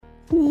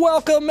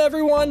Welcome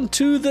everyone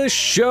to the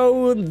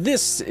show.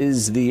 This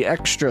is the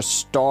extra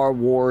Star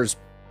Wars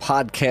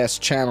podcast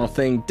channel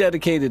thing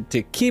dedicated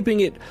to keeping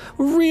it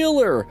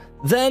realer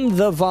than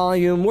the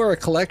volume. We're a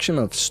collection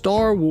of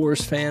Star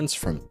Wars fans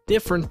from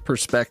different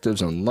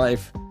perspectives on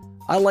life.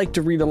 I like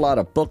to read a lot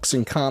of books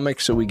and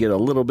comics, so we get a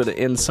little bit of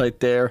insight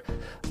there.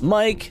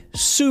 Mike,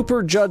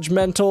 super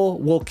judgmental,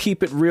 will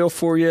keep it real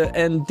for you.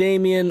 And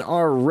Damien,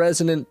 our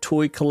resident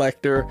toy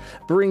collector,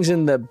 brings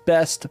in the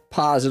best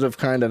positive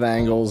kind of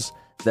angles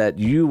that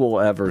you will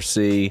ever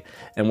see.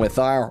 And with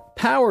our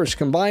powers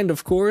combined,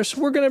 of course,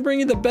 we're going to bring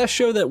you the best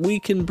show that we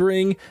can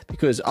bring,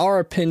 because our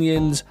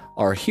opinions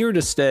are here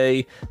to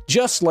stay,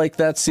 just like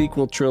that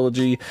sequel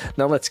trilogy.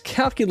 Now let's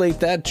calculate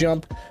that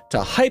jump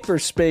to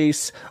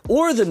hyperspace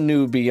or the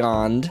new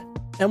beyond,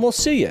 and we'll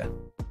see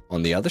you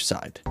on the other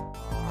side.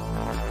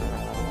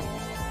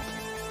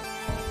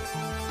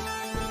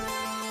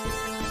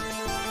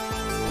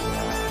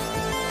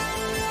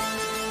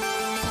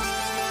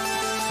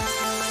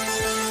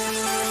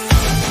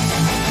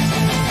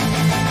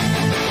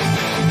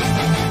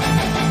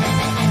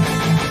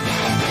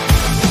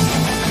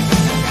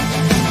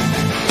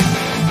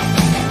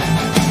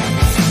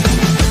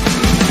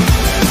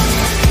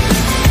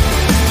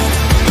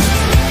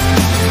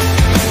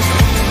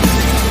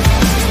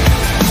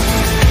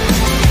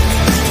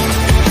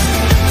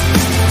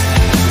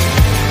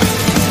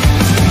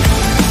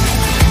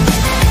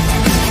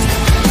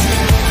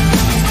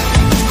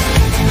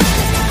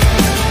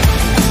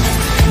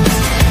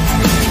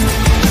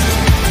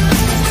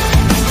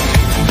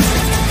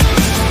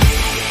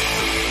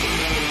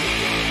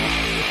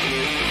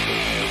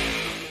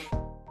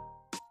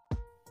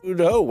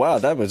 Oh, wow,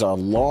 that was a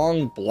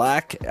long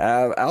black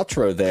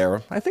outro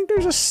there. I think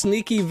there's a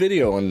sneaky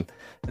video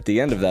at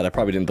the end of that. I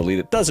probably didn't delete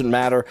it. Doesn't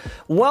matter.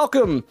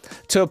 Welcome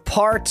to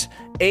part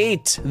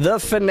 8, the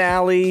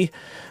finale.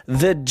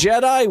 The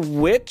Jedi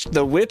Witch,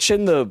 the Witch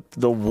and the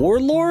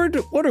Warlord?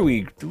 What are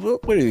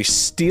we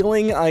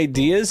stealing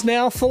ideas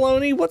now,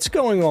 Filoni? What's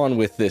going on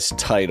with this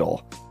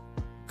title?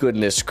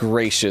 Goodness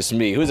gracious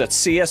me. Who's that,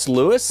 C.S.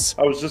 Lewis?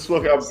 I was just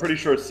looking, I'm pretty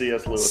sure it's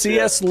C.S. Lewis.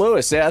 C.S.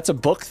 Lewis, yeah, that's a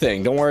book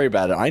thing. Don't worry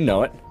about it. I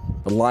know it.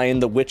 The Lion,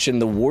 the Witch,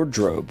 and the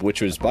Wardrobe,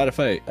 which was, by the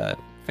way, a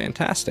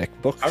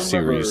fantastic book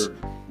series.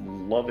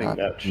 Loving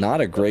that.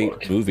 Not a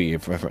great movie,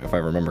 if I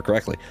remember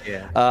correctly.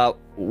 Yeah.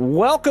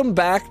 Welcome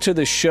back to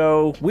the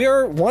show. We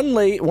are one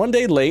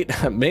day late,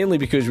 mainly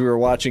because we were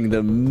watching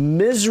the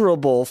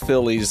miserable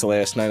Phillies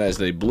last night as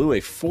they blew a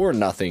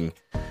 4-0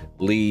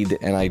 lead,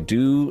 and I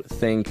do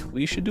think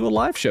we should do a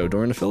live show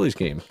during the Phillies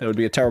game. That would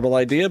be a terrible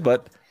idea,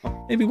 but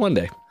maybe one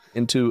day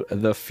into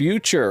the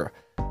future.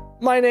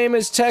 My name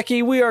is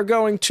Techie. We are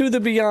going to the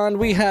beyond.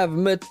 We have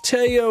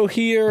Mateo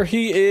here.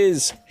 He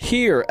is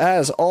here,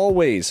 as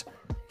always,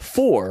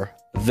 for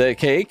the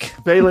cake.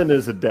 Valen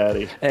is a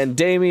daddy. And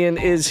Damien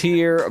is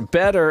here,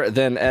 better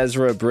than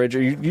Ezra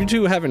Bridger. You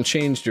two haven't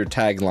changed your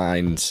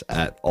taglines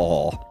at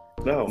all.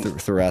 No.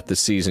 Throughout the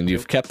season.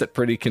 You've kept it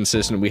pretty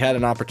consistent. We had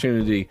an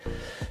opportunity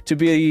to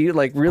be,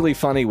 like, really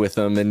funny with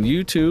them, and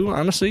you two,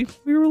 honestly,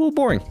 we were a little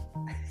boring.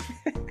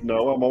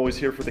 No, I'm always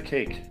here for the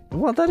cake.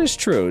 Well, that is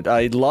true.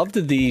 I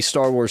loved the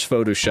Star Wars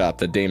Photoshop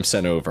that Dame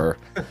sent over,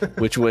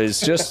 which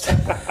was just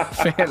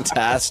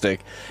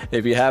fantastic.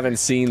 If you haven't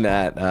seen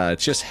that,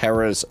 it's just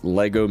Hera's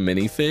Lego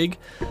minifig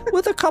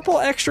with a couple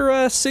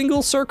extra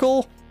single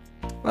circle,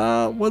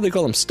 what do they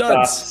call them?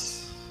 Studs.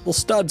 Little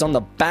studs on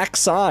the back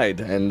side,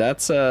 and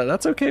that's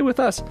okay with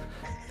us.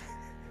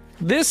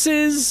 This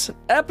is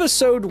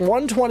episode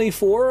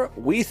 124,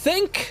 we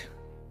think.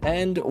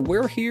 And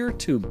we're here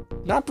to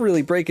not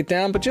really break it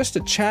down, but just to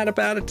chat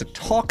about it, to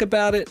talk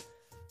about it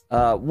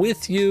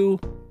with you.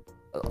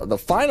 The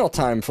final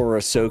time for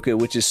Ahsoka,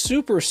 which is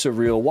super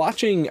surreal.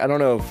 Watching, I don't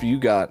know if you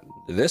got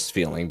this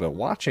feeling, but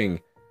watching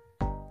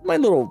my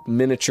little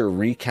miniature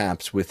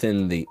recaps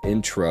within the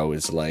intro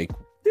is like,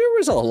 there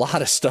was a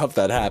lot of stuff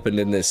that happened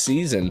in this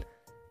season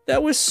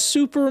that was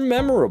super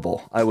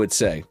memorable, I would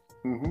say.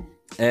 Mm-hmm.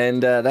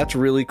 And that's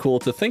really cool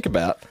to think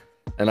about.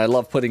 And I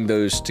love putting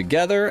those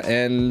together,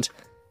 and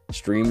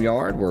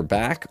StreamYard, we're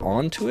back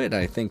onto it.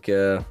 I think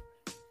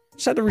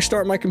just had to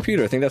restart my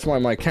computer. I think that's why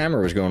my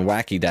camera was going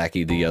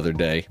wacky-dacky the other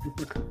day.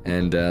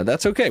 And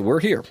that's okay,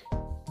 we're here.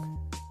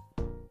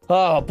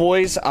 Oh,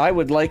 boys, I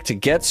would like to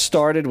get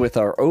started with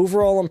our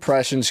overall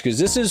impressions, because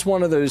this is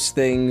one of those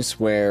things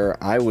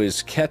where I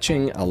was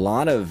catching a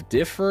lot of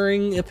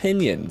differing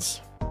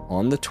opinions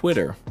on the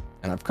Twitter,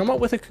 and I've come up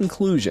with a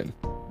conclusion.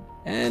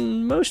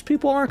 And most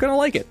people aren't going to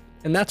like it.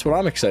 And that's what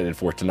I'm excited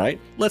for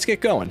tonight. Let's get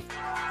going.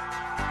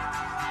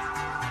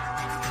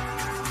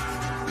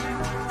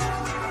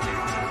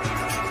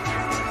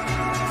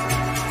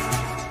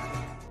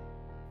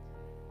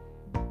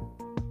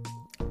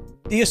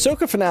 The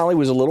Ahsoka finale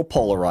was a little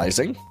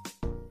polarizing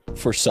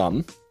for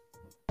some.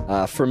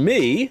 For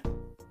me,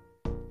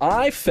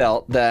 I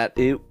felt that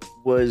it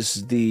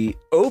was the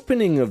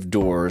opening of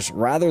doors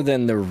rather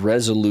than the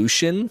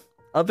resolution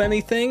of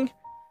anything.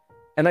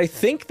 And I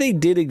think they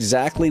did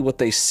exactly what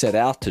they set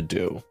out to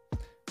do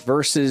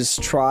versus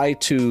try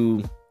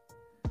to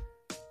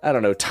I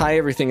don't know, tie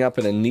everything up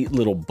in a neat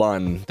little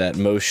bun that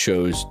most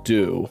shows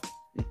do.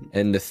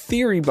 And the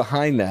theory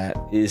behind that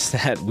is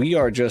that we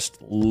are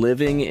just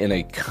living in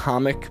a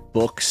comic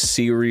book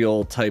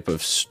serial type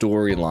of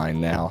storyline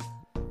now,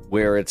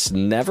 where it's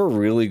never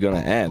really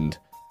going to end.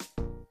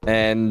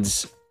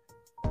 And,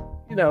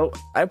 you know,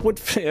 I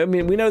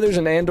mean, we know there's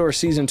an Andor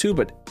season 2,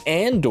 but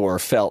Andor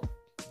felt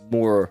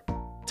more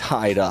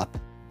tied up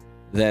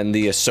than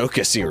the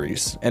Ahsoka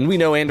series. And we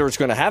know Andor's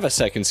going to have a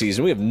second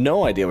season. We have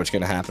no idea what's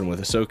going to happen with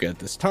Ahsoka at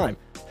this time.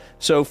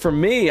 So for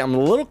me, I'm a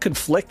little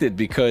conflicted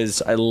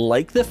because I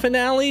like the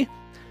finale.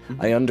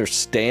 I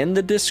understand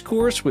the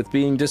discourse with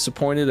being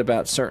disappointed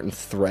about certain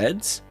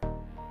threads.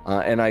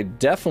 And I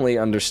definitely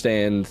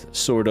understand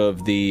sort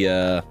of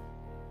the,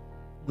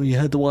 well, you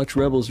had to watch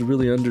Rebels to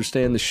really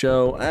understand the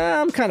show.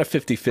 I'm kind of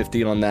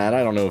 50-50 on that.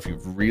 I don't know if you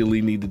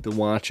really needed to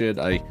watch it.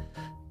 I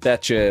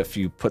bet you if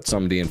you put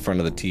somebody in front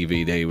of the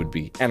TV, they would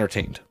be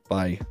entertained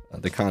by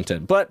the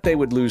content, but they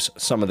would lose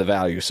some of the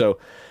value. So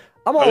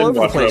I'm all over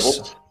the place.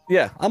 Rebels.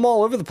 Yeah, I'm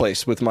all over the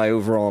place with my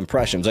overall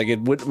impressions. Like,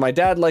 would my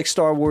dad like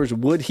Star Wars?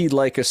 Would he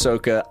like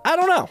Ahsoka? I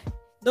don't know.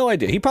 No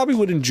idea. He probably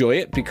would enjoy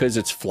it because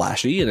it's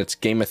flashy and it's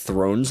Game of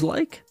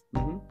Thrones-like,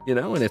 you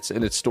know, and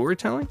it's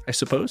storytelling, I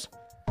suppose.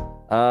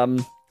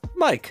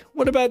 Mike,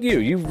 what about you?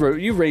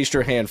 You raised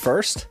your hand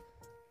first.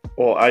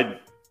 Well, I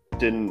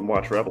didn't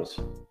watch Rebels.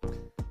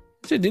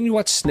 Didn't you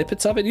watch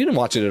snippets of it? You didn't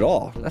watch it at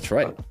all. That's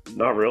right.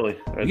 Not really.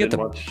 I didn't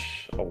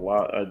watch a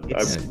lot. I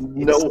know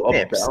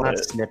snips, about not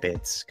it.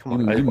 Snippets.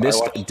 Come on. You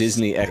missed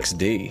Disney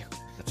XD.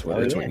 That's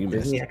what you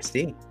missed. Disney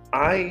XD.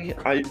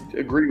 I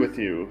agree with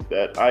you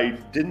that I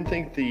didn't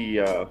think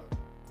the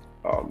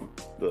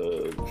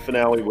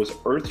finale was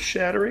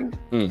earth-shattering,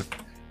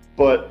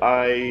 but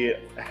I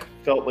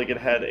felt like it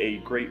had a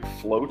great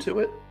flow to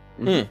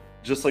it,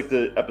 just like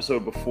the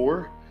episode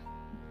before.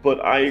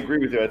 But I agree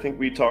with you. I think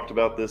we talked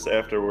about this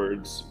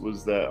afterwards,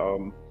 was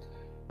that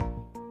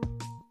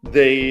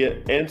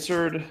they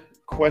answered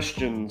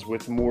questions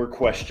with more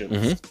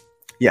questions.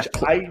 Yeah.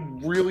 Which I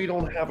really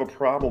don't have a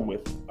problem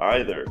with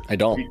either. I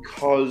don't.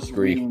 Because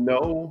we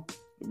know,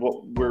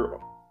 well, we're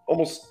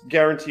almost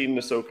guaranteed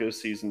Ahsoka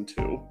season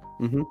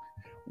 2.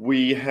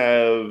 We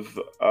have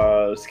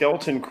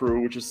Skeleton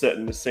Crew, which is set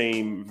in the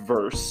same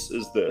verse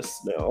as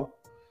this now.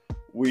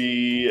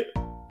 We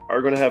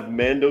are going to have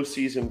Mando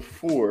season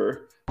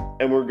 4.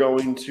 And we're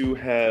going to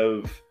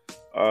have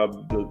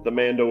the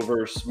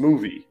Mandoverse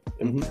movie.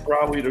 And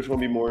probably there's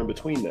going to be more in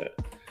between that.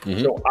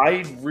 So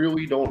I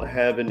really don't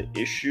have an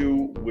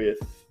issue with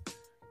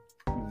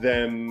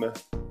them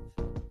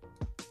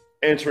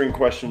answering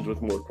questions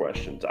with more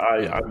questions.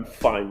 I'm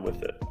fine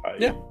with it.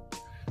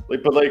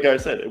 But like I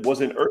said, it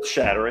wasn't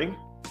earth-shattering.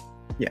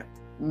 Yeah.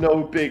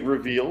 No big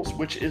reveals,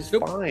 which is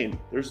fine.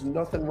 There's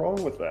nothing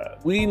wrong with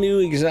that. We knew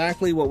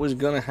exactly what was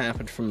going to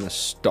happen from the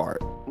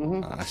start,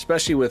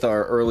 especially with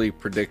our early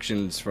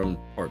predictions from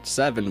Part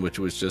 7, which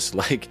was just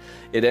like,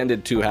 it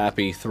ended too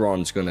happy,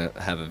 Thrawn's going to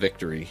have a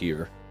victory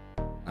here.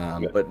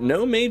 But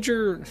no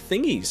major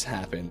thingies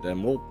happened,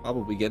 and we'll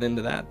probably get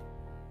into that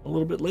a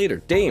little bit later.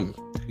 Dame,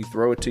 we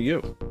throw it to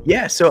you.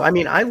 Yeah, so, I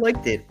mean, I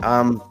liked it.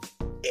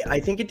 I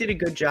think it did a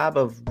good job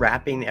of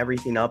wrapping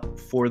everything up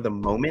for the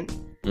moment.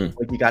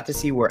 Like, you got to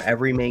see where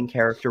every main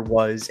character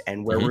was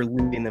and where we're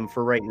leaving them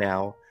for right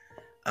now.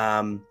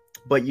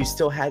 But you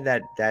still had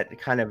that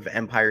kind of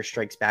Empire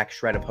Strikes Back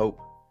shred of hope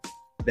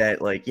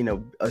that, like, you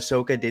know,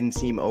 Ahsoka didn't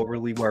seem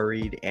overly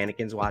worried.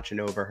 Anakin's watching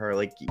over her.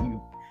 Like,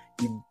 you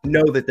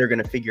know that they're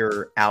going to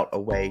figure out a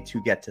way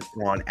to get to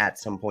Thrawn at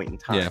some point in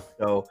time.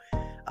 So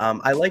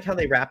I like how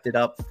they wrapped it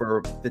up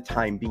for the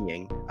time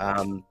being.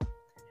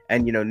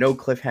 And, you know, no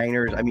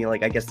cliffhangers. I mean,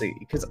 like, I guess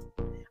because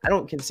I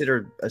don't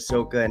consider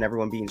Ahsoka and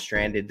everyone being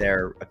stranded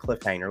there a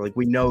cliffhanger. Like,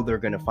 we know they're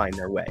going to find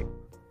their way.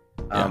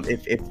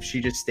 If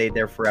she just stayed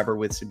there forever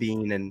with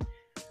Sabine and,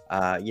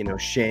 you know,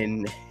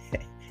 Shin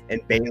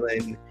and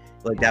Balin,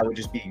 like, that would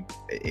just be,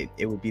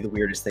 it would be the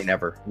weirdest thing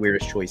ever,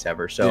 weirdest choice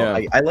ever. So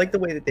I like the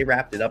way that they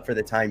wrapped it up for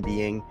the time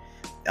being.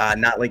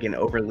 Not like an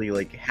overly,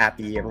 like,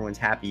 happy, everyone's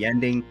happy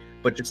ending,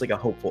 but just like a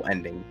hopeful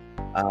ending.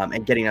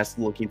 And getting us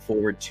looking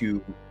forward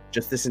to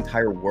just this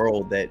entire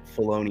world that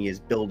Filoni is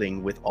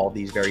building with all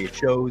these various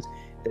shows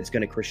that's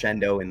going to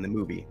crescendo in the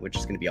movie, which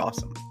is going to be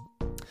awesome.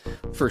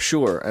 For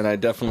sure, and I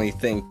definitely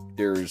think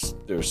there's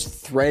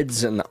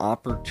threads and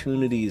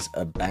opportunities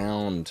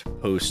abound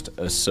post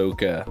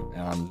Ahsoka.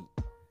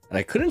 And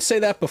I couldn't say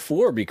that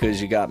before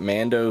because you got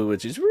Mando,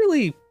 which is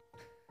really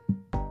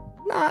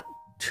not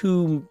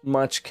too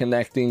much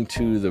connecting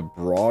to the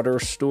broader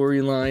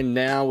storyline.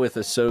 Now with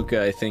Ahsoka,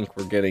 I think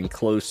we're getting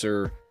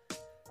closer.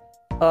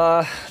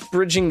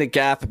 Bridging the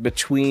gap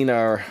between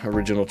our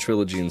original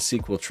trilogy and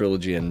sequel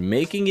trilogy and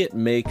making it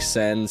make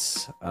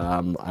sense.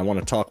 I want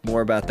to talk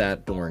more about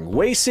that during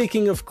Way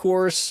Seeking, of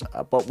course,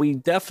 but we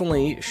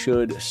definitely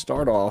should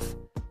start off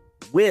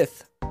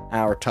with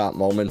our top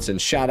moments. And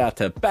shout out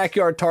to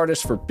Backyard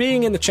TARDIS for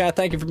being in the chat.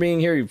 Thank you for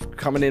being here. You've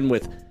coming in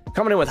with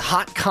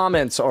hot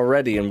comments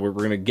already, and we're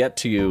going to get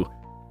to you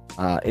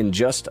in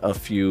just a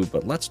few.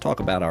 But let's talk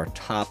about our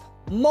top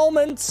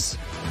moments.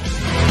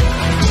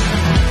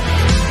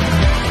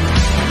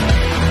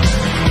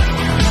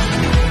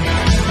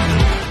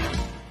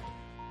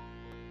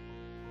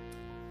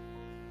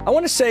 I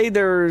want to say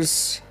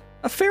there's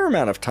a fair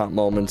amount of top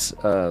moments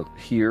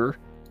here,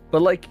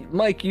 but like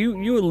Mike,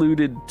 you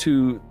alluded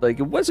to, like,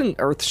 it wasn't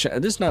this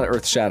is not an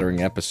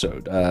earth-shattering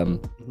episode.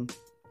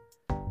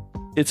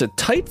 It's a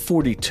tight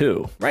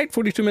 42, right?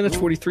 42 minutes,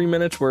 43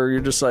 minutes, where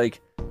you're just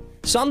like,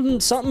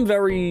 something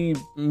very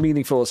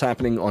meaningful is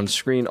happening on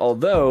screen.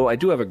 Although I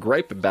do have a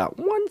gripe about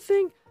one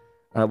thing,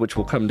 which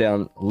will come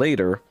down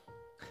later.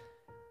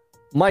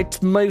 My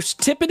most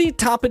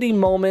tippity-toppity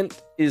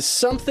moment is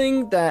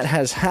something that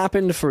has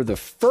happened for the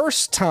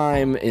first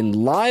time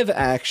in live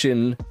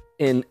action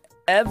in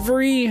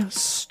every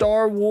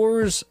Star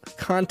Wars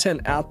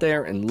content out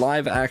there, in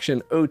live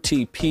action,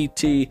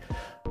 OTPT,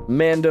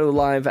 Mando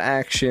live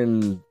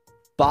action,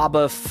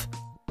 Boba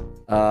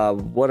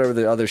whatever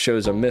the other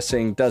shows I'm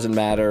missing, doesn't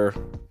matter.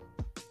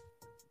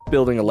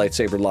 Building a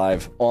lightsaber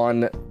live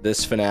on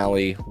this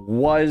finale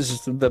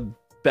was the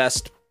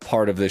best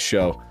part of this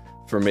show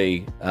for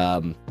me.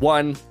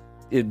 One,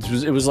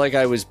 it was like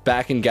I was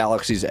back in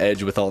Galaxy's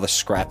Edge with all the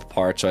scrap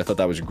parts, so I thought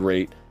that was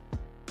great.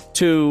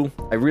 Two,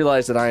 I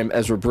realized that I am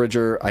Ezra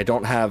Bridger. I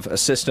don't have a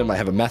system, I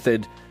have a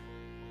method.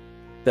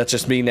 That's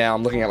just me now.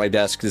 I'm looking at my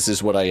desk. This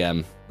is what I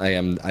am. I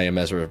am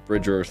Ezra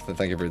Bridger.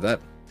 Thank you for that.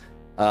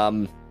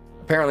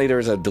 Apparently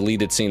there's a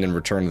deleted scene in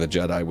Return of the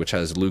Jedi which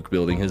has Luke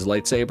building his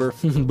lightsaber,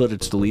 but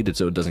it's deleted,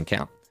 so it doesn't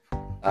count.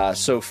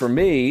 So for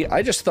me,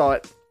 I just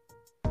thought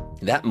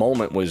that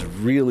moment was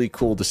really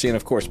cool to see, and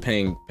of course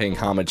paying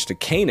homage to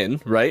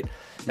Kanan, right?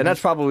 And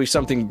that's probably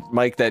something,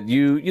 Mike, that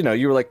you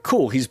were like,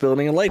 cool, he's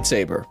building a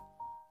lightsaber.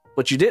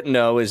 What you didn't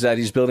know is that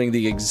he's building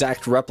the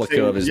exact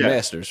replica of his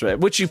master's, right?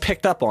 Which you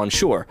picked up on,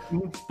 sure.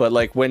 But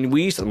like when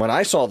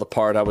I saw the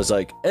part, I was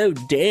like, oh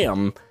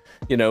damn,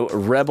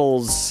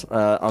 Rebels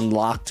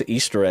unlocked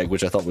Easter egg,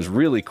 which I thought was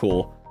really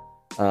cool.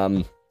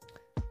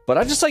 But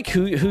I just like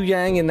Hu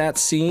Yang in that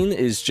scene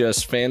is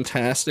just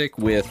fantastic,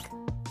 with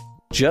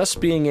just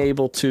being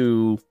able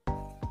to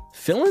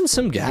fill in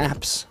some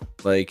gaps.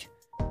 Like,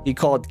 he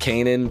called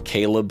Kanan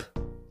Caleb,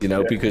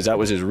 because that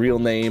was his real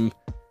name.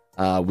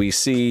 We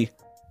see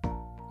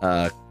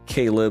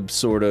Caleb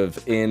sort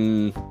of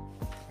in,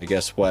 I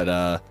guess what,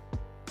 it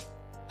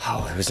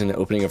was in the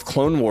opening of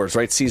Clone Wars,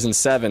 right? Season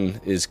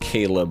 7 is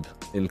Caleb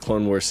in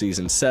Clone Wars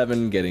Season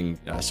 7, getting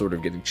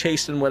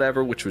chased and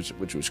whatever, which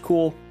was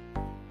cool.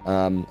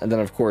 And then,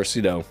 of course,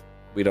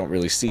 we don't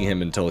really see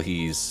him until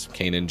he's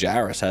Kanan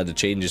Jarrus, had to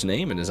change his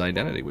name and his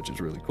identity, which is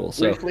really cool.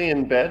 So, briefly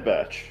in Bad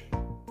Batch.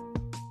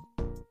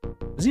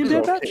 Is he in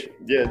Bad Batch?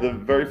 Yeah, the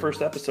very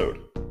first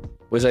episode.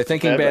 Was I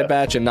thinking Bad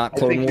Batch and not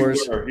Clone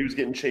Wars? He was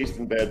getting chased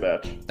in Bad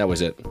Batch. That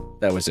was it.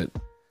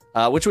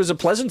 Which was a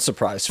pleasant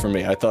surprise for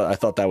me. I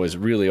thought that was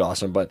really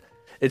awesome. But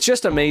it's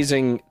just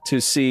amazing to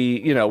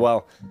see,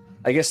 well,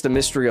 I guess the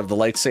mystery of the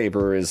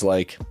lightsaber is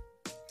like,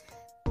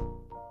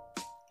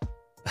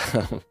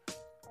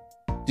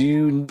 do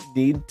you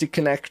need to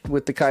connect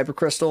with the Kyber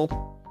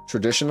crystal?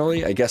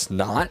 Traditionally, I guess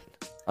not.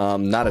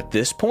 Not at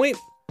this point.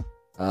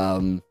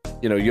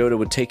 Yoda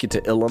would take you to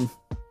Ilum.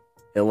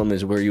 Ilum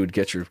is where you would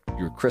get your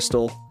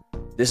crystal.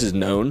 This is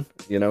known,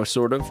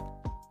 sort of.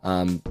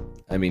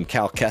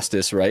 Cal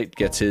Kestis, right,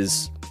 gets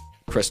his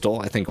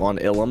crystal, I think, on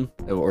Ilum,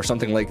 or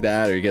something like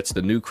that, or he gets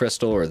the new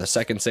crystal, or the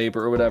second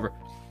saber, or whatever.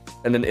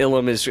 And then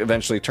Ilum is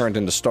eventually turned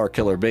into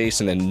Starkiller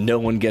Base, and then no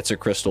one gets a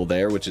crystal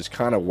there, which is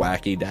kind of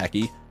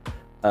wacky-dacky.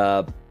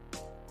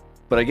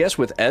 But I guess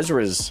with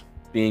Ezra's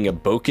being a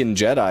Boken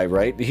Jedi,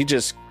 right, he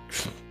just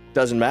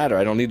doesn't matter.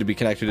 I don't need to be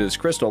connected to this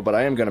crystal, but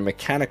I am going to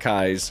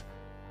mechanikize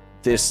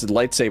this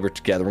lightsaber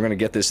together. We're going to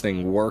get this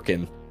thing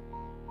working.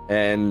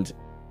 And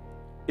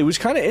it was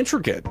kind of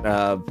intricate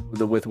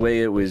with the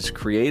way it was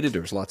created.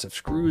 There was lots of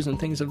screws and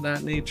things of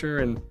that nature,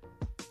 and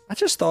I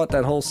just thought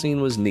that whole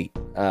scene was neat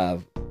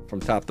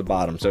from top to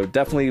bottom. So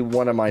definitely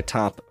one of my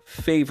top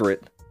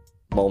favorite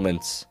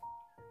moments.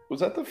 Was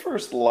that the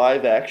first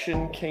live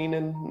action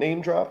Kanan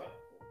name drop?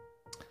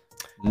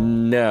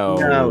 No,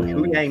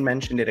 Hu Yang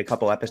mentioned it a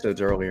couple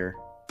episodes earlier.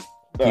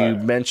 You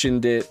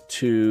mentioned it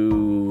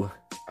to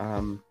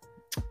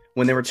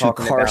when they were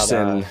talking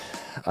Carson,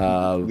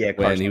 about when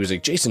Carson. he was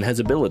like, Jason has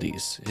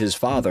abilities. His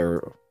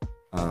father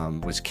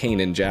was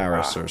Kanan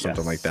Jarrus or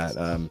something like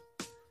that.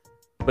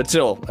 But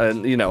still,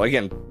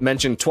 again,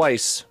 mentioned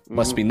twice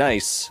must be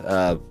nice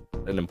and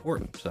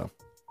important. So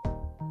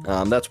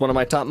that's one of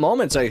my top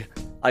moments.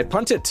 I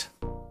punt it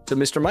to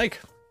Mr. Mike.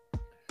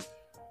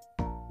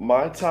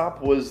 My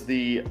top was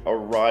the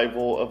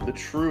arrival of the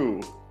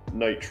true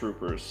Night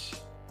Troopers.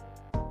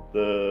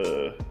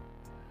 You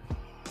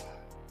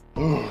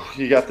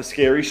got the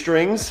scary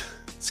strings.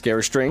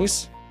 Scary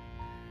strings.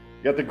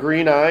 You got the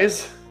green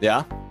eyes.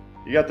 Yeah.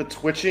 You got the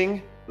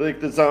twitching, like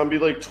the zombie,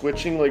 like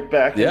twitching, like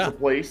back into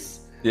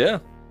place. Yeah.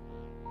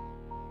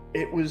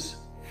 It was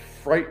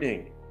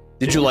frightening.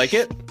 Did you like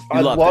it?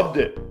 I loved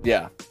it.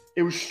 Yeah.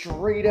 It was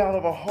straight out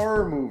of a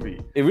horror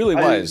movie. It really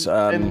was.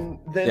 And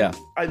then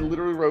I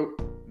literally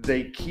wrote,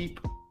 they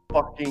keep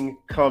fucking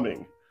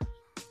coming.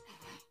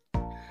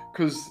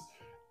 Because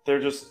they're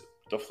just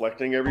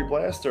deflecting every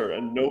blaster,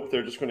 and nope,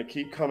 they're just going to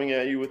keep coming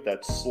at you with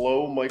that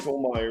slow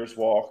Michael Myers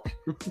walk.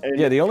 And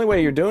Yeah, the only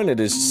way you're doing it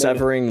is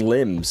severing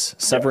limbs.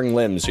 Severing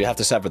limbs. You have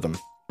to sever them.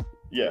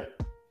 Yeah.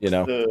 You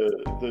know?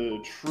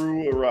 The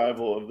true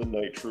arrival of the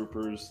Night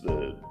Troopers,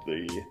 the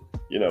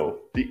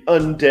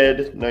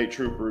undead Night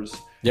Troopers.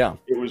 Yeah.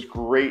 It was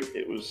great.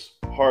 It was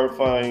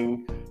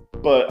horrifying.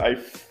 But I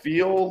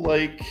feel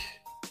like,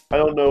 I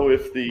don't know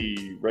if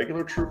the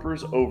regular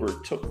troopers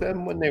overtook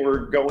them when they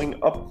were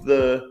going up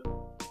the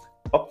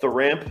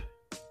ramp,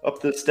 up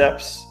the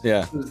steps.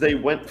 Yeah. Because they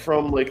went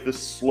from like the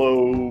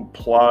slow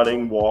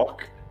plodding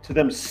walk to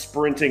them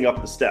sprinting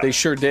up the steps. They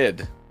sure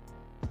did.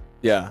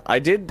 Yeah, I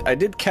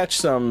did catch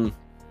some.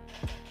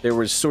 There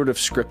was sort of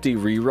scripty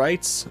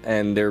rewrites,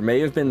 and there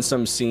may have been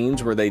some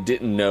scenes where they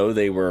didn't know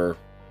they were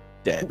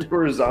dead. They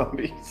were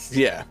zombies.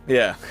 Yeah.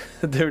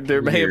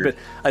 There may have been.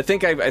 I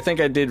think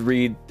I did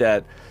read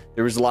that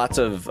there was lots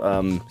of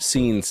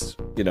scenes.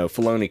 You know,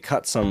 Filoni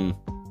cut some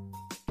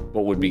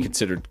what would be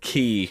considered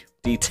key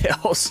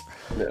details,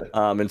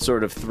 and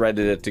sort of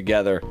threaded it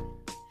together.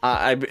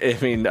 I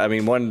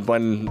mean,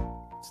 one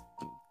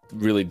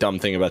really dumb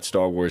thing about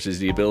Star Wars is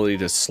the ability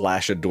to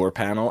slash a door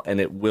panel and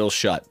it will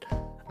shut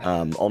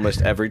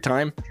almost every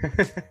time.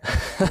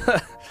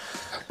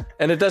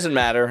 And it doesn't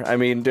matter. I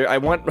mean, I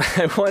want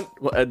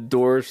a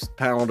door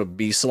panel to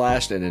be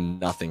slashed and then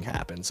nothing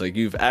happens. Like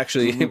you've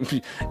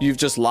actually you've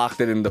just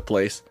locked it into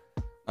place.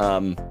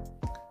 So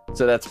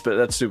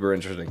that's super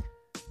interesting.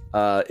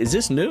 Is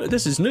this new?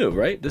 This is new,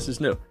 right? This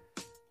is new.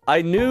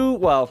 I knew.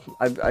 Well,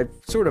 I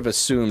sort of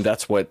assumed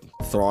that's what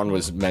Thrawn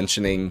was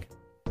mentioning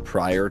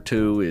prior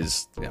to,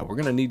 is we're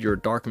gonna need your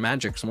dark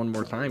magics one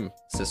more time,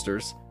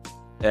 sisters.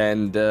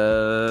 And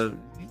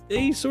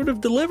they sort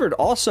of delivered.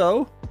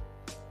 Also,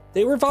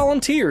 they were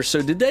volunteers,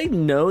 so did they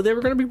know they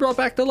were gonna be brought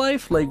back to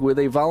life? Like, were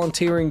they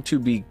volunteering to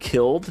be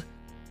killed?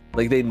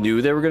 Like, they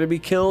knew they were gonna be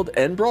killed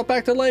and brought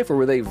back to life? Or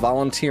were they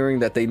volunteering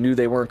that they knew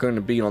they weren't going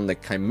to be on the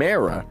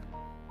Chimera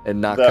and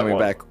not coming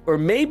back? Or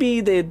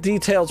maybe the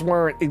details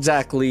weren't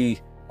exactly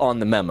on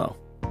the memo.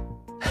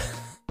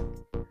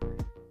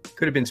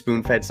 Could have been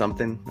spoon-fed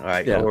something, all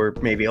right? Yeah. Or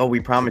maybe, we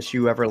promise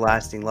you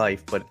everlasting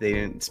life, but they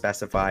didn't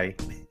specify.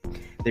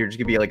 They were just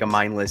gonna be like a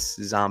mindless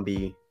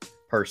zombie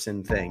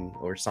person thing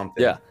or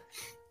something. Yeah.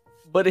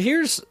 But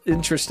here's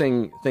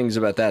interesting things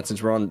about that,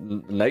 since we're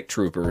on Night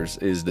Troopers,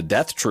 is the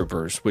Death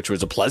Troopers, which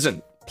was a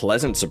pleasant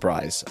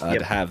surprise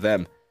to have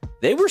them.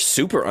 They were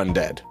super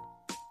undead.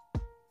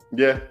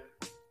 Yeah.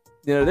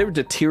 You know, they were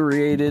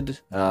deteriorated.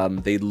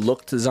 They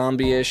looked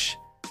zombie-ish.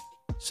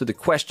 So the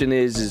question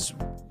is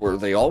were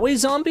they always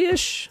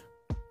zombie-ish?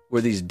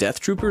 Were these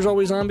Death Troopers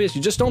always zombie-ish?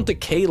 You just don't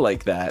decay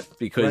like that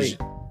because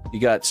you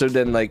got... So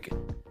then, like,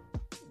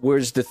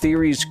 was the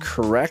theories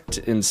correct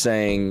in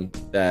saying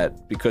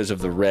that because of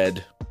the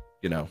red,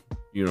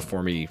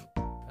 uniformy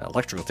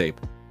electrical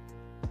tape,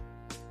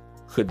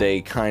 could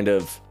they kind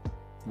of...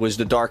 Was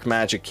the dark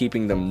magic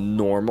keeping them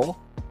normal?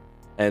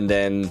 And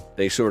then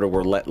they sort of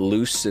were let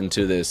loose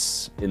into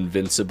this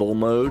invincible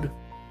mode?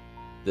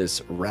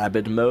 This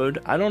rabid mode?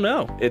 I don't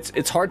know.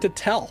 It's hard to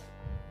tell.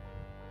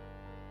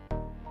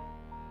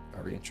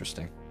 Very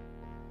interesting.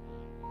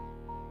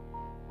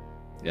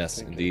 Yes,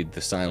 indeed.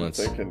 The silence.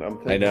 I'm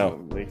thinking, I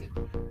know. Like,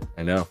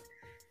 I know.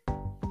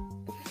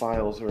 The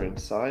files are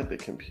inside the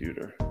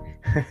computer.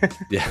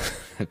 Yeah.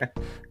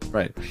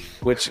 Right.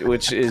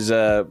 Which is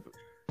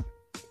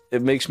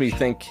it makes me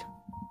think,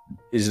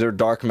 is there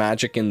dark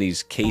magic in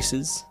these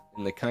cases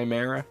in the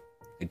Chimera?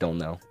 I don't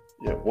know.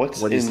 Yeah,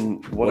 what's in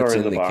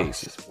the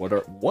box? Cases?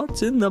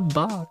 What's in the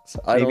box?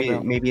 I don't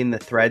know. Maybe in the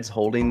threads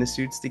holding the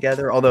suits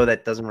together. Although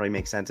that doesn't really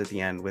make sense at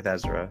the end with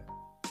Ezra.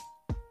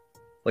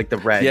 Like the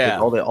red. Yeah.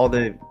 All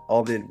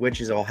the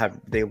witches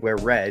they wear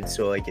red,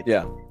 so like it.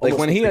 Yeah. Like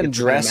when he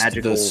undressed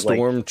magical, the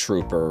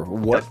stormtrooper,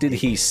 what did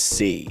he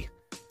see?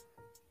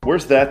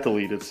 Where's that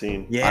deleted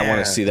scene? Yeah, I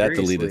want to see that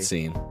deleted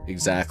scene.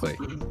 Exactly.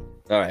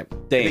 All right,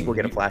 Dane, I think we'll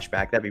get a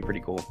flashback. That'd be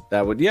pretty cool.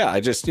 That would, yeah. I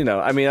just,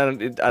 I mean,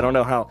 I don't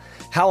know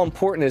how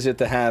important is it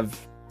to have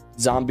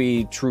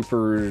zombie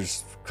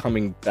troopers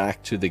coming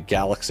back to the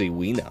galaxy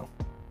we know.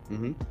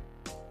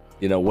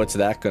 Mm-hmm. What's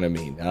that going to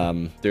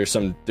mean? There's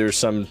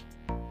some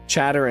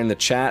chatter in the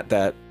chat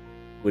that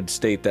would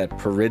state that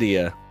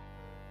Peridia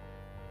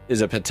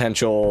is a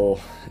potential.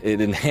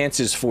 It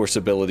enhances force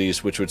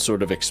abilities, which would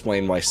sort of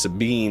explain why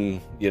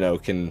Sabine,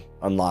 can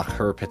unlock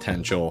her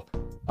potential.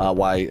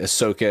 Why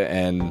Ahsoka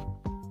and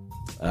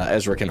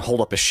Ezra can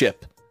hold up a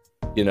ship,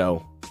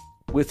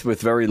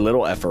 with very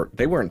little effort.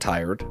 They weren't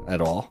tired at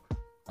all,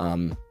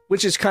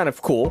 which is kind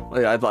of cool.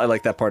 I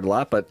like that part a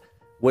lot. But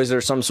was there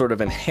some sort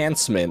of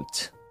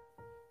enhancement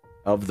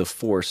of the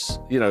Force?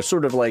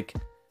 Sort of like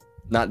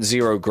not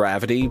zero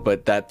gravity,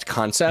 but that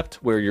concept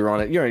where you're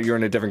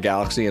in a different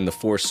galaxy and the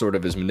Force sort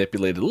of is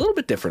manipulated a little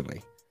bit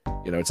differently.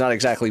 It's not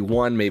exactly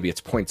 1, maybe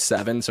it's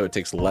 0.7, so it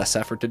takes less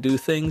effort to do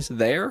things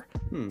there.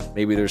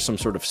 Maybe there's some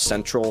sort of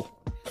central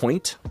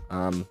point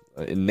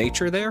in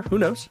nature there. Who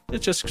knows?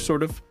 It's just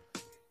sort of,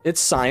 it's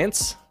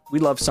science. We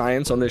love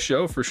science on this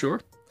show, for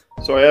sure.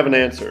 So I have an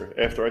answer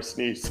after I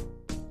sneeze.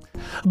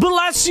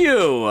 Bless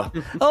you!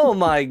 Oh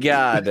my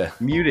God.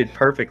 Muted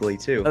perfectly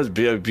too. That was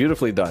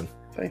beautifully done.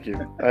 Thank you.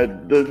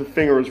 The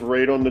finger was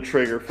right on the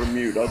trigger for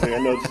mute. I was like, I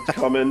know it's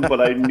coming,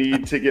 but I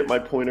need to get my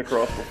point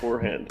across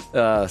beforehand.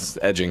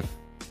 Edging.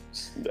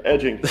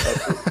 Edging.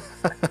 That's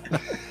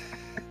it.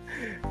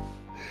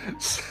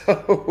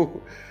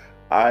 So,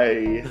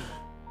 I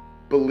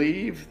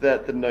believe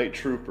that the night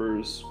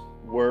troopers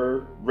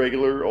were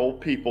regular old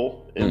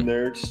people in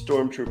their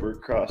stormtrooper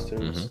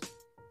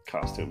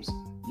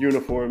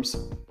uniforms.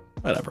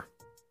 Whatever.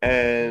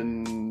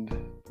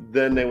 And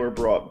then they were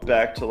brought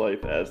back to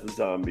life as the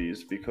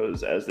zombies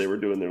because as they were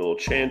doing their little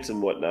chants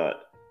and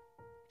whatnot,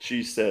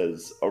 she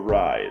says,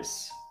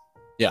 "Arise."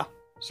 Yeah.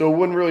 So it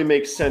wouldn't really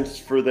make sense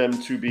for them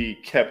to be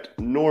kept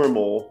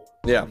normal,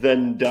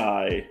 then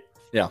die,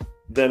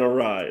 then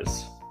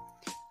arise.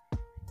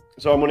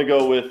 So I'm going to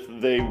go with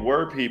they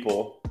were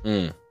people,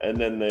 and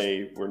then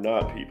they were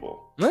not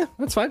people.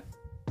 That's fine.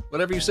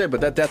 Whatever you say,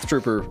 but that Death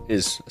Trooper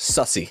is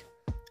sussy.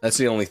 That's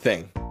the only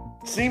thing.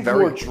 Seems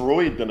more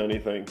droid than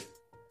anything.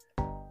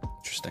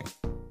 Interesting.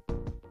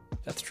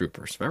 Death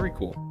Troopers, very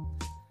cool.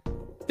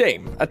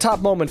 Dame, a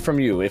top moment from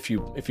you, if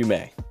you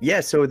may.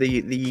 Yeah, so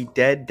the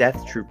dead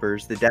Death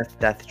Troopers, the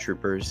Death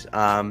Troopers.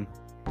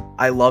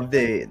 I love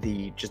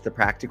the just the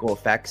practical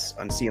effects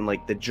on seeing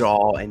like the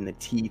jaw and the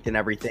teeth and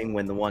everything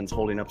when the one's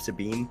holding up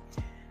Sabine.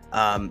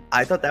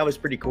 I thought that was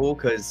pretty cool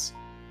because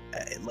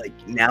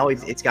like now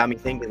it's got me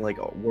thinking like,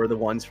 were the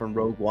ones from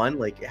Rogue One,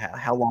 like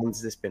how long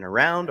has this been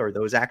around? Are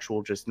those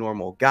actual just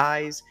normal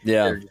guys?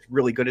 They're just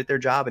really good at their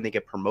job and they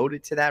get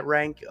promoted to that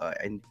rank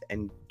and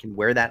can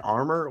wear that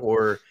armor,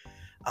 or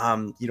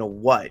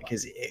what?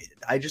 Because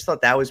I just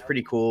thought that was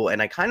pretty cool,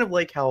 and I kind of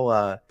like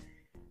how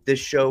this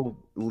show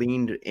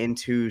leaned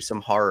into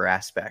some horror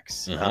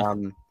aspects.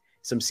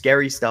 Some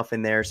scary stuff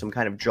in there, some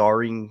kind of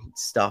jarring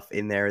stuff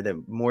in there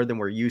that more than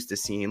we're used to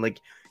seeing. Like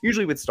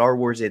usually with Star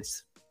Wars,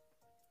 it's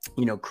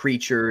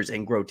creatures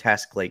and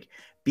grotesque like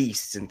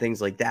beasts and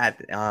things like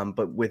that.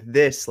 But with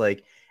this,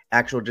 like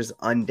actual just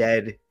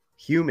undead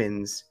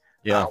humans,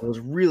 was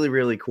really,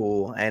 really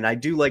cool. And I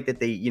do like that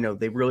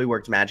they really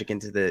worked magic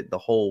into the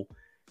whole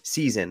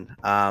season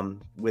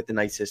with the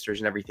Night Sisters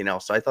and everything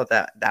else. So I thought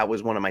that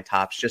was one of my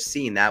tops. Just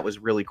seeing that was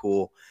really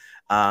cool.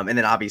 And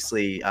then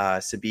obviously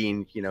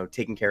Sabine,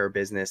 taking care of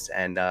business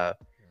and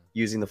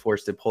using the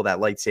Force to pull that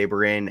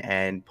lightsaber in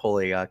and pull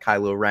a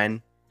Kylo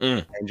Ren.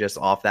 And just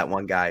off that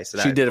one guy. So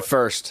she did it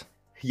first.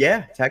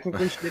 Yeah,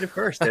 technically she did it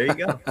first. There you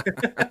go.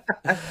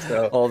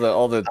 So all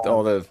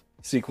the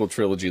sequel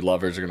trilogy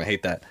lovers are gonna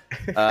hate that.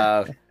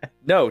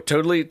 No,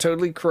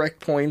 totally correct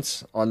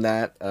points on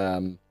that.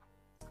 In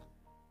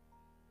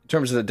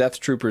terms of the Death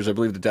Troopers, I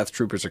believe the Death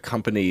Troopers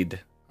accompanied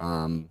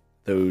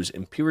those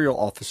Imperial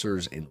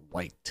officers in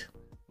white,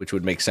 which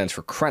would make sense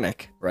for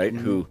Krennic, right?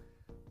 Who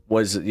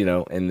was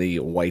in the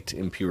white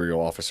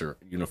Imperial officer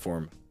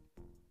uniform.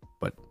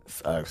 But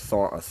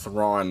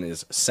Thrawn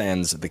is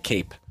sans the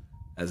cape,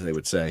 as they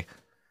would say.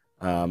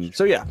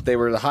 So yeah, they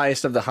were the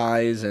highest of the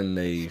highs, and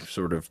they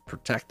sort of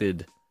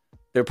protected.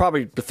 They were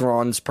probably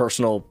Thrawn's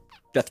personal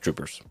Death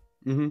Troopers.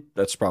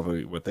 That's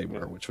probably what they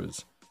were, which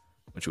was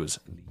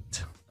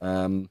neat.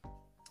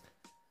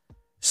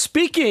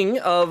 Speaking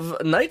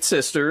of Night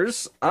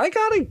Sisters, I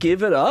gotta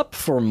give it up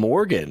for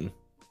Morgan.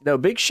 No,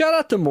 big shout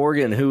out to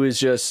Morgan, who is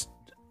just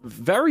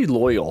very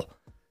loyal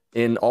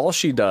in all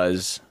she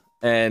does,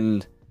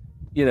 and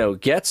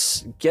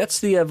gets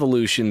the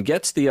evolution,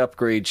 gets the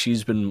upgrade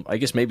she's been, I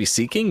guess, maybe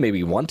seeking,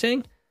 maybe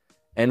wanting.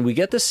 And we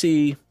get to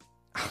see,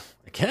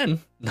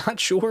 again, not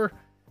sure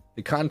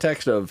the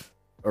context of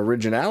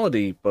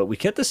originality, but we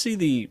get to see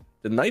the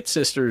Night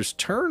Sisters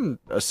turn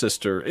a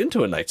sister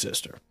into a Night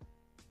Sister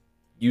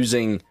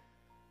using,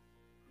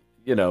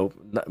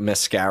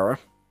 mascara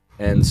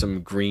and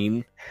some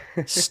green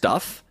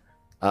stuff.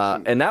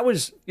 And that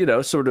was,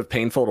 sort of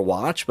painful to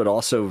watch, but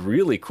also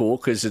really cool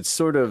because it's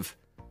sort of,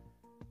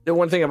 the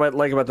one thing I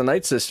like about the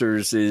Night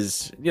Sisters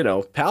is,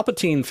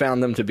 Palpatine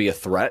found them to be a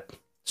threat,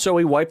 so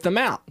he wiped them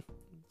out.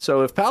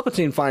 So if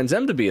Palpatine finds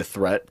them to be a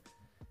threat,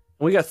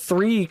 and we got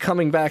 3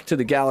 coming back to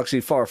the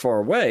galaxy far, far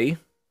away,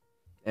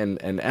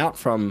 and out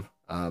from,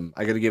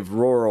 I got to give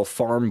Rural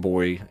Farm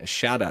Boy a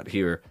shout out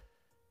here,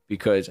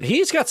 because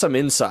he's got some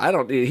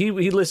insight. He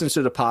listens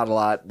to the pod a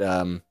lot.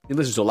 He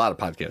listens to a lot of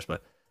podcasts,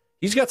 but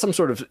he's got some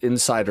sort of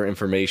insider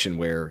information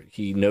where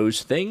he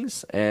knows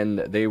things, and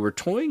they were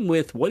toying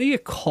with, what do you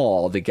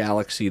call the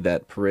galaxy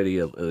that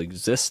Peridia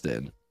exists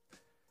in?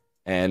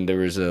 And there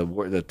was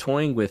the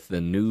toying with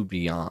the New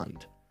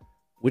Beyond,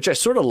 which I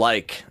sort of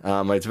like.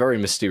 It's very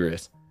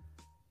mysterious.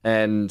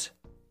 And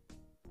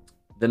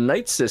the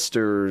Night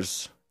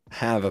Sisters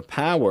have a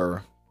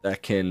power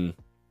that can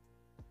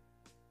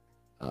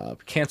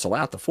cancel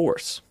out the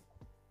Force.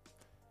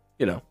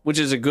 Which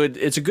is a good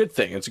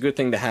thing. It's a good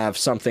thing to have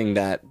something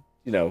that,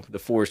 the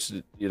Force,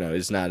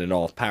 is not an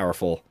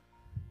all-powerful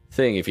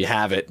thing. If you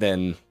have it,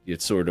 then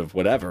it's sort of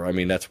whatever. I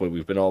mean, that's what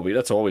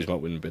that's always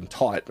what we've been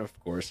taught, of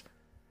course.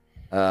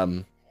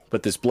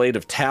 But this blade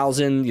of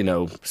Talzin, you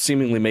know,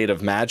 seemingly made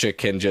of magic,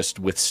 can just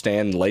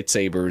withstand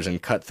lightsabers and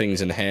cut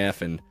things in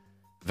half, and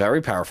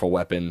very powerful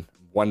weapon.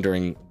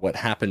 Wondering what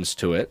happens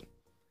to it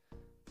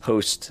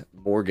post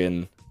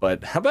Morgan.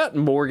 But how about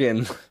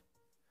Morgan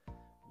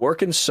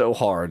working so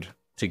hard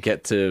to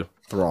get to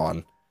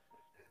Thrawn,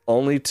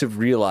 only to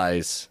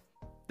realize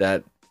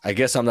that, I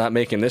guess I'm not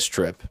making this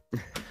trip.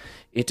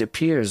 It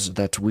appears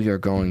that we are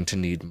going to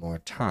need more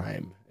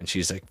time. And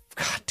she's like,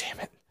 God damn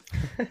it.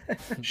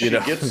 She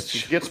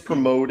gets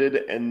promoted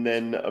and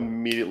then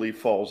immediately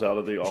falls out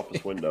of the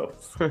office window.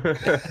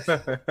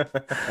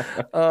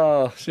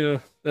 Oh,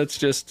 sure. That's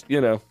just,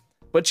 you know.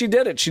 But she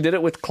did it. She did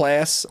it with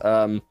class.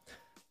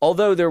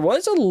 Although there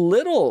was a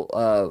little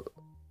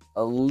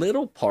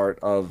part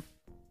of,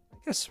 I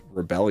guess,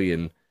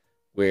 rebellion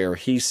where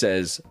he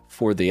says,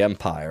 for the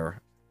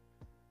Empire.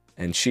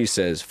 And she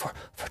says, for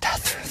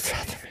death.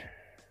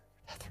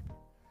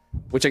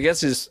 Which I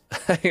guess is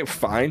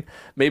fine.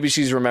 Maybe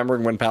she's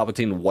remembering when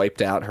Palpatine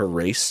wiped out her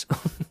race.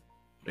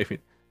 Maybe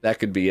that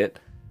could be it.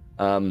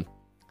 But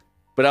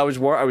I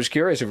was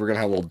curious if we're gonna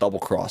have a little double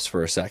cross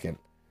for a second,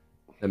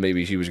 and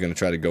maybe she was gonna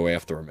try to go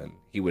after him, and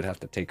he would have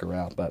to take her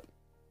out. But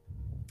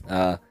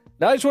now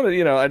I just want to,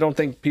 you know, I don't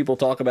think people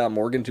talk about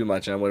Morgan too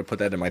much, and I want to put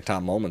that in my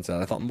top moments.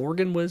 And I thought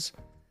Morgan was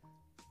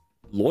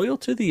loyal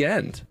to the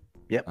end.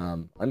 Yep.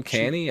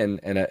 Uncanny and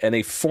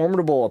a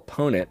formidable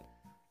opponent.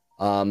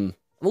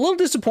 I'm a little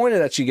disappointed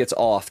that she gets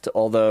offed,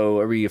 although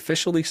are we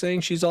officially saying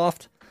she's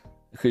offed?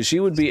 Because she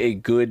would be a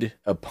good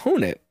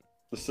opponent.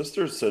 The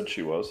sisters said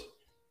she was.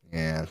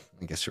 Yeah,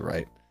 I guess you're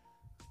right.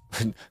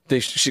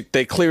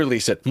 They clearly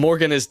said,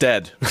 Morgan is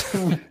dead.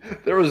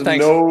 There was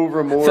no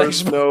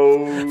remorse,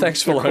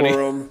 thanks,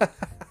 decorum.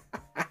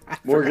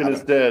 Morgan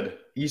is dead.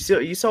 You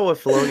saw what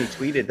Filoni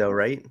tweeted, though,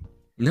 right?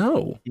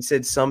 No. He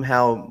said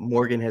somehow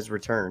Morgan has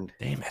returned.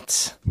 Damn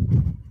it.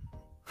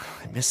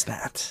 I missed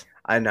that.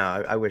 I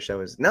know. I wish I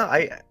was. No,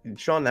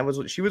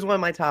 Sean, she was one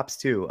of my tops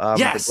too.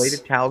 Yes! The Blade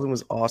of Talzin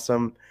was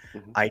awesome.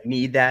 Mm-hmm. I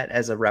need that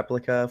as a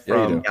replica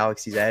from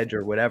Galaxy's Edge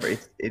or whatever.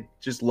 It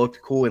just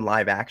looked cool in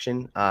live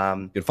action.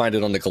 You can find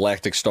it on the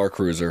Galactic Star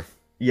Cruiser.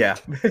 Yeah.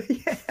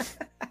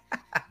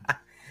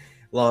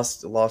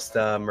 Lost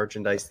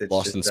merchandise that's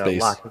lost just in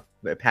space.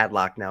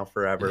 Padlock now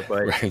forever.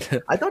 But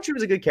Right. I thought she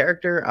was a good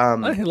character. I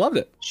loved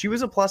it. She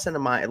was a plus and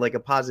a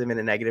positive and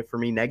a negative for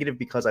me. Negative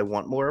because I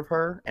want more of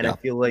her, and I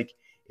feel like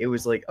it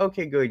was like,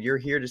 okay, good, you're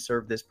here to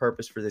serve this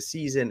purpose for the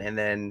season, and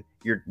then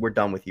we're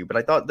done with you. But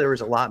I thought there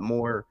was a lot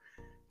more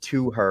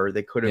to her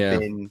that could have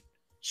been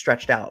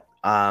stretched out,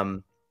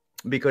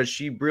 because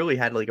she really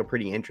had like a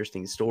pretty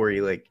interesting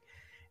story, like,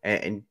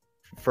 and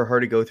for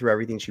her to go through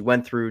everything she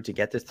went through to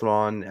get to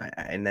Thrawn,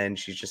 and then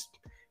she's just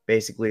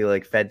basically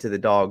like fed to the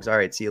dogs. All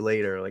right, see you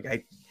later.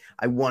 Like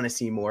I want to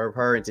see more of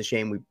her. It's a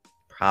shame we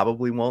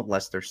probably won't,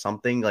 unless there's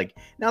something like,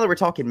 now that we're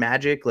talking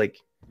magic, like,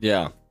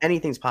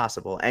 anything's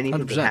possible.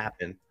 Anything 100%. Can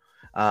happen.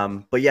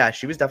 But yeah,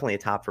 she was definitely a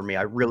top for me.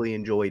 I really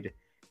enjoyed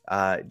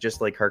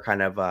just like her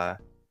kind of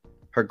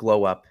her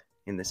glow up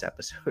in this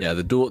episode. Yeah,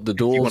 the duel. If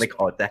you want to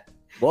call it that.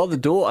 Well, the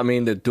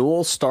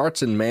duel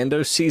starts in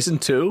Mando season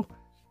 2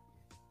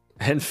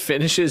 and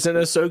finishes in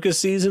Ahsoka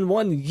season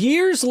 1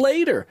 years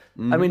later.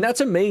 I mean,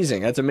 that's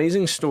amazing. That's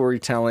amazing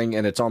storytelling,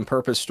 and it's on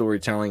purpose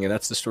storytelling, and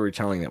that's the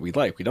storytelling that we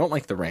like. We don't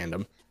like the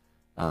random.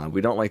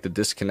 We don't like the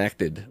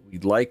disconnected. We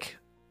like.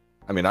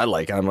 I mean, I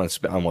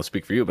won't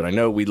speak for you, but I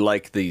know we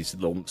like these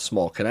little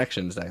small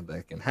connections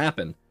that can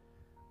happen.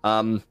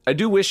 I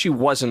do wish she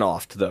wasn't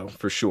offed, though,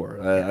 for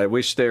sure. I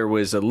wish there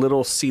was a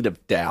little seed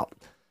of doubt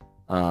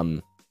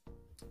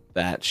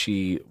that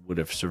she would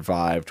have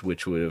survived,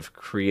 which would have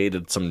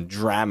created some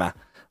drama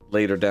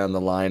later down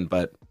the line.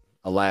 But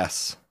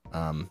alas,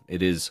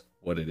 it is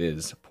what it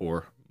is.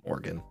 Poor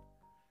Morgan.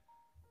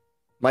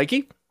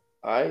 Mikey?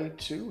 I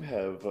too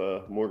have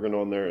Morgan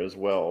on there as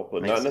well,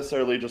 but Nice. not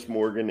necessarily just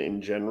Morgan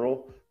in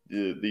general.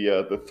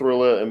 The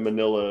Thrilla and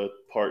Manila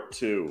Part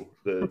 2,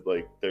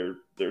 like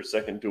their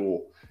second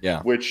duel,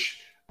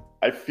 which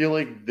I feel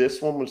like this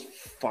one was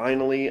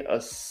finally a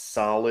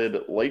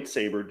solid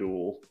lightsaber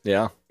duel,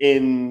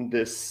 in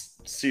this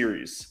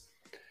series.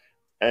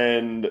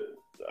 And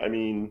I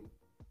mean,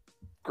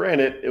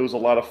 granted, it was a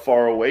lot of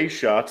far away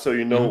shots, so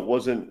it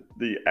wasn't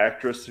the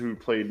actress who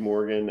played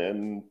Morgan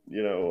and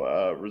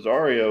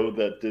Rosario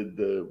that did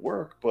the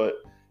work, but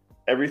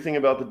everything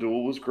about the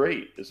duel was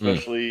great,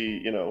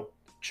 especially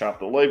chop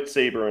the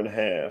lightsaber in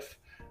half.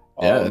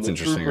 That's the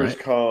interesting. Troopers right?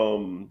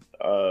 come.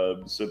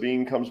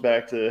 Sabine comes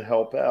back to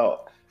help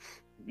out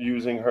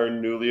using her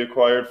newly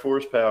acquired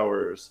force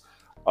powers.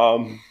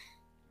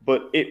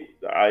 But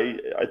I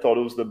thought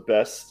it was the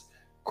best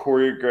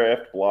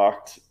choreographed,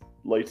 blocked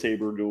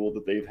lightsaber duel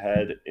that they've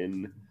had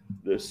in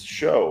this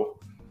show.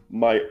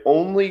 My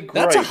only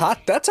gripe...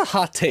 That's a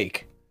hot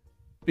take,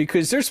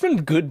 because there's been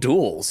good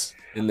duels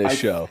in this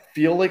show. I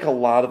feel like a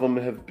lot of them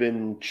have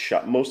been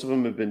most of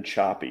them have been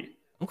choppy.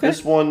 Okay.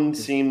 This one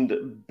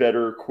seemed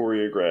better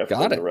choreographed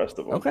than the rest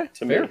of them. Okay,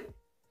 to me.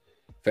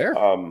 Fair.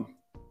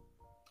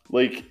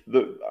 Like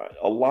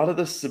a lot of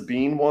the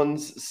Sabine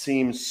ones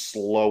seem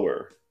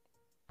slower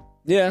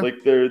Yeah.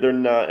 Like they're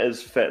not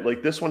as fat.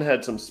 Like this one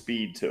had some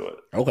speed to it.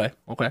 Okay.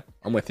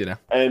 I'm with you now.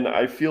 And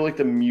I feel like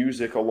the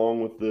music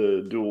along with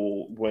the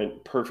duel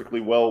went perfectly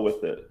well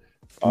with it.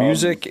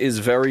 Music is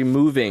very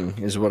moving,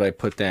 is what I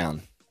put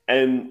down.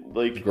 And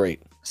like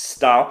great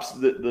stops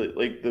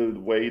the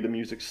way the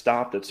music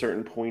stopped at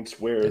certain points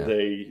where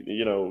they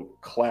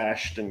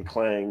clashed and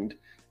clanged.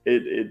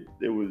 It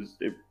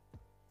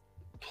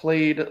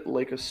played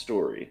like a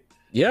story.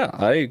 Yeah,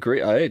 I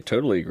agree. I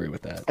totally agree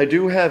with that. I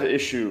do have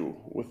issue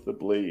with the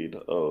blade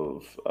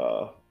of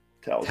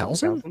Talzin.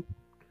 Talzin?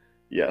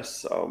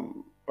 Yes.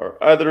 Are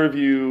either of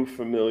you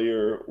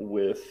familiar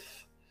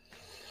with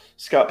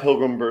Scott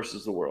Pilgrim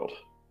versus the World,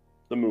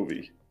 the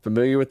movie?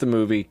 Familiar with the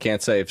movie?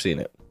 Can't say I've seen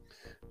it.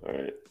 All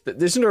right.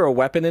 Isn't there a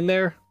weapon in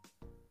there?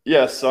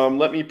 Yes.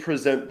 Let me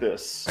present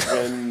this.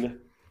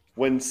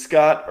 When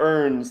Scott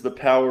earns the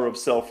power of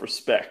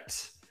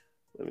self-respect.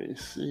 Let me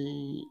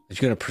see. Are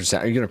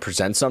you gonna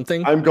present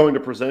something? I'm going to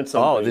present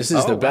something. Oh, this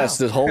is the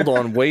best. Wow. Hold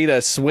on. Wait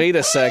a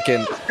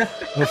second.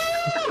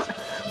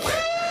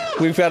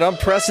 We've got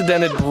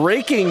unprecedented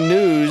breaking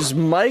news.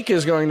 Mike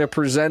is going to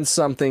present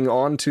something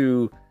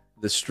onto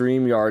the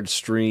StreamYard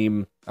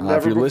stream.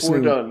 Never before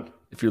done.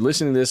 If you're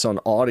listening to this on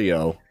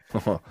audio,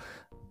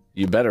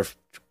 you better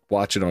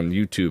watch it on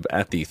YouTube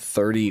at the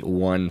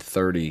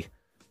 31:30.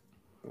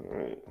 All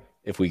right.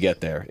 If we get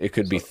there, it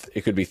could be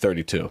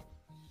 32.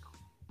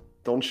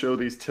 Don't show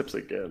these tips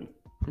again.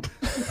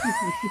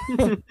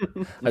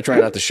 I try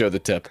not to show the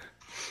tip.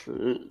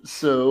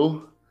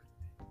 So,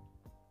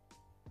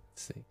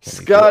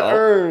 Scott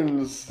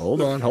earns.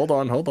 Hold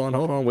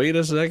on. Wait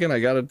a second. I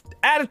gotta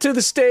add it to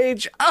the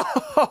stage.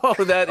 Oh,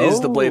 that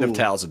is the Blade of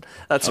Talzin.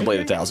 That's the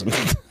Blade of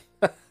Talzin.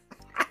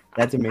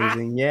 That's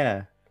amazing.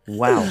 Yeah.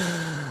 Wow.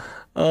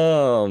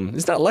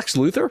 Is that Lex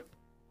Luthor?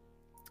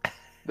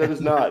 That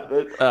is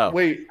not.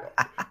 Wait,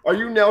 are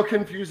you now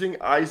confusing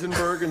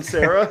Eisenberg and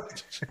Sarah?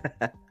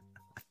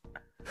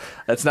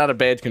 That's not a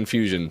bad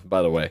confusion,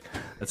 by the way.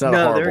 That's not a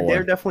horrible one.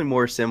 They're definitely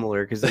more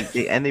similar because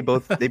they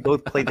both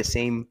play the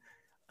same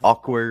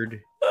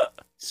awkward,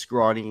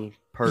 scrawny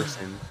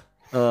person.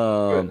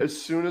 As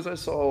soon as I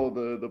saw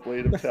the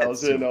Blade of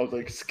Talzin, I was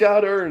like,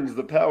 Scott earns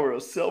the power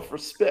of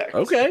self-respect.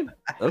 Okay,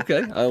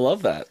 I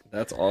love that.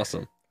 That's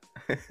awesome.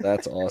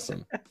 That's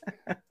awesome.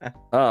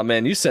 Oh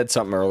man, you said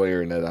something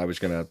earlier that I was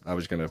gonna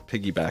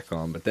piggyback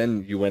on, but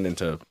then you went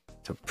into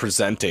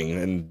presenting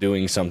and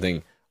doing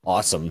something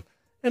awesome,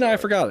 and I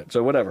forgot it.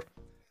 So whatever,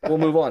 we'll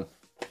move on.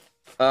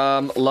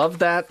 Love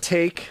that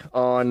take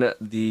on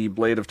the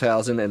Blade of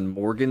Talzin and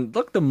Morgan.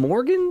 Look, the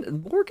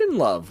Morgan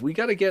love. We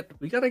gotta get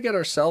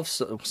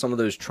ourselves some of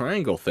those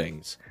triangle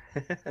things,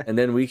 and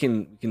then we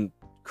can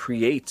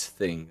create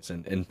things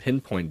and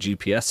pinpoint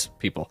GPS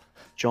people.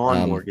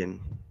 John Morgan.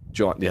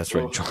 John, yeah, that's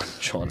right,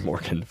 John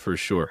Morgan for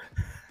sure.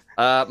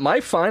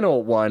 My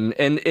final one,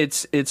 and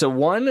it's a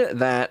one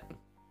that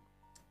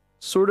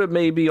sort of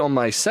maybe on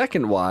my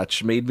second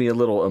watch made me a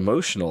little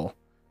emotional,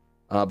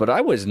 but I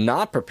was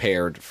not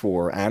prepared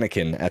for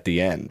Anakin at the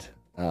end.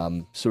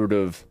 Sort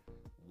of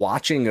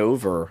watching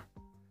over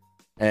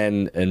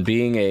and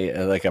being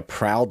a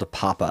proud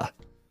papa,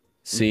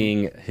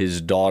 seeing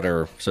his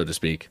daughter, so to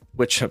speak,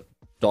 which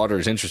daughter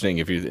is interesting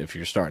if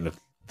you're starting to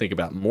think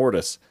about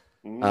Mortis.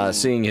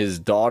 Seeing his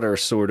daughter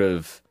sort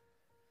of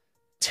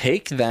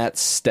take that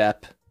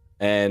step,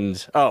 and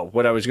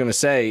what I was going to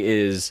say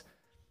is,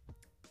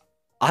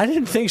 I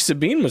didn't think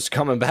Sabine was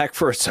coming back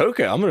for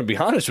Ahsoka. I'm going to be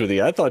honest with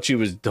you. I thought she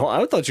was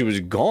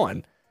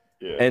gone,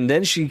 yeah. And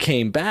then she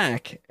came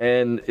back,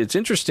 and it's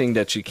interesting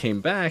that she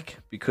came back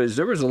because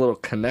there was a little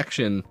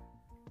connection,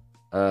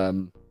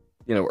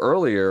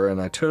 earlier, and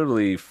I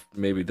totally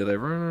maybe did I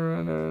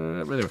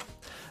run anyway,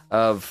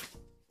 of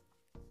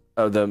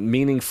the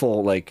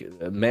meaningful, like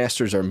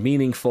masters are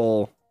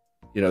meaningful,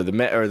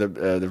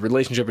 the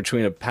relationship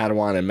between a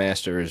Padawan and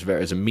master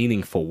is a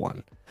meaningful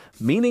one,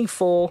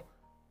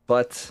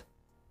 but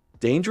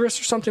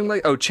dangerous or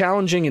something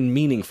challenging and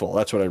meaningful.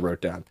 That's what I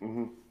wrote down,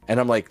 and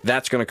I'm like,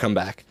 that's gonna come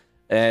back,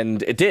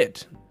 and it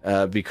did,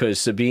 because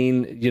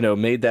Sabine,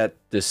 made that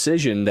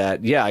decision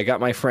that I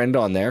got my friend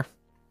on there,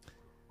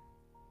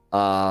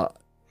 but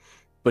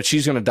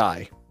she's gonna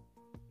die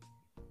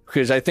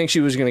because I think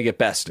she was gonna get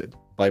bested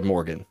by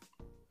Morgan.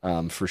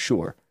 For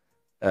sure.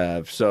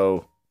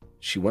 So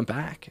she went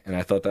back, and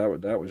I thought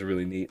that was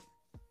really neat.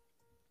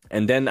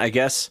 And then I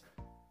guess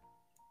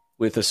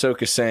with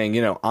Ahsoka saying,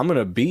 I'm going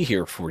to be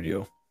here for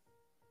you,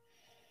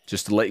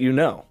 just to let you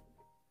know,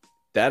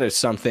 that is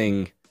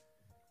something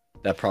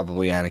that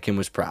probably Anakin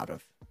was proud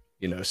of.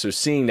 So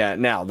seeing that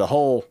now, the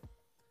whole,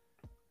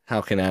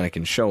 how can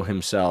Anakin show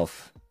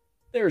himself?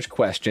 There's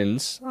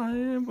questions.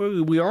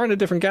 We are in a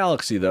different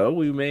galaxy, though.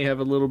 We may have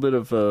a little bit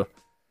of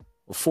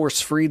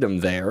force freedom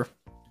there.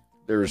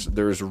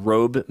 There's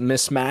robe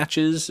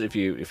mismatches if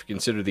you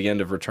consider the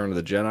end of Return of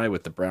the Jedi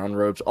with the brown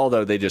robes,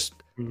 although they just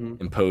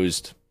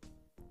imposed,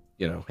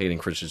 Hayden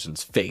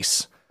Christensen's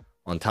face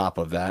on top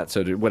of that.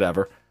 So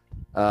whatever.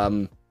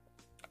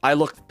 I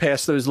looked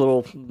past those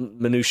little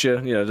minutia.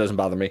 It doesn't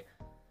bother me.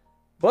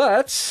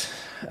 But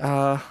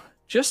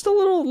just a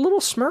little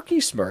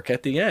smirky smirk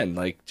at the end,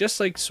 like just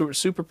like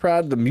super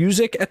proud. The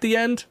music at the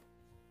end,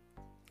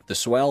 the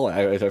swell,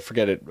 I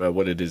forget it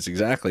what it is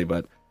exactly,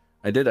 but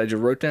I just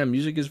wrote down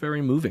music is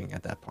very moving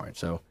at that point.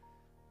 So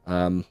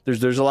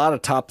there's a lot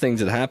of top things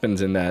that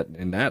happens in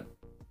the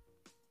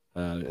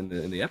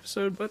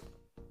episode, but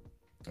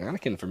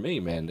Anakin for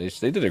me, man, they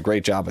did a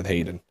great job with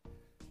Hayden.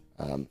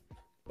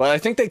 But I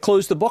think they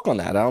closed the book on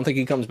that. I don't think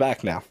he comes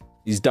back now.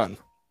 He's done.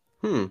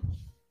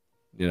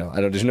 You know,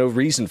 there's no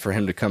reason for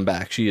him to come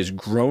back. She has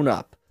grown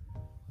up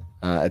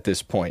at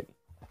this point.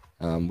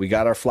 We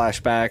got our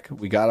flashback.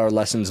 We got our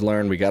lessons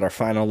learned. We got our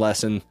final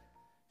lesson.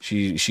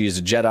 She is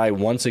a Jedi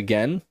once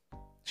again.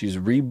 She's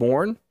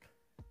reborn.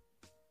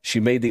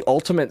 She made the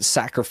ultimate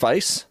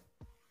sacrifice,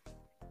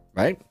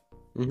 right?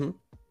 And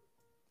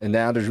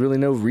now there's really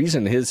no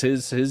reason.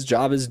 His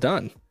job is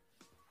done.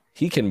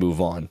 He can move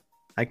on.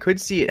 I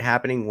could see it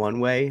happening one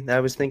way that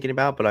I was thinking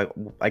about, but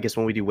I guess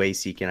when we do way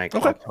seeking, I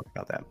can talk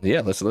about that.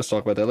 Yeah, let's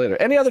talk about that later.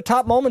 Any other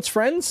top moments,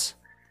 friends?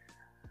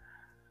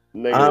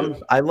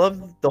 Negative. I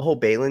love the whole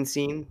Balin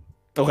scene.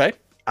 Okay.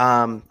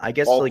 I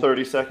guess all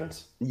 30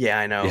 seconds. Yeah,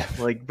 I know.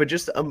 Yeah. But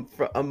just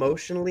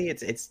emotionally,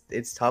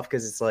 it's tough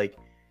because it's like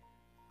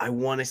I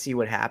want to see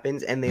what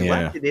happens, and they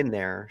left it in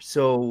there,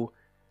 so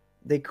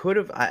they could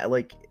have.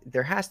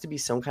 There has to be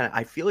some kind of.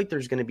 I feel like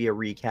there's going to be a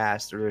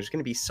recast, or there's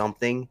going to be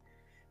something.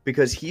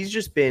 Because he's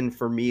just been,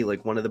 for me,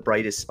 like one of the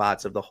brightest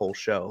spots of the whole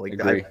show.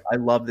 Like I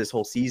love this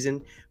whole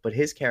season, but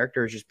his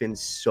character has just been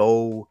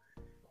so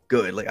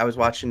good. Like I was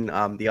watching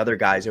the other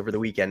guys over the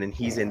weekend, and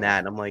he's in that,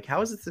 and I'm like, how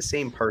is it the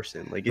same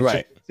person? Like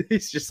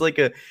it's just like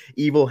a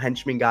evil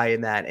henchman guy in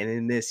that, and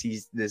in this,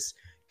 he's this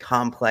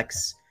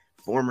complex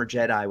former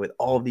Jedi with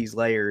all of these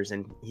layers,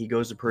 and he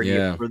goes to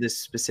Peridia for this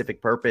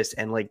specific purpose.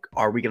 And like,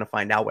 are we gonna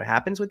find out what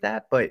happens with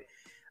that? But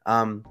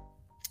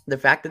the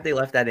fact that they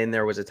left that in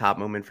there was a top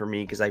moment for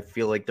me because I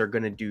feel like they're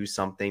going to do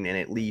something and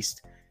at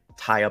least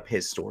tie up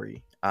his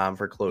story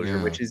for closure,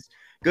 which is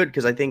good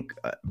because I think,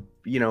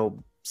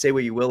 say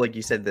what you will, like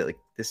you said, that like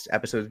this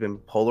episode has been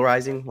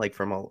polarizing, like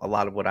from a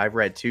lot of what I've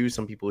read too.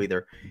 Some people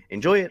either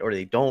enjoy it or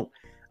they don't.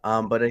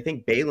 But I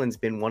think Balin's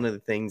been one of the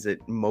things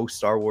that most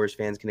Star Wars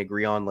fans can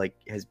agree on, like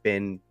has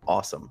been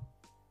awesome.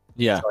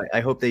 Yeah. So I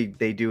hope they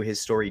do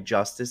his story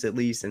justice at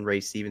least, and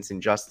Ray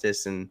Stevenson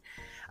justice. And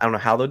I don't know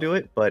how they'll do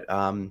it, but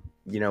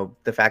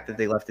the fact that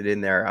they left it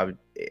in there,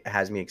 it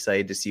has me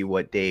excited to see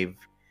what Dave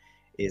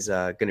is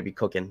going to be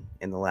cooking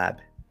in the lab.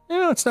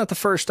 It's not the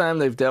first time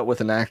they've dealt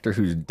with an actor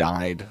who's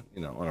died,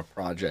 on a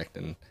project,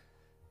 and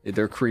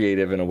they're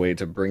creative in a way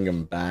to bring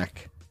him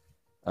back,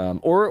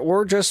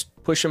 or just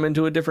push him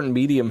into a different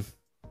medium,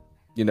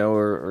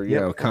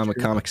 or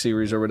comic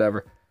series or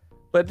whatever.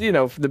 But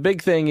the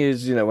big thing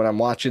is, when I'm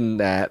watching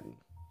that,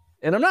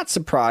 and I'm not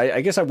surprised.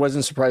 I guess I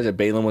wasn't surprised that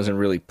Balin wasn't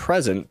really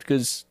present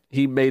because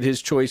he made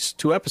his choice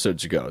 2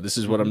 episodes ago. This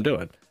is what I'm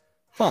doing.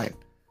 Fine.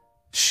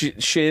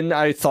 Shin,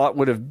 I thought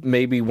would have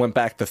maybe went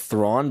back to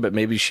Thrawn, but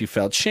maybe she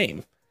felt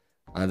shame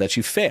that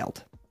she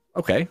failed.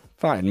 Okay,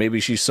 fine.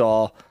 Maybe she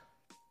saw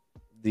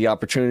the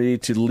opportunity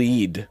to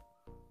lead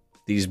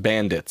these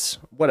bandits.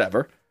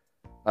 Whatever.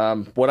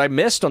 What I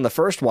missed on the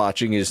first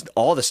watching is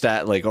all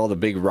the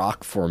big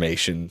rock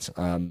formations.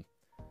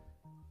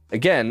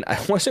 Again, I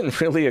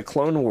wasn't really a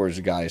Clone Wars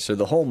guy, so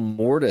the whole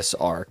Mortis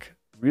arc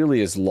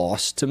really is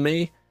lost to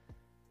me.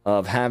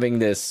 Of having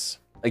this,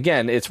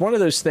 again, it's one of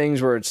those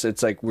things where it's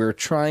like we're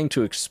trying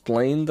to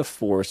explain the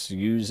Force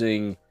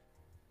using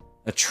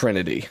a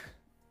Trinity,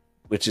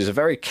 which is a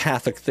very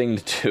Catholic thing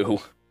to do,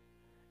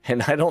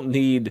 and I don't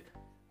need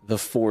the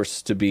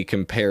Force to be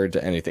compared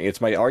to anything.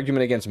 It's my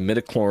argument against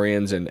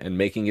midichlorians and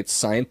making it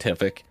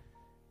scientific,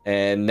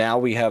 and now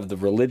we have the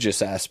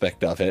religious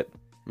aspect of it.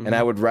 And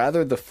I would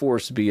rather the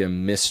Force be a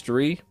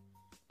mystery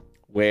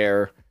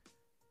where,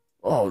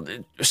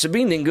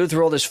 Sabine didn't go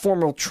through all this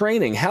formal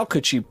training. How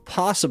could she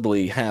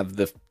possibly have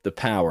the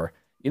power?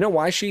 You know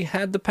why she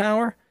had the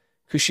power?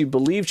 Because she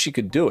believed she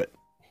could do it.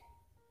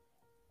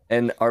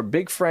 And our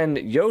big friend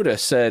Yoda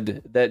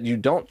said that you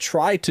don't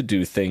try to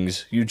do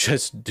things, you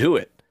just do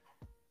it.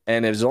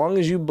 And as long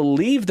as you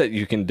believe that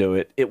you can do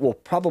it, it will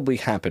probably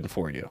happen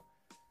for you.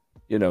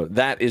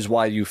 That is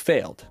why you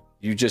failed.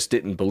 You just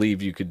didn't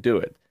believe you could do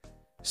it.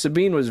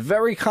 Sabine was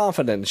very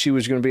confident she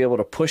was going to be able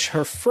to push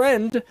her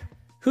friend,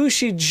 who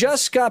she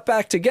just got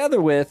back together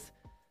with,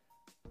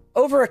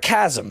 over a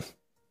chasm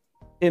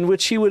in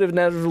which he would have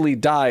inevitably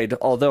died,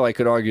 although I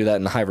could argue that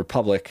in the High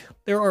Republic,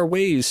 there are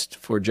ways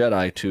for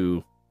Jedi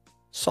to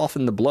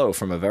soften the blow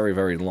from a very,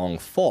 very long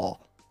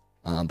fall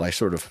by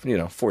sort of,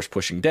 force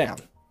pushing down.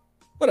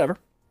 Whatever.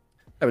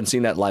 I haven't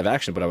seen that live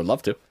action, but I would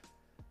love to.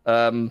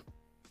 But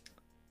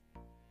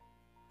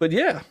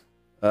yeah.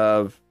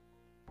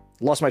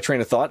 Lost my train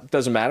of thought.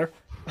 Doesn't matter.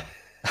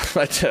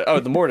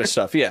 The Mortis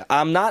stuff. Yeah.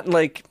 I'm not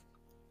like...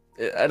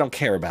 I don't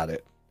care about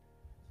it.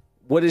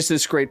 What is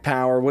this great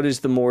power? What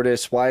is the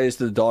Mortis? Why is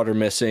the daughter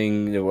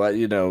missing?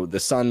 The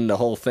son, the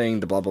whole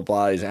thing, the blah, blah,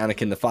 blah. Is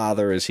Anakin the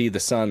father? Is he the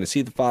son? Is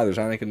he the father? Is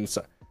Anakin the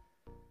son?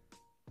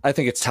 I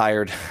think it's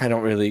tired. I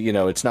don't really,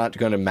 it's not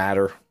going to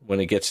matter when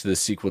it gets to the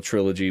sequel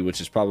trilogy,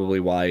 which is probably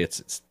why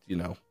it's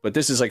but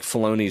this is like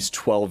Filoni's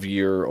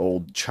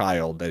 12-year-old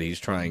child that he's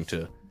trying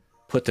to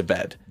put to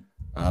bed.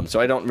 So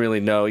I don't really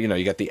know.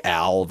 You got the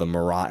owl, the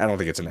mirage. I don't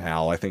think it's an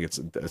owl. I think it's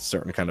a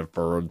certain kind of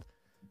bird,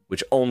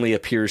 which only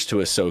appears to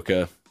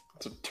Ahsoka.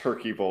 It's a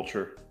turkey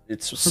vulture.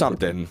 It's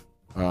something.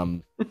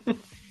 That's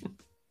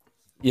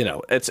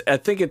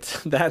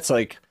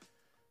like,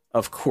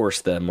 of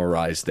course, the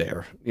Mirage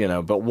there.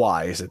 But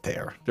why is it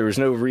there? There was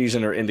no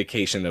reason or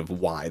indication of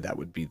why that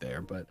would be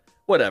there. But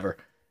whatever,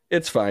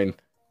 it's fine.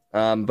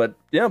 But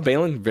yeah,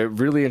 Balin,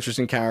 really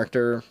interesting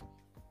character.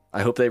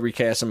 I hope they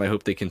recast him. I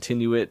hope they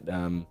continue it.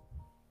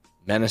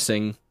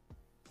 Menacing,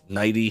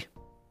 knighty,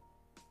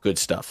 good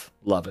stuff.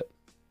 Love it.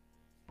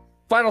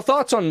 Final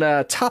thoughts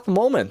on top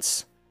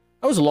moments.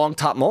 That was a long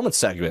top moments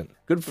segment.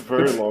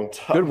 Very long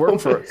top. Good work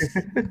for us.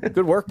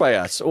 Good work by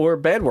us, or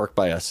bad work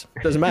by us.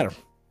 Doesn't matter.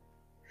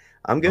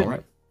 I'm good. All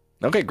right.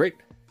 Okay, great.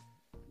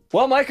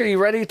 Well, Mike, are you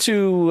ready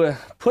to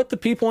put the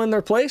people in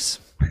their place?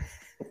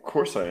 Of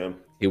course I am.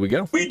 Here we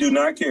go. We do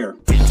not care.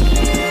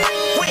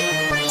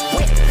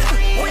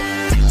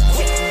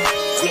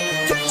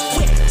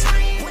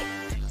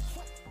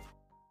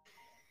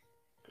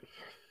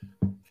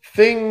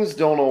 Things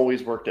don't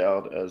always work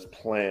out as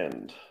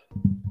planned.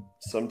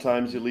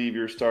 Sometimes you leave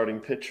your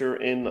starting pitcher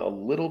in a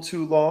little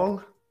too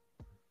long.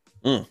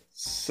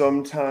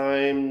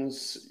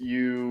 Sometimes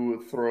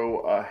you throw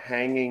a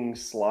hanging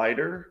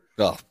slider.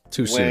 Oh,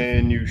 too soon.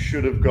 When you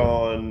should have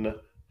gone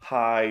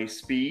high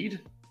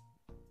speed.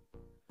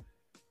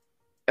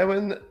 And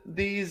when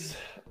these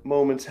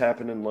moments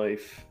happen in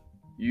life,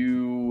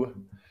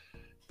 you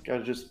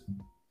gotta just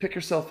pick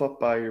yourself up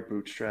by your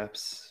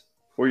bootstraps,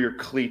 or your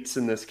cleats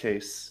in this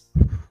case,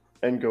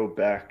 and go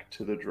back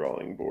to the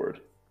drawing board.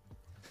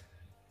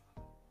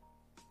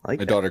 My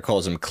daughter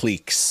calls him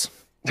cleeks.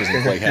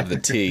 Doesn't quite have the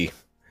T,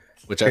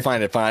 which I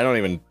find it fine. I don't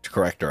even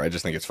correct her. I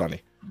just think it's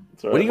funny.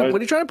 It's right. What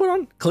are you trying to put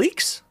on?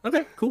 Cleeks?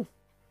 Okay, cool.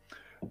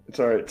 It's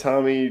all right.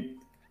 Tommy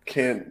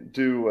can't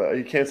do.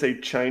 He can't say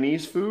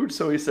Chinese food,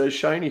 so he says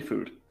shiny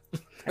food.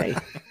 Hey,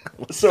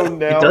 so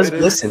now he does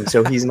listen,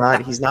 so he's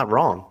not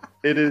wrong.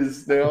 It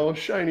is now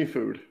shiny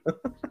food.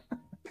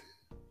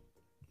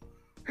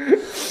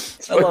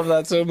 I love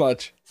that so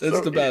much.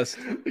 It's the best.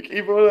 Like,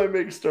 even when I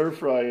make stir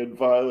fry and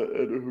Violet,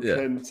 who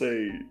can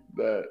say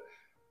that,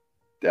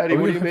 Daddy,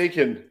 what are you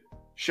making?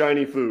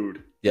 Shiny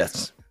food.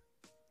 Yes,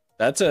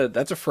 that's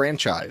a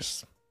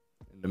franchise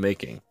in the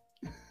making.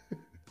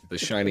 The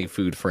shiny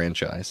food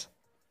franchise.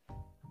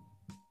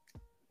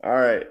 All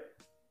right.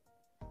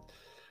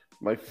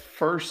 My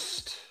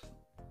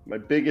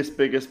biggest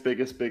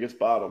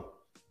bottom.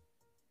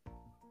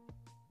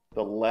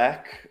 The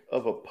lack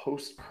of a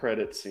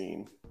post-credit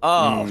scene.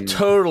 Oh,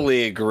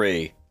 totally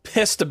agree.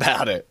 Pissed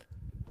about it.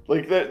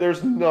 Like,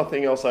 there's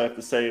nothing else I have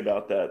to say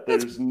about that.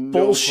 There's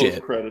no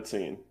post-credit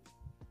scene.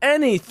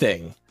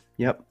 Anything.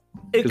 Yep.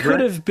 It could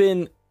have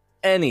been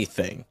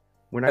anything.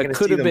 We're not going to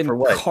see them could have been for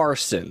what?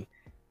 Carson.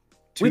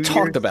 2 we years,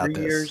 talked about 3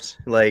 this. Years?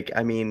 Like,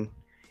 I mean,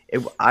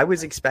 I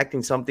was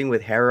expecting something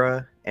with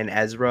Hera and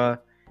Ezra,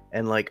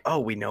 and like, oh,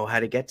 we know how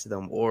to get to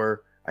them,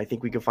 or I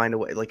think we could find a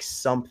way, like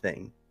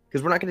something.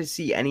 Because we're not going to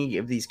see any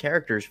of these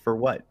characters for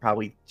what?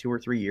 Probably 2 or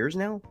 3 years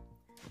now?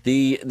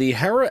 The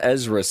Hera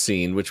Ezra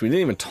scene, which we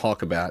didn't even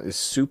talk about, is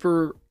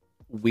super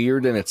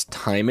weird in its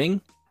timing.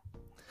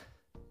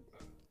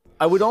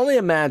 I would only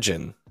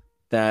imagine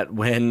that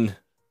when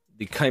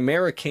the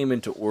Chimera came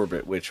into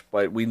orbit, which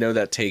we know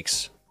that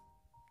takes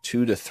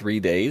 2 to 3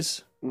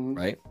 days,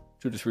 right?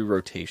 2 to 3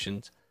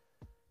 rotations.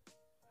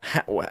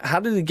 How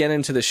did he get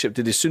into the ship?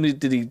 Did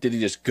he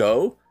just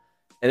go?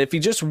 And if he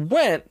just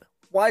went,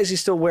 why is he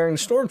still wearing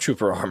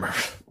Stormtrooper armor?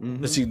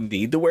 Does he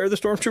need to wear the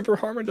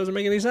Stormtrooper armor? It doesn't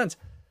make any sense.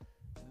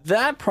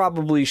 That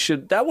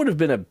would have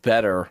been a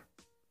better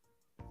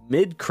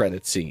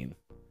mid-credit scene.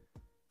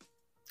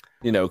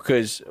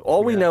 Because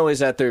all we know is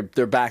that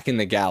they're back in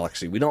the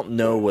galaxy. We don't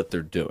know what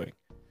they're doing.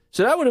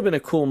 So that would have been a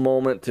cool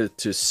moment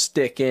to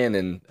stick in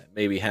and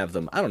maybe have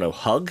them, I don't know,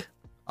 hug?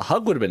 A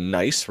hug would have been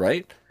nice,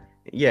 right?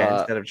 Yeah,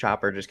 instead of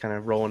Chopper just kind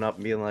of rolling up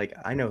and being like,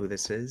 I know who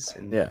this is.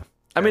 And yeah.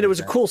 I mean, it was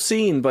a cool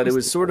scene, but it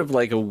was sort of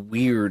like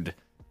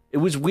it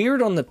was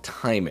weird on the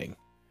timing.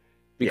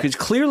 Because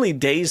clearly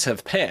days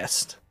have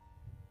passed.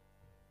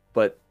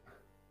 But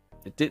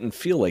it didn't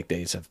feel like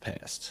days have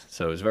passed.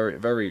 So it was very,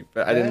 very,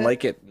 I didn't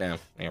like it. No.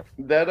 Yeah.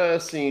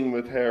 That scene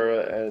with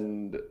Hera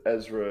and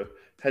Ezra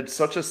had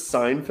such a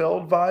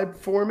Seinfeld vibe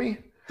for me.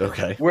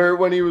 Okay. Where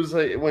when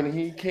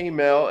he came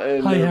out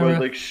and everyone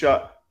like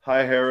shot,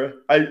 hi Hera.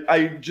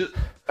 I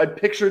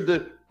pictured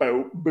the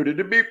bow,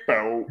 beep,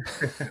 bow,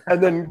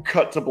 and then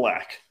cut to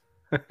black.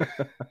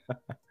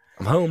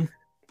 I'm home.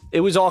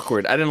 It was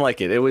awkward. I didn't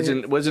like it. It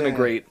wasn't a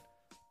great.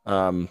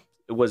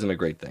 It wasn't a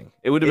great thing.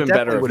 It would have been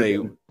better if they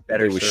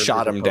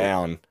shot him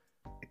down,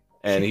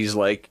 and he's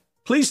like,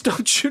 "Please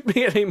don't shoot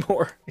me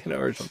anymore,"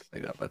 or something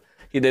like that. But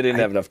they didn't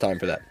have enough time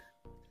for that.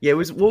 Yeah, it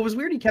was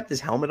weird. He kept his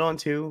helmet on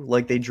too.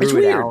 Like they drew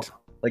it out.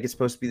 Like it's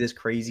supposed to be this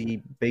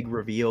crazy big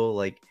reveal.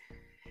 Like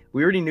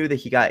we already knew that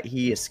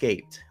he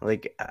escaped.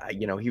 Like,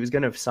 you know, he was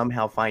gonna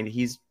somehow find.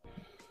 He's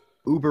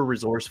uber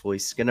resourceful.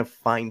 He's gonna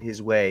find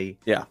his way.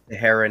 Yeah. To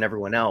Hera and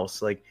everyone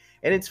else. Like,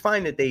 and it's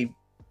fine that they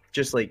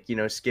just, like, you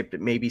know, skipped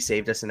it. Maybe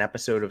saved us an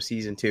episode of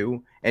season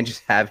 2 and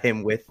just have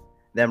him with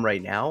them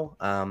right now.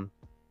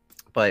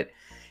 But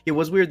it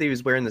was weird that he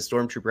was wearing the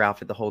stormtrooper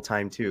outfit the whole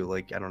time too.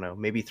 Like, I don't know,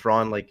 maybe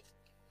Thrawn like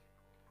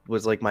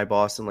was like my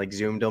boss and like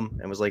zoomed him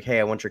and was like, "Hey,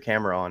 I want your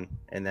camera on,"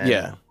 and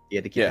then he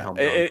had to keep the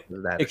helmet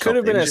on. It could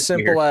have been as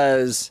simple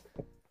as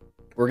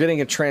we're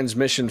getting a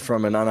transmission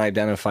from an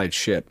unidentified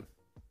ship.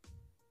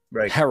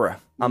 Right,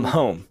 Hera, I'm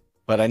home,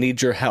 but I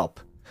need your help.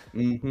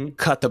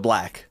 Cut to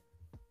black.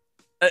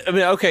 I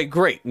mean, okay,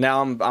 great.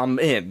 Now I'm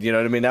in. You know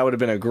what I mean? That would have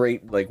been a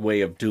great like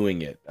way of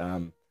doing it.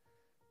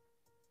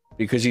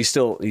 Because he's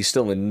still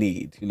in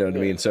need, you know what I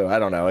mean? So I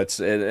don't know.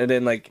 And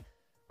then like,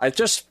 I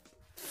just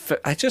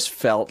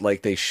felt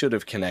like they should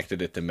have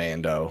connected it to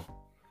Mando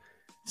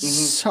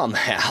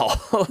somehow.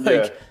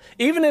 Like,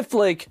 even if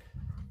like,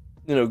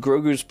 you know,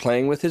 Grogu's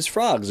playing with his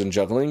frogs and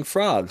juggling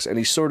frogs, and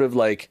he sort of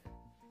like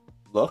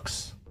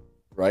looks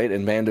right,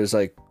 and Mando's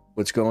like,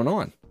 "What's going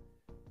on?"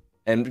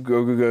 And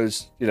Grogu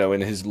goes, you know,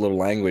 in his little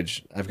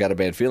language, "I've got a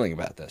bad feeling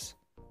about this."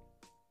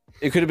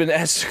 It could have been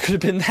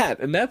that,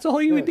 and that's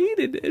all you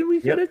needed, and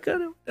we could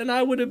have, and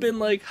I would have been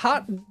like,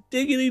 "Hot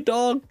diggity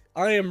dog,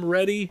 I am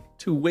ready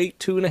to wait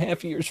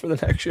 2.5 years for the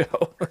next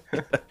show."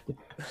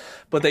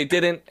 But they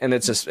didn't, and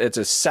it's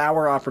a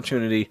sour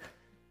opportunity.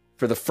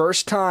 For the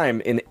first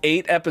time in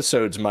 8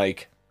 episodes,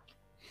 Mike,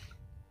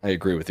 I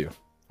agree with you.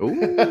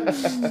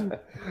 Ooh.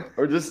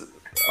 Or just,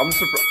 I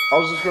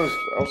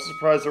was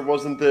surprised there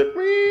wasn't the.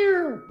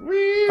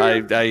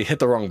 I hit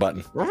the wrong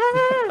button.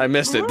 I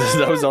missed it.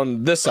 That was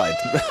on this side.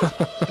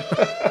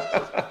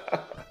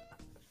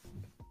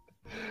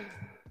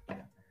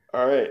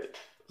 All right.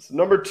 So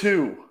number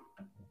 2.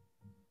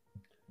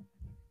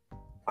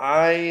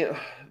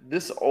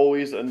 This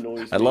always annoys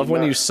me. I love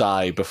when you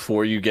sigh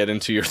before you get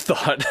into your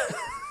thought.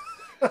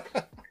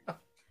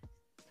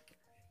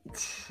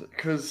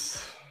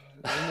 Because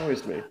it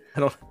annoys me. I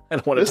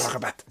don't want to talk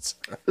about this.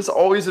 This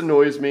always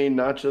annoys me,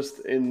 not just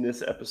in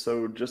this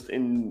episode, just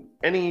in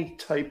any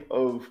type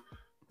of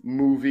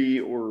movie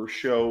or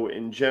show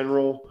in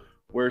general,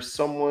 where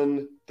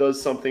someone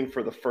does something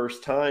for the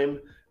first time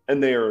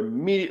and they are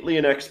immediately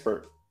an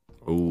expert.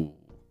 Ooh.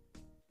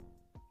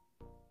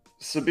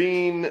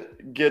 Sabine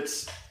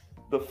gets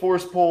the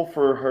force pull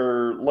for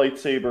her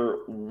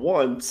lightsaber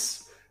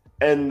once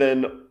and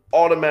then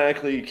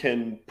automatically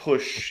can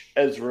push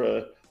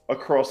Ezra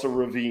across a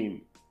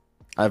ravine.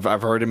 I've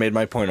already made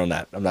my point on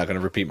that. I'm not going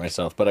to repeat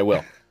myself, but I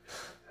will.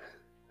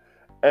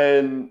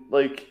 And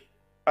like,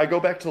 I go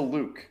back to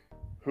Luke,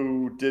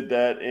 who did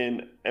that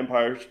in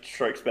Empire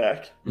Strikes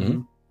Back,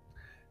 and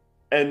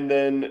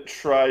then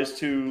tries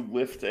to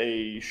lift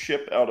a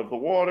ship out of the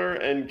water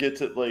and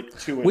gets it like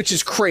 2 inches. Which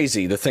is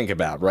crazy to think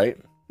about, right?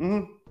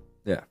 Mm-hmm.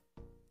 Yeah.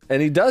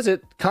 And he does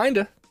it,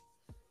 kinda.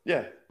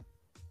 Yeah.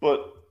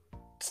 But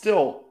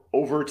still,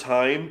 over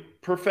time,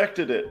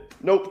 perfected it.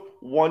 Nope.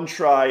 One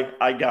try,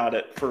 I got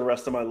it for the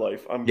rest of my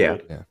life. I'm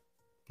good.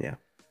 Yeah.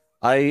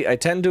 I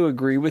tend to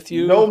agree with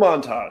you. No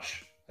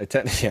montage.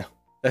 Yeah,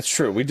 that's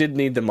true. We did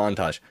need the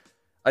montage.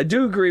 I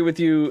do agree with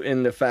you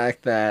in the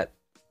fact that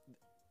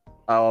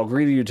I'll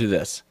agree to you to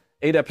this.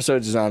 8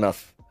 episodes is not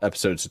enough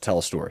episodes to tell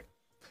a story.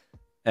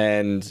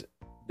 And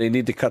they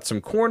need to cut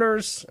some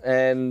corners,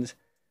 and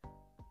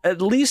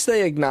at least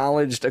they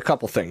acknowledged a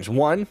couple things.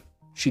 One,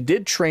 she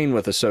did train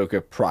with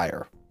Ahsoka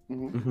prior.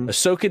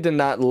 Ahsoka did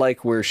not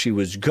like where she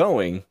was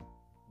going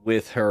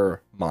with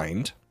her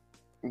mind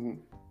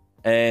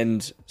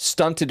and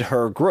stunted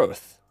her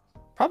growth,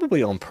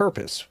 probably on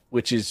purpose,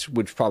 which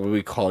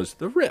probably caused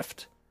the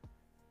rift.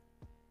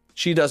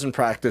 She doesn't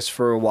practice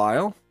for a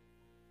while.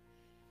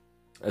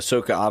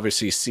 Ahsoka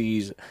obviously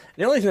sees.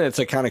 The only thing that's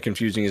like kind of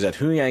confusing is that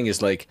Hu Yang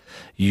is like,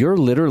 "You're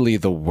literally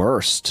the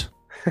worst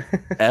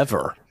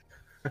ever."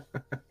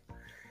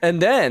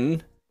 And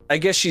then I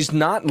guess she's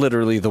not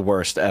literally the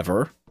worst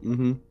ever.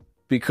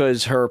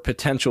 Because her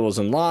potential is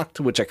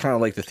unlocked, which I kind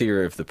of like the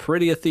theory of the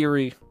Peridia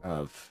theory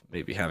of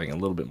maybe having a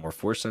little bit more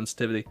force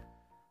sensitivity.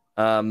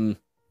 I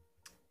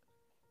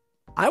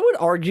would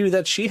argue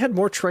that she had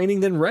more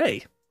training than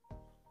Rey.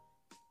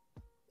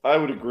 I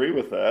would agree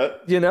with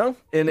that. You know,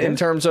 in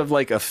terms of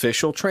like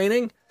official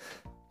training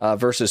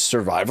versus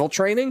survival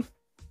training.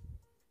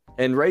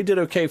 And Rey did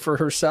okay for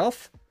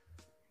herself.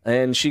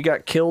 And she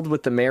got killed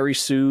with the Mary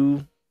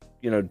Sue,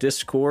 you know,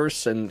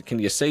 discourse. And can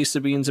you say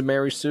Sabine's a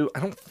Mary Sue? I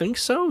don't think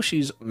so.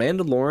 She's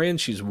Mandalorian.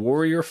 She's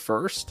warrior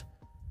first.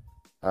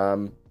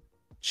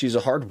 She's a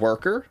hard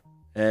worker,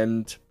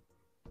 and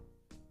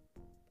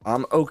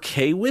I'm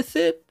okay with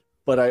it,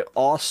 but I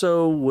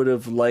also would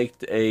have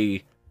liked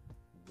a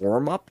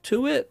warm up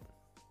to it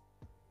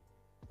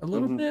a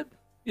little bit,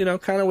 you know,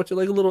 kind of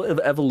like a little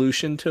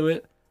evolution to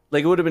it.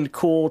 Like, it would have been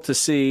cool to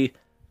see,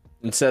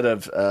 instead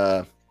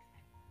of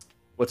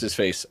what's his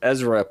face,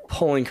 Ezra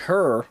pulling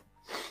her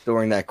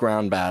during that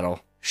ground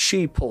battle,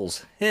 she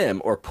pulls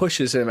him or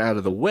pushes him out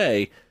of the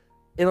way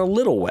in a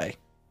little way.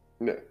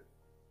 Yeah.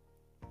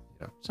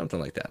 something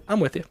like that. I'm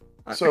with you.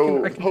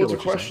 So, I can pose feel a what you're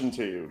question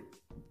saying. to you.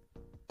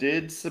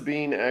 Did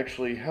Sabine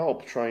actually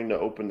help trying to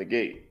open the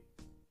gate?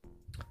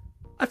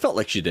 I felt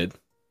like she did.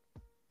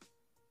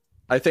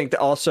 I think that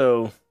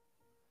also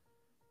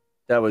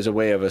that was a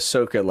way of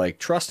Ahsoka like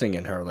trusting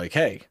in her, like,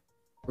 hey,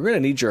 we're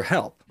gonna need your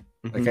help.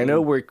 Like, I know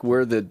we're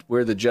the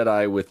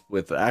Jedi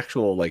with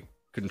actual like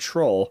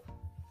control.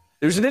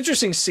 There's an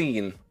interesting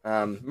scene.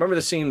 Remember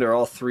the scene? They're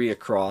all three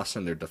across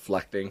and they're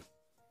deflecting.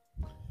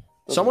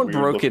 Someone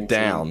broke it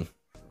down,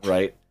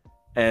 right?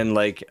 And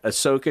like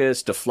Ahsoka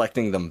is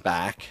deflecting them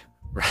back,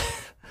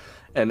 right?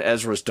 And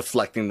Ezra's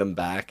deflecting them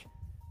back.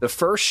 The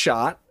first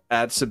shot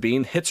at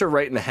Sabine hits her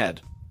right in the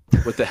head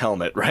with the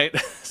helmet, right?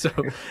 So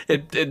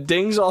it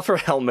dings off her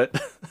helmet.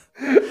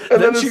 And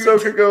then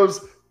Ahsoka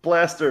goes,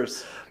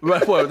 blasters.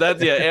 Well,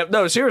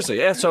 no, seriously.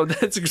 Yeah, so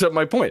that's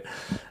my point.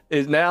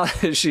 Is now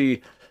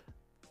she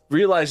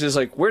realizes,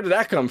 like, where did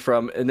that come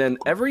from? And then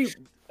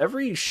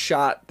every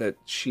shot that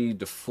she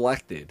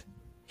deflected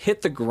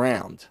hit the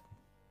ground.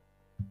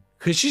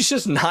 Because she's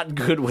just not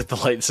good with the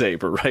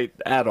lightsaber, right?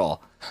 At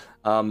all.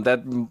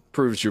 That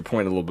proves your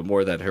point a little bit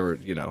more, that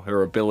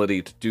her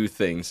ability to do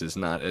things is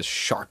not as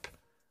sharp.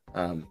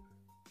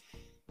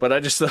 But I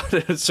just thought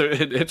it hits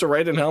her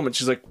right in the helmet.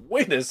 She's like,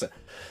 wait a second.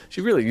 She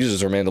really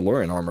uses her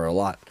Mandalorian armor a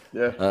lot.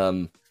 Yeah.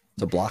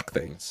 To block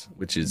things,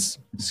 which is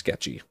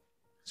sketchy.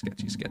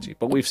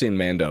 But we've seen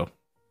Mando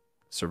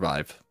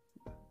survive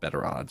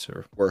better odds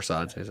or worse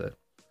odds, I said.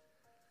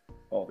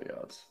 All the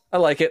odds. I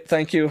like it.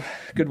 Thank you.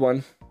 Good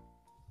one.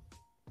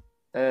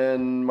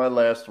 And my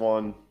last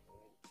one.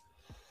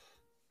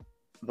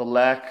 The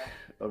lack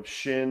of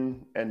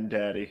Shin and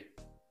Daddy.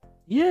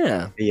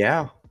 Yeah.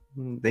 Yeah.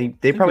 They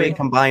probably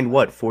combined,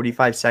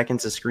 45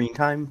 seconds of screen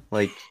time?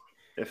 Like,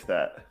 if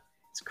that.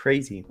 It's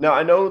crazy. Now,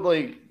 I know,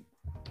 like,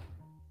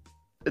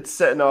 it's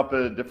setting up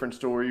a different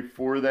story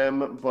for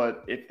them,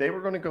 but if they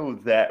were going to go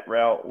that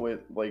route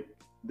with, like,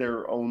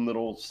 their own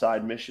little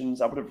side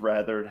missions, I would have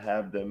rather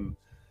have them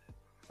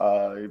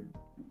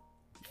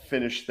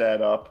finish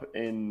that up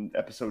in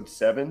episode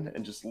 7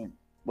 and just,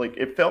 like,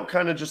 it felt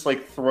kind of just,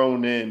 like,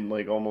 thrown in,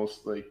 like,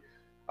 almost like,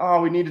 oh,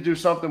 we need to do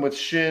something with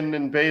Shin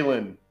and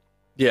Balin.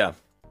 Yeah.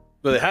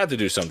 But they had to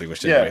do something with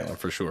Shin and Balin,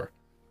 for sure.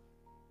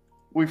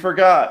 We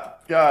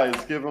forgot. Guys,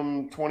 give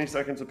them 20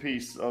 seconds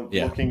apiece of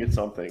looking at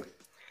something.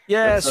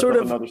 Yeah, sort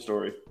of. Another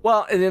story.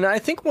 Well, and then I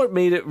think what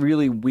made it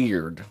really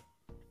weird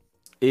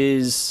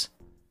is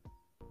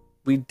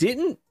we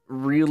didn't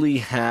really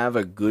have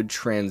a good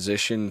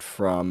transition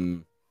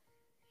from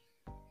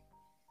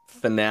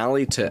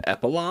finale to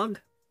epilogue.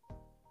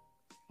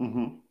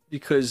 Mm-hmm.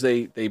 Because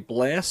they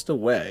blast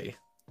away.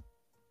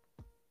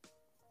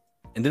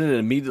 And then it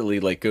immediately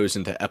like goes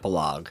into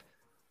epilogue,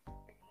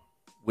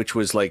 which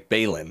was like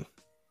Balin.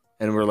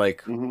 And we're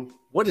like,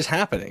 what is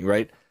happening,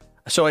 right?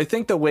 So I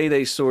think the way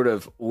they sort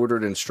of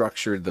ordered and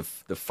structured the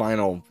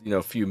final,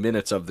 few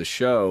minutes of the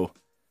show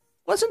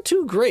wasn't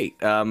too great.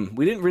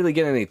 We didn't really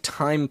get any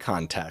time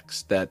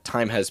context. That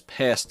time has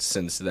passed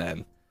since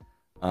then.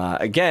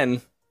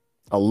 Again,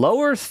 a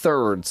lower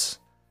thirds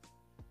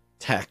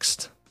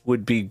text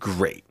would be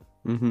great.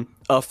 Mm-hmm.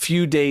 A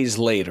few days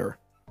later,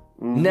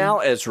 now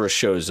Ezra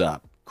shows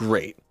up.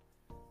 Great.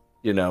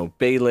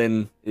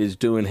 Balin is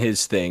doing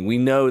his thing. We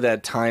know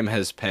that time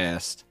has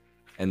passed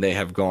and they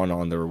have gone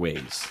on their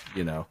ways.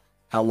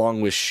 How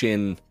long was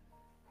Shin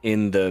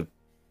in the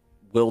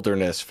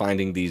wilderness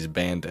finding these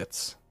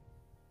bandits?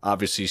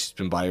 Obviously, she's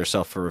been by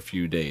herself for a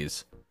few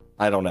days.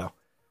 I don't know.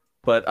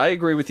 But I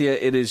agree with you.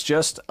 It is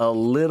just a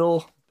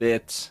little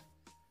bit...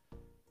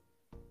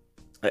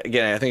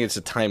 Again, I think it's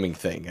a timing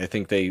thing. I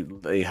think they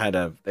had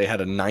a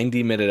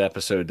 90-minute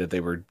episode that they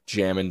were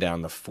jamming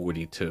down to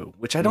 42,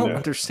 which I don't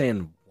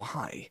understand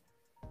why.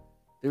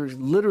 There's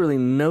literally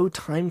no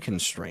time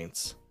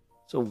constraints.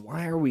 So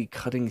why are we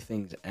cutting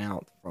things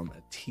out from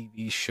a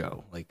TV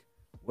show? Like,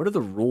 what are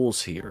the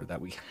rules here that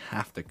we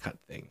have to cut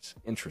things?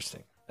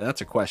 Interesting. And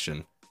that's a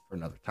question for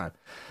another time.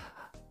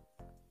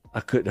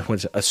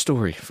 A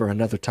story for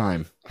another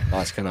time.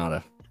 Boss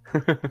Kanata.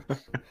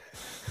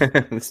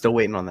 I'm still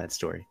waiting on that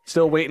story.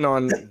 Still waiting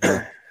on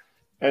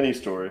any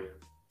story.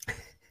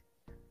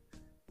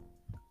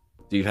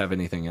 Do you have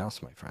anything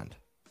else, my friend?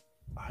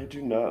 I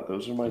do not.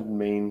 Those are my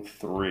main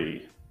 3.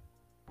 Does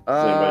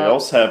anybody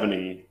else have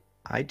any?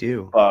 I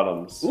do.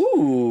 Bottoms.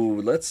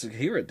 Ooh, let's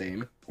hear it,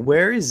 Dame.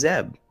 Where is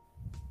Zeb?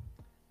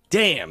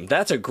 Damn,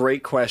 that's a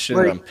great question.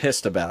 And I'm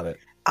pissed about it.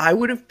 I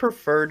would have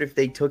preferred if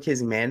they took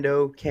his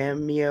Mando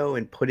cameo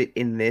and put it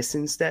in this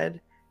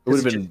instead. It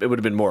would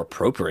have been more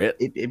appropriate.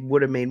 It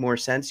would have made more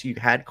sense. You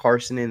had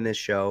Carson in this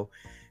show,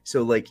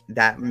 so like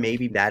that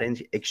in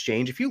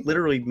exchange. If you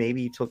literally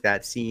maybe took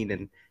that scene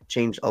and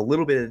changed a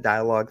little bit of the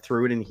dialogue,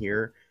 threw it in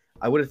here,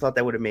 I would have thought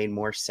that would have made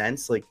more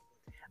sense. Like,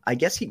 I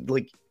guess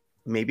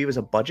maybe it was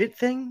a budget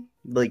thing.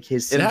 Like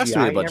his CGI, it has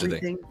to be a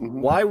budget thing.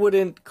 Why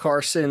wouldn't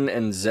Carson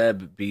and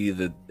Zeb be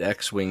the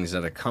X-wings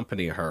that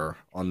accompany her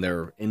on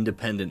their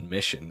independent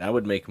mission? That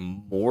would make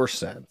more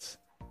sense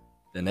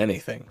than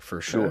anything,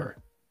 for sure.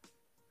 Yeah.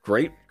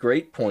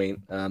 Great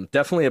point.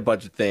 Definitely a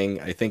budget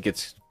thing. I think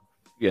it's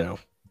you know,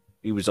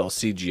 he was all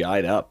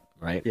CGI'd up,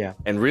 right? Yeah.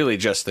 And really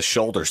just the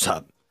shoulders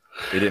up.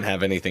 He didn't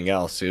have anything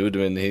else. It would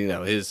have been, you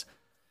know, his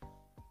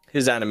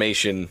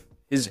animation,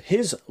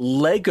 his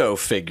Lego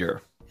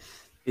figure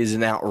is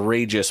an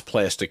outrageous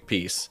plastic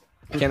piece.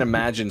 I can't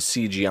imagine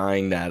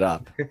CGIing that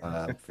up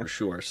for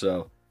sure.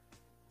 So,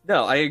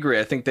 no, I agree.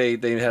 I think they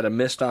had a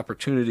missed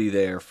opportunity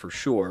there for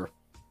sure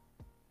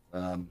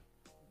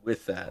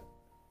with that.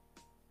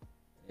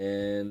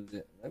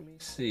 And let me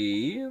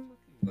see. I'm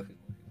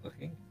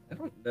looking. I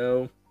don't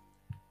know.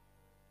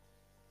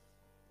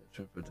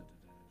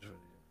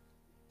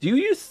 Do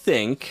you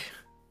think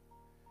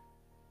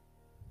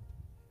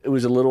it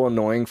was a little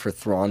annoying for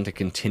Thrawn to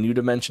continue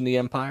to mention the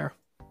Empire?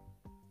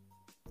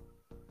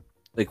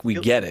 Like, we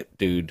get it,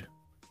 dude.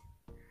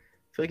 I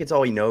feel like it's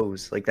all he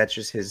knows. Like, that's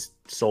just his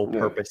sole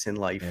purpose in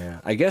life.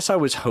 Yeah, I guess I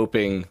was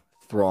hoping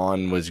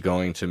Thrawn was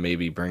going to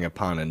maybe bring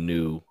upon a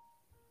new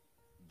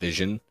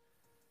vision.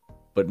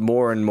 But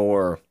more and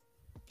more,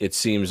 it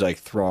seems like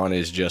Thrawn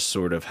is just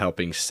sort of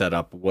helping set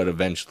up what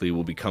eventually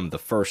will become the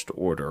First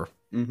Order.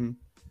 Mm-hmm.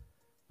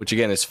 Which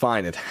again is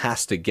fine. It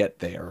has to get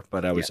there.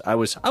 But I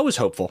was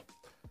hopeful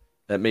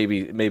that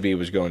maybe it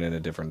was going in a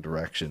different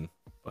direction.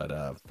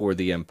 But for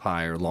the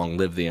Empire, long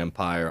live the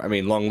Empire. I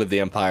mean, long live the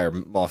Empire.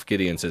 Moff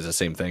Gideon says the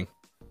same thing.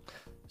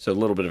 So a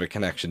little bit of a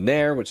connection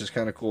there, which is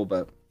kind of cool.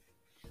 But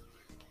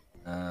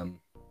I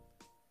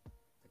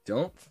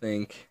don't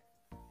think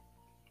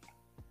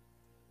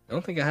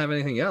I have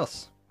anything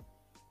else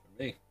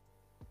for me.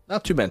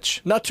 Not too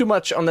much. Not too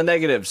much on the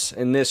negatives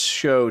in this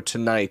show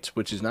tonight,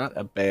 which is not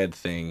a bad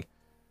thing.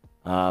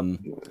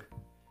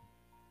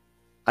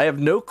 I have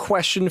no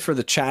question for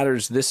the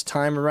chatters this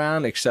time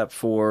around, except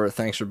for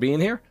thanks for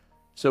being here.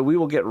 So we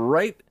will get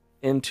right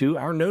into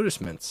our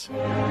noticements.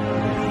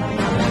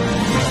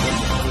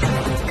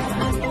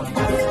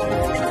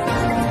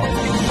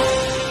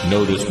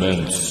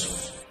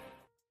 Noticements.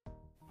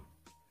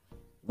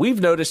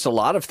 We've noticed a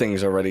lot of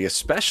things already,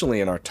 especially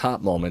in our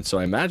top moments, so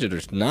I imagine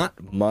there's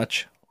not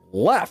much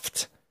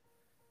left.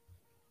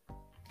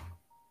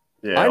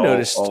 Yeah, I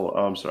noticed.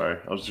 I'm sorry.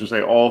 I was just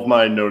going to say all of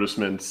my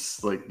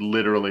noticements, like,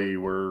 literally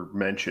were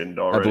mentioned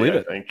already.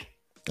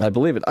 I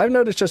believe it. I've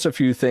noticed just a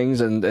few things,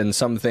 and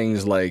some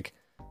things like,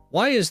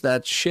 why is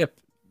that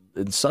ship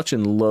in such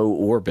in low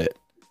orbit?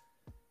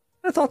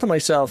 I thought to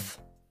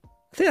myself,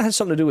 I think that has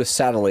something to do with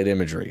satellite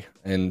imagery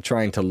and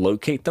trying to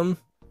locate them.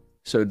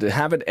 So to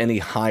have it any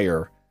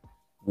higher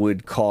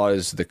would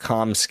cause the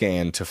comm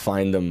scan to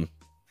find them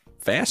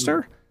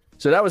faster.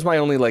 So that was my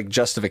only like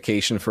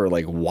justification for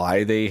like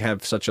why they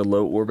have such a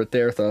low orbit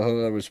there. I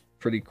thought that was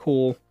pretty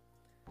cool.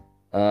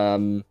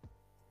 One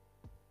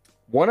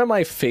of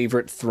my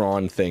favorite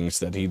Thrawn things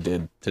that he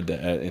did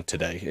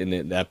today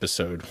in the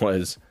episode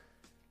was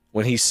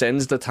when he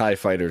sends the TIE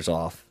fighters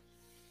off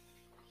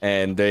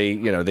and they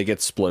get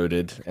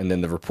exploded, and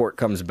then the report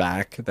comes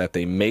back that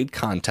they made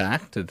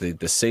contact, that they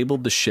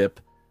disabled the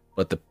ship,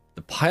 but the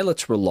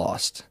pilots were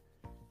lost.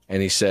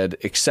 And he said,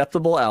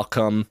 acceptable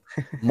outcome,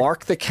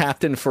 mark the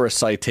captain for a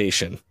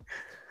citation.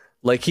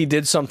 Like he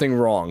did something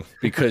wrong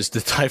because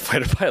the TIE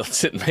fighter pilots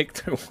didn't make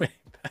their way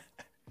back.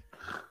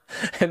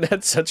 And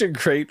that's such a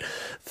great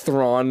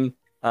Thrawn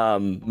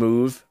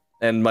move.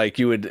 And Mike,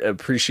 you would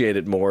appreciate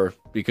it more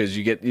because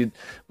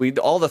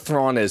all the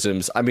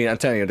Thrawn-isms. I mean, I'm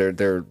telling you,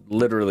 they're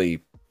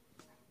literally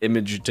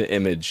image to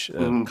image,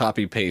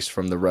 copy paste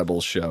from the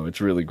Rebels show.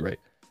 It's really great.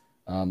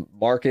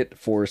 Mark it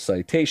for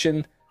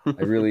citation.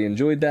 I really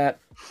enjoyed that.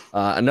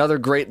 Another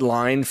great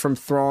line from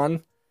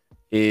Thrawn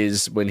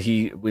is when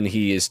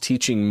he is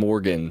teaching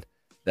Morgan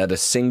that a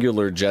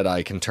singular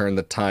Jedi can turn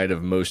the tide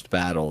of most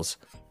battles,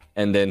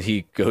 and then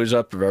he goes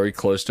up very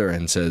close to her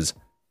and says,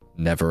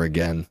 "Never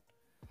again."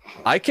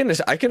 I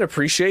can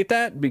appreciate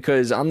that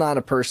because I'm not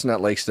a person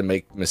that likes to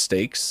make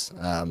mistakes.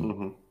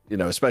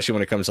 Especially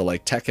when it comes to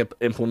like tech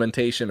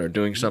implementation or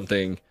doing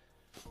something.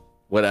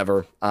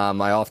 Whatever.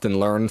 I often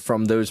learn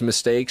from those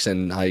mistakes,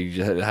 and I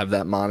have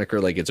that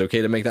moniker, like it's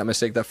okay to make that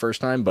mistake that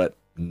first time, but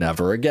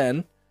never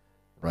again,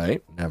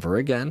 right? Never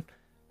again.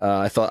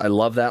 I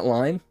love that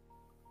line.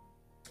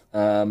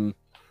 A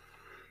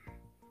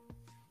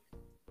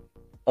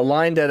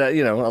line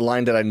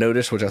that I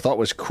noticed, which I thought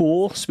was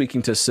cool,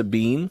 speaking to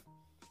Sabine,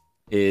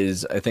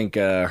 is I think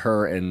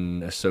her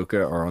and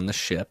Ahsoka are on the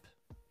ship,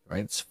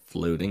 right? It's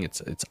floating,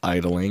 it's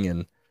idling,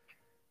 and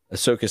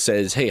Ahsoka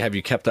says, "Hey, have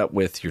you kept up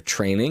with your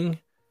training?"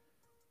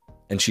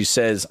 And she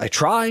says, "I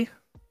try."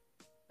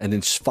 And then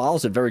she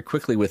follows it very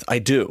quickly with, "I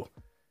do."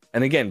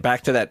 And again,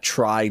 back to that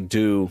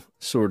try-do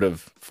sort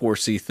of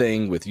forcey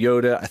thing with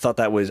Yoda. I thought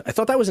that was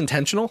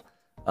intentional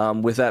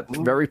with that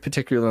very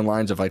particular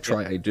lines of "I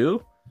try, I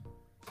do."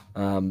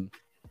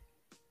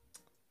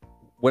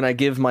 When I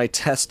give my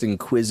test and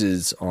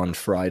quizzes on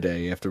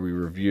Friday after we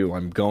review,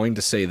 I'm going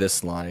to say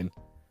this line: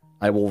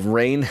 "I will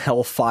rain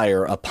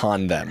hellfire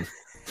upon them."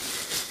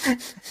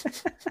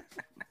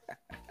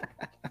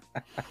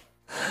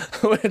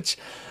 Which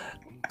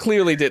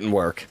clearly didn't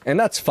work, and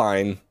that's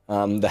fine.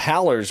 The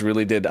Howlers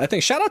really did. I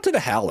think shout out to the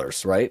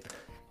Howlers, right,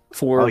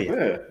 for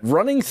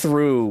running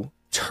through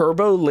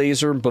turbo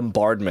laser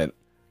bombardment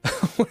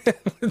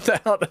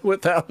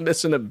without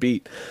missing a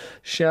beat.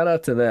 Shout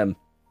out to them.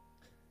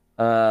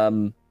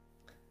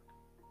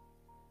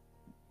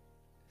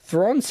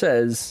 Thrawn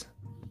says,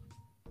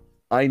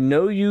 I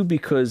know you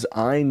because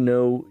I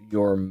know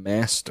your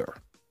master.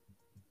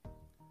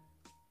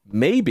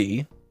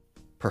 Maybe,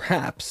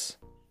 perhaps,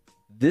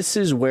 this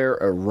is where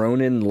a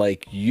Ronin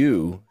like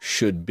you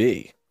should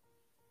be.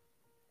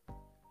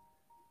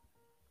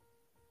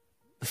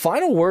 The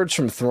final words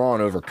from Thrawn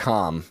over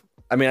Comm.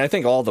 I mean, I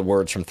think all the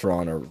words from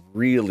Thrawn are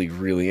really,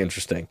 really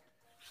interesting.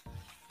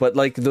 But,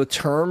 like, the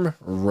term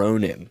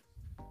Ronin,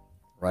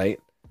 right?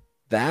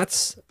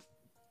 That's,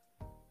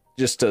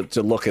 just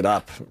to look it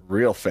up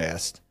real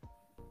fast.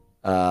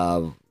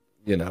 You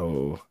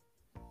know,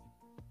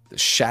 the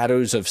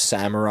shadows of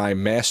samurai,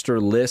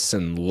 masterless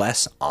and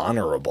less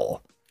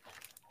honorable.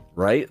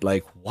 Right?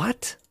 Like,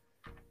 what?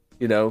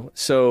 You know,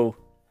 so...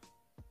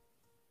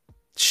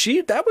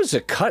 that was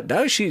a cut.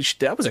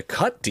 That was a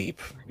cut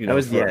deep. You know,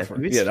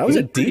 that was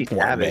a deep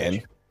one,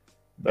 man.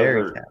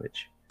 Very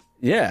savage.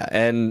 Yeah,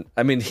 and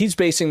I mean, he's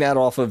basing that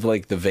off of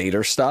like the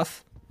Vader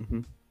stuff.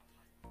 Mm-hmm.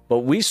 But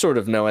we sort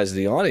of know as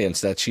the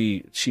audience that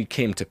she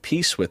came to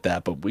peace with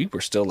that. But we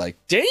were still like,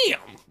 damn.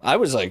 I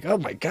was like, oh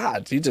my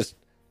god,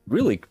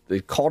 they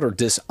called her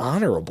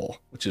dishonorable,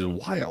 which is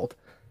wild.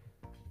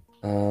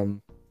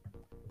 And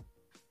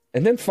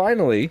then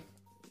finally.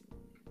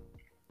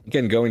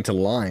 Again, going to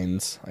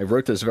lines, I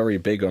wrote this very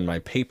big on my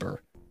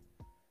paper.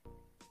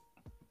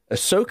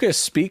 Ahsoka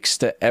speaks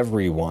to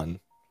everyone,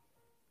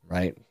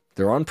 right?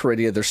 They're on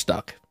Peridia, they're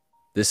stuck.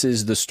 This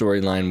is the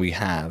storyline we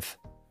have.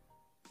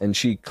 And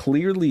she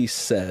clearly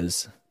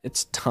says,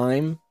 it's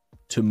time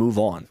to move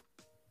on.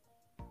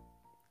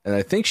 And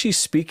I think she's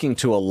speaking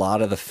to a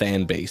lot of the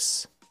fan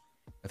base.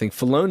 I think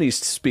Filoni's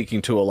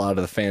speaking to a lot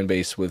of the fan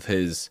base with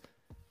his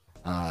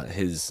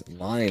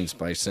lines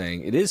by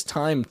saying, it is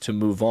time to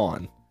move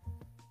on.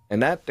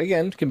 And that,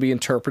 again, can be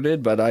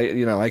interpreted, but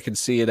I can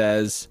see it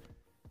as,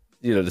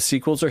 the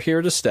sequels are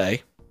here to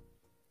stay.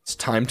 It's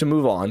time to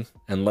move on,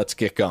 and let's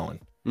get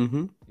going.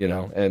 Mm-hmm.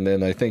 And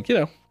then I think,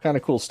 kind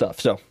of cool stuff.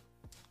 So,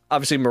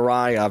 obviously,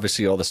 Mirai,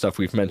 obviously all the stuff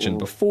we've mentioned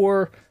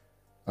before.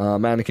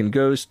 Mannequin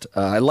Ghost.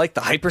 I like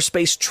the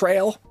hyperspace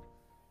trail.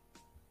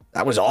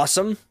 That was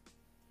awesome.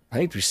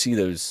 Right? We see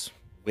those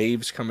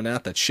waves coming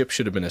out. That ship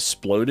should have been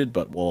exploded,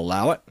 but we'll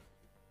allow it.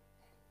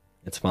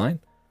 It's fine.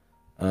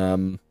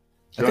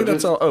 I think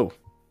that's all. Oh.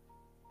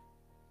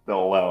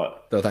 They'll allow it.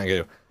 No, thank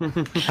you.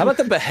 How about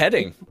the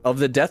beheading of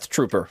the Death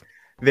Trooper?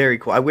 Very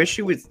cool. I wish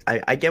she was...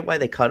 I get why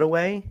they cut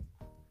away.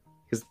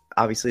 Because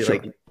obviously,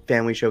 like,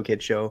 family show,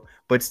 kid show.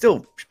 But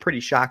still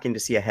pretty shocking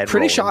to see a head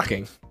Pretty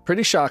shocking.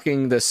 Pretty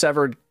shocking. The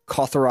severed,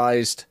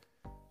 cauterized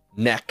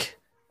neck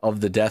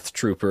of the Death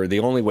Trooper. The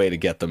only way to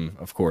get them,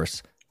 of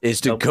course, is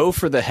to go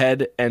for the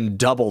head and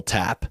double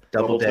tap.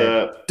 Double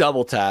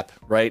tap,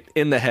 right?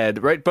 In the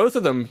head, right? Both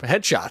of them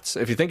headshots,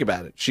 if you think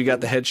about it. She got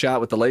the headshot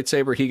with the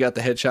lightsaber. He got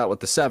the headshot with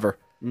the sever,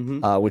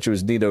 which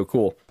was neato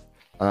cool.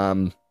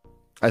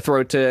 I throw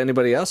it to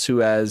anybody else who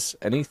has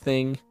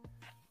anything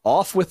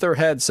off with their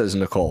head, says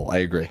Nicole. I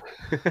agree.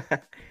 I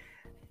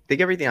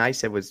think everything I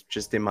said was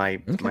just in my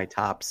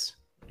tops.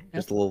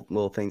 Just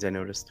little things I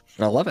noticed.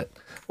 I love it.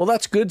 Well,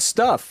 that's good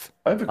stuff.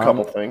 I have a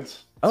couple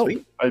things. Oh,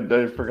 sweet.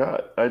 I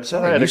forgot. I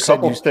said I had a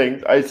couple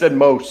things. I said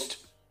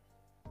most.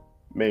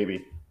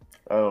 Maybe.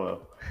 I don't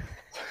know.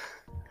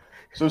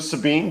 So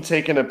Sabine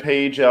taking a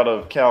page out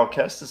of Cal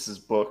Kestis's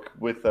book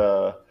with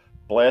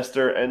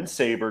blaster and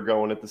saber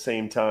going at the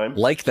same time.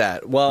 Like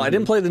that. Well, I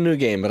didn't play the new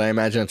game, but I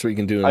imagine that's what you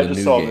can do in the new game. I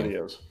just saw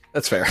videos.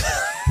 That's fair.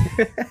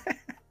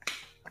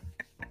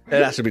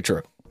 It has to be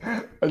true.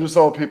 I just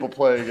saw people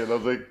playing it. I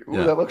was like,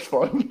 ooh, that looks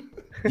fun.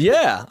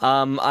 Yeah.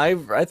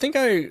 I think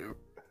I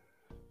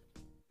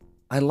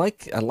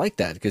like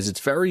that because it's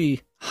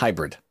very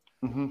hybrid.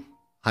 Mm-hmm.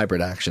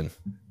 Hybrid action.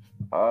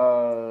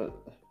 I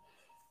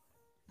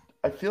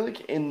feel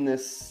like in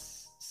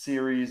this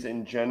series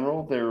in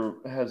general, there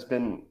has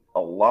been a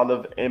lot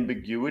of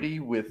ambiguity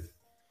with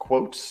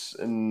quotes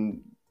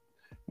and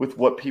with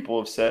what people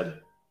have said.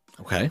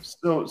 Okay.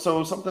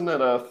 So something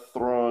that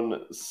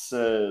Thrawn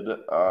said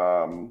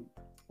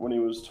when he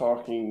was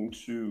talking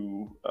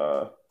to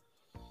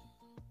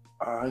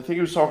I think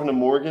he was talking to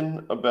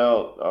Morgan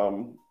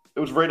about it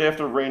was right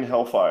after Rain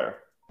Hellfire.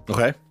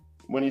 Okay.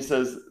 When he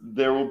says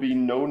there will be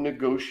no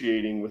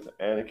negotiating with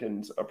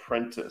Anakin's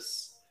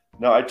apprentice.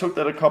 Now I took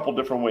that a couple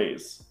different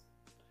ways.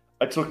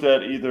 I took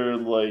that either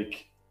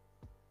like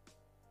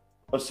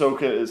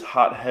Ahsoka is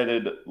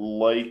hot-headed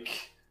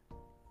like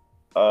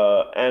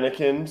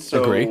Anakin,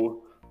 so Agree.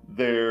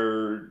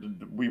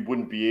 we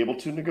wouldn't be able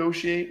to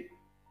negotiate,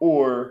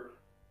 or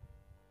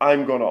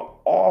I'm gonna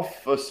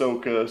off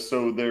Ahsoka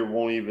so there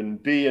won't even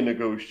be a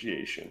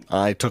negotiation.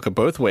 I took it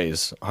both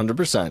ways,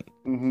 100%.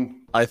 Mm-hmm.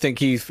 I think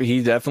he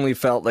definitely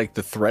felt like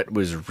the threat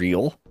was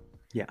real.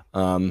 Yeah.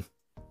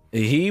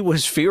 He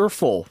was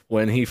fearful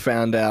when he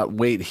found out.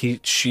 Wait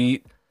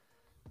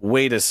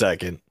a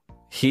second.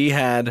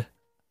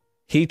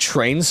 He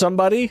trained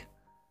somebody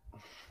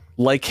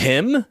like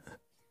him.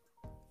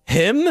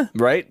 him,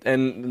 right?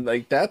 And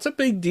like that's a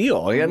big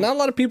deal. Yeah, not a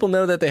lot of people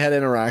know that they had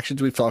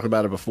interactions. We've talked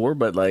about it before,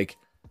 but like,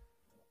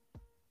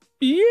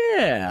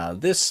 yeah,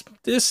 this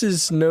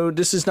is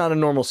not a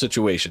normal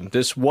situation.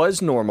 This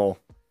was normal,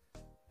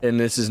 and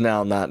this is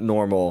now not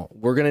normal.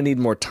 We're gonna need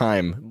more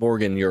time.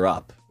 Morgan, you're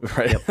up,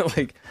 right? Yep.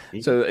 Like,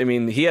 so I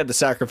mean, he had to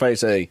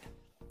sacrifice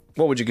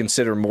what would you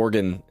consider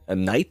Morgan, a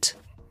knight,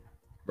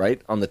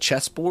 right, on the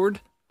chessboard?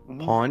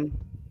 Pawn.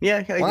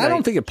 Yeah, well, I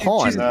don't think a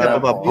pawn. She's a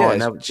pawn.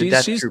 Yeah, the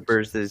Death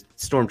Troopers, the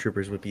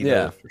Stormtroopers would be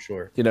there for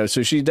sure. You know,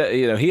 so he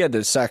had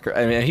to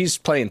sacrifice. I mean, he's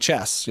playing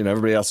chess. You know,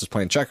 everybody else is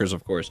playing checkers,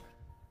 of course.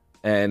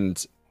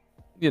 And,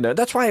 you know,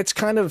 that's why it's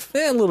kind of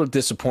a little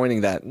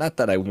disappointing that, not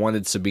that I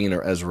wanted Sabine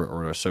or Ezra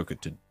or Ahsoka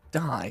to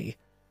die,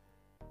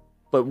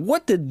 but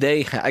what did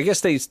they, I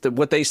guess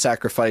what they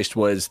sacrificed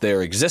was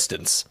their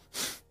existence.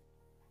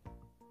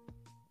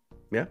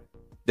 Yeah.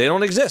 They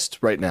don't exist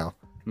right now.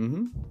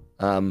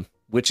 Mm-hmm.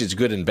 Which is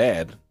good and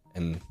bad.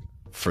 And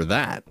for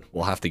that,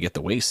 we'll have to get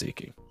the way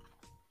seeking.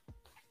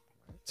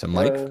 So,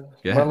 Mike,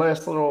 my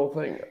last little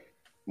thing,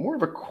 more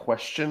of a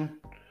question.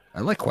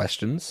 I like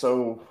questions.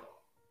 So,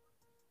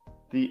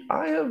 the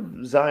Eye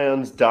of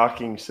Zion's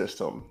docking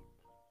system,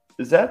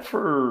 is that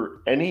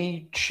for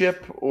any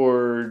chip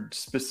or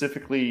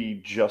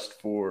specifically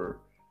just for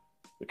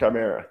the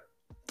Chimera?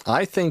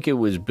 I think it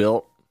was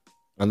built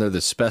under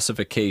the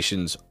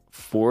specifications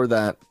for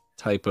that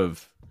type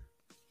of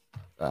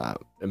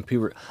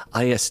Imperial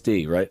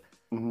ISD, right?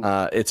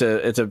 Mm-hmm. It's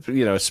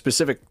a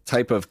specific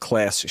type of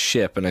class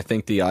ship, and I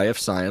think the Eye of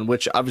Sion,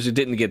 which obviously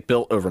didn't get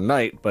built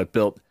overnight, but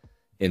built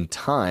in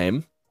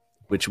time,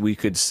 which we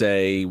could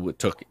say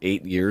took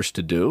 8 years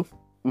to do,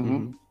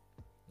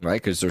 right?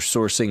 Because they're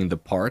sourcing the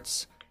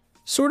parts.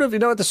 Sort of, the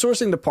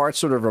sourcing the parts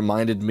sort of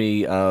reminded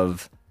me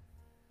of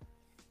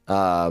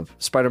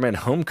Spider-Man: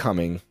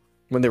 Homecoming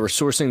when they were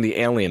sourcing the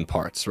alien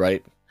parts,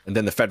 right? And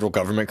then the federal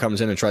government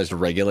comes in and tries to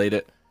regulate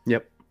it.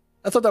 Yep.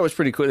 I thought that was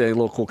pretty cool, a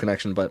little cool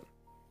connection, but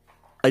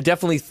I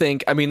definitely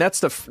think, I mean, that's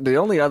the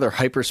only other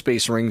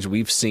hyperspace rings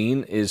we've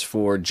seen is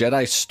for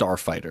Jedi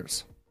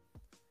starfighters.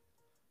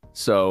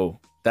 So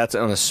that's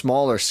on a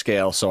smaller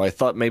scale, so I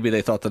thought maybe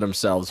they thought to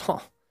themselves,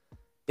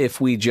 if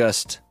we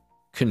just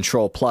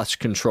control plus,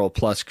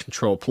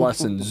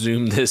 and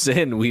zoom this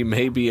in, we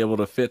may be able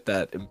to fit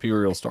that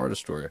Imperial Star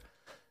Destroyer.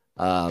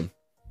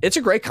 It's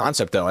a great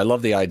concept, though. I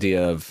love the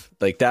idea of,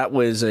 like, that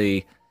was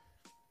a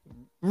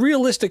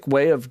realistic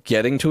way of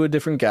getting to a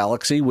different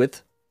galaxy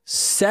with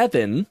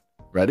 7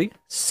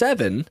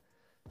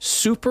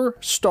 Super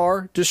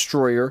Star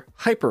Destroyer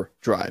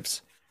hyperdrives.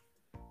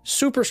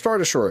 Super Star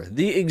Destroyer.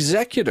 The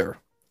Executor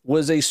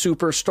was a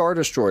Super Star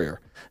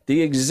Destroyer.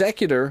 The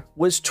Executor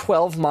was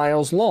 12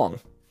 miles long.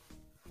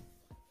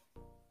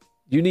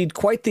 You need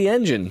quite the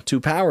engine to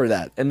power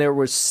that, and there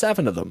were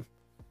 7 of them.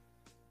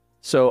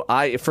 So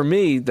for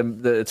me,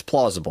 it's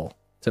plausible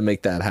to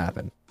make that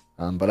happen.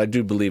 But I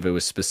do believe it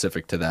was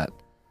specific to that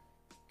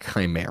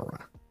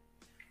Chimera.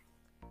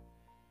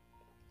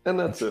 And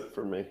that's it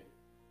for me.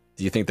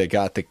 Do you think they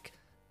got the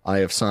Eye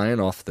of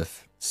Sion off the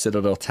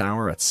Citadel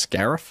Tower at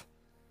Scarif?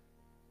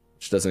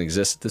 Which doesn't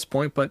exist at this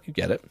point, but you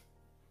get it.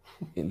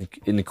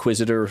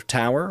 Inquisitor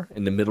Tower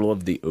in the middle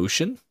of the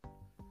ocean?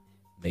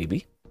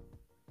 Maybe.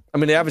 I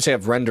mean, they obviously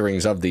have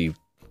renderings of the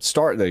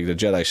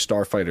Jedi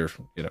Starfighter,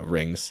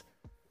 rings.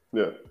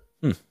 Yeah.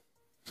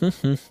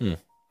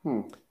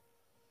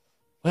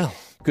 Well,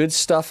 good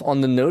stuff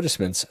on the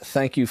noticements.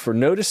 Thank you for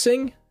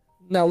noticing.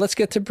 Now let's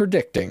get to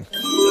predicting.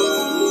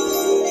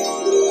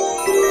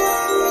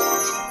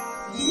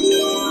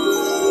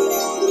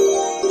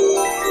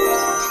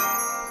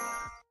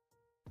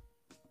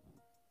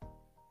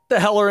 The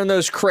hell are in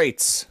those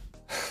crates?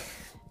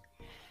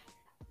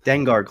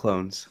 Dengar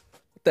clones.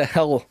 What the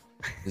hell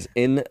is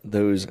in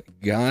those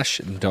gosh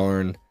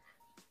darn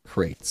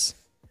crates?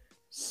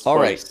 Spice. All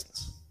right.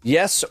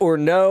 Yes or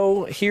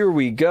no? Here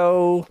we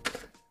go.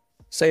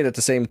 Say it at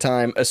the same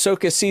time.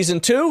 Ahsoka Season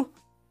 2?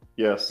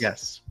 Yes.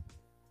 Yes.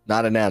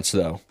 Not announced,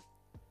 though.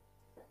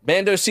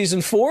 Mando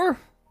Season 4?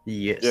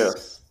 Yes.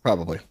 Yes.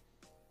 Probably.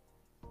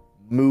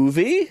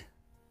 Movie?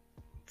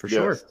 For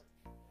sure.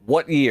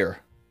 What year?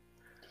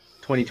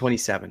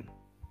 2027.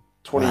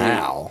 28.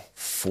 Wow.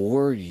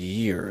 4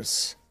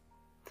 years.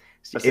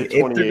 If they're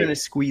going to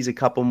squeeze a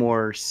couple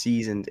more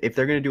seasons, if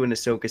they're going to do an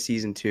Ahsoka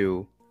Season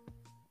 2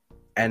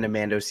 and a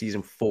Mando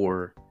Season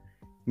 4,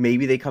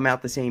 maybe they come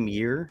out the same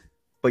year,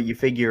 but you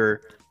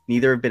figure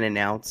neither have been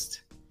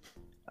announced.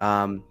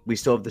 We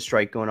still have the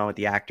strike going on with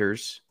the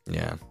actors.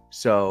 Yeah.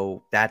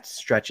 So that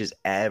stretches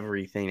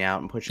everything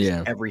out and pushes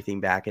everything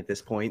back at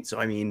this point. So,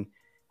 I mean,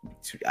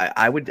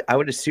 I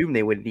would assume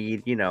they would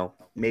need,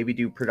 maybe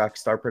do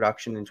start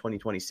production in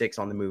 2026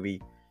 on the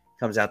movie,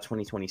 comes out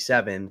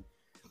 2027,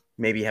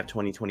 maybe have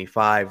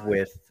 2025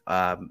 with,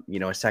 a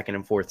second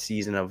and fourth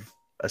season of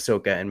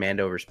Ahsoka and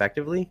Mando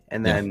respectively,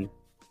 and then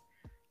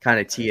kind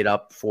of tee it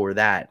up for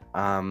that.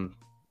 But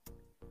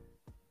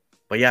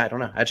yeah, I don't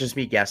know. That's just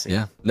me guessing.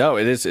 Yeah. No,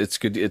 it is. It's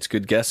good. It's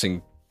good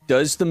guessing.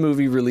 Does the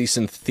movie release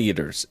in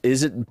theaters?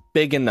 Is it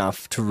big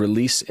enough to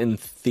release in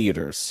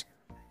theaters?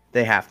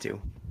 They have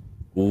to.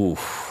 Ooh.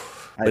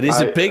 But is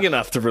it big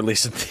enough to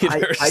release in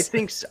theaters? I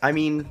think so. I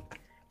mean,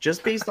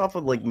 just based off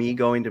of like me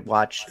going to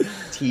watch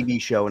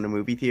TV show in a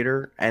movie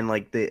theater and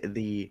like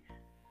the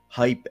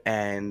hype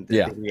and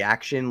the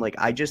reaction, like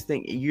I just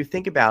think you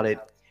think about it,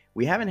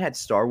 we haven't had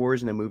Star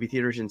Wars in a movie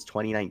theater since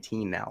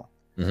 2019 now.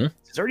 Mm-hmm.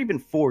 It's already been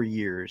 4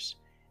 years,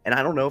 and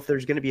I don't know if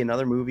there's going to be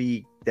another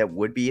movie that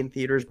would be in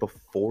theaters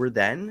before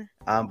then,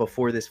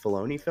 before this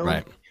Filoni film.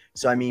 Right.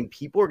 So I mean,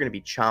 people are going to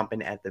be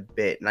chomping at the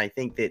bit, and I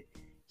think that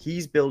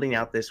he's building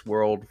out this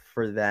world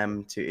for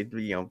them to,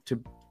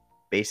 to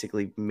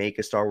basically make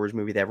a Star Wars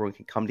movie that everyone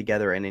can come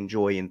together and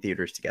enjoy in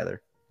theaters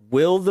together.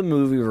 Will the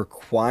movie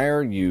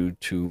require you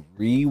to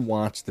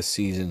re-watch the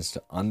seasons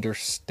to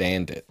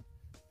understand it?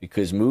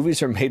 Because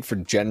movies are made for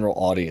general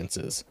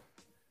audiences.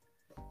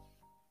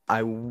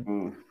 I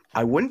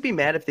wouldn't be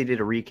mad if they did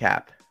a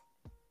recap,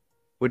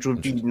 which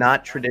would be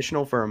not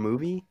traditional for a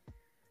movie,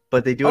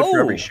 but they do it for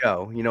every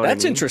show. You know what I mean?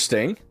 That's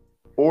interesting.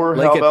 Or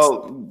how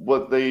about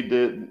what they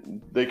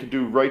did? They could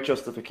do right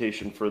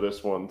justification for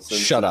this one. Since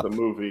Shut up. The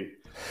movie.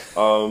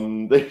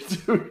 They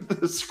do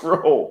the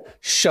scroll.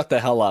 Shut the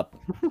hell up.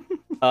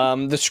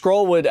 The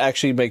scroll would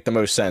actually make the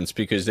most sense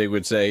because they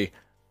would say,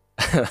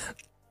 you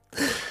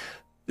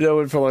know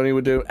what Filoni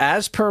would do?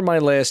 As per my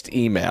last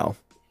email,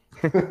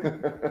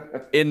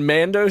 in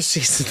Mando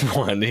season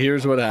 1,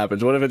 here's what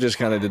happens. What if it just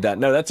kind of did that?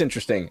 No, that's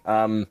interesting.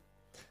 I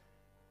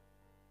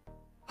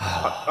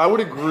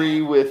would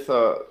agree with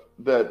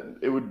that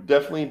it would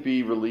definitely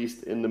be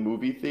released in the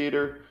movie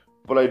theater,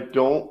 but I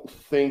don't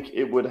think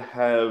it would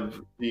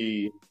have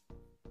the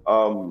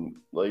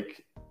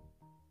like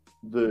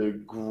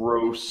the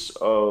gross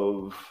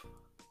of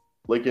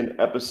like an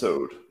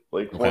episode,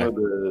 like one of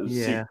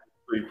the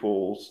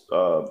prequels,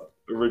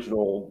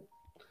 original.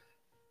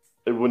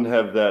 It wouldn't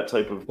have that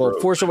type of. Well,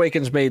 growth. Force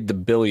Awakens made the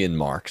 1 billion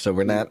mark, so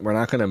we're not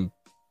going to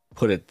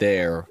put it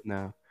there.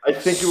 No, I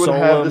think it would Solo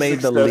have the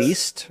made success, the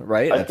least,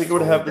 right? I think it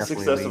would have the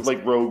success of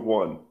like Rogue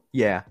One.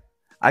 Yeah,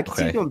 I could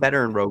see it doing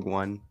better in Rogue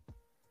One.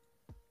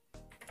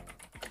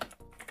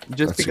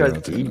 Just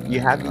because you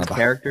have these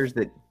characters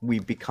that we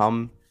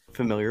become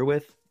familiar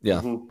with.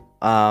 Yeah.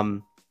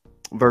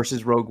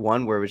 Versus Rogue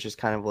One, where it was just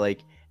kind of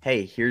like,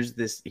 hey, here's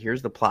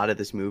the plot of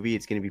this movie.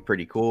 It's going to be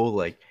pretty cool.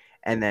 Like,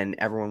 and then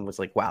everyone was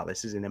like, wow,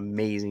 this is an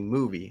amazing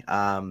movie.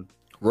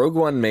 Rogue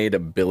One made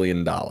 $1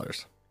 billion.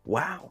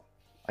 Wow.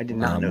 I did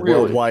not know.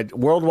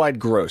 Worldwide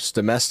gross.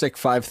 Domestic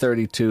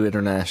 532,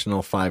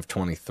 international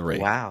 523.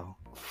 Wow.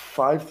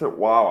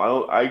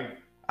 Wow.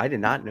 I did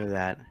not know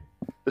that.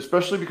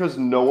 Especially because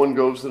no one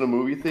goes to the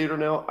movie theater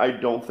now. I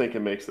don't think it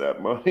makes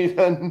that money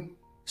then.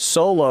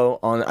 Solo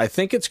I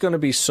think it's going to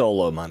be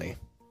Solo money.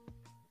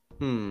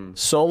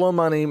 Solo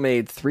money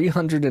made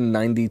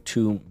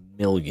 $392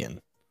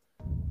 million.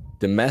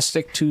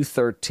 Domestic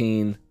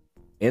 213,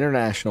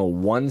 international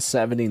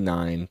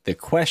 179. The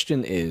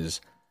question is,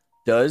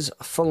 does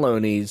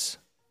Filoni's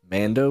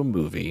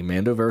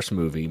Mandoverse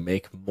movie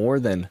make more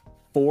than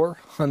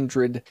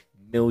 $400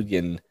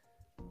 million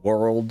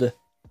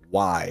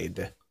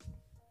worldwide?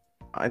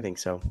 I think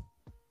so.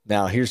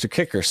 Now, here's the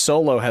kicker.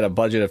 Solo had a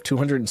budget of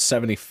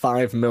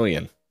 $275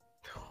 million.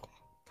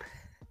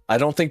 I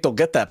don't think they'll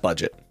get that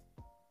budget.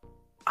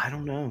 I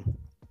don't know.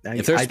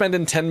 If they're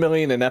spending $10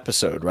 million an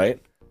episode,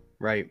 right?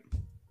 Right.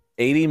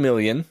 $80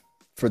 million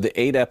for the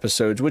 8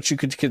 episodes, which you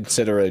could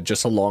consider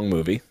just a long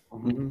movie.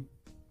 Mm-hmm.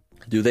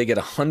 Do they get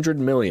 $100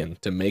 million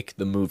to make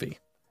the movie?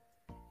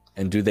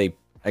 And do they?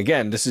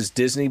 Again, this is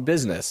Disney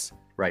business,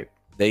 right?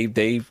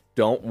 They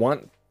don't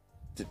want.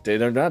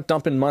 They're not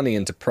dumping money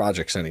into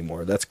projects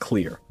anymore. That's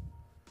clear.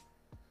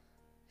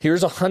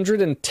 Here's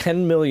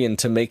 $110 million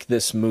to make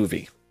this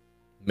movie.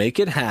 Make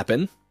it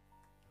happen.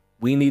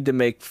 We need to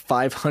make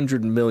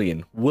 $500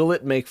 million. Will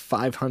it make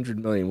 $500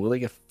 million? Will they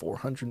get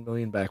 $400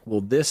 million back?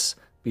 Will this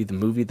be the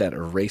movie that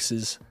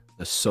erases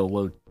the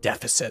Solo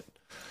deficit?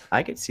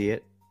 I could see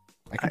it.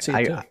 I can see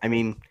it too. I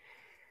mean,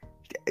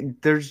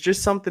 there's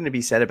just something to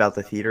be said about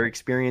the theater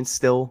experience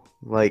still.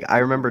 Like, I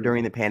remember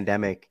during the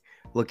pandemic,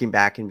 looking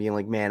back and being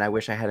like, man, I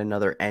wish I had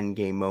another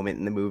Endgame moment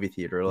in the movie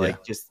theater.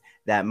 Like, just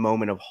that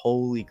moment of,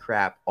 holy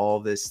crap, all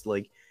this,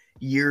 like,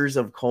 years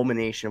of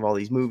culmination of all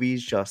these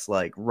movies just,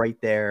 like, right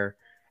there.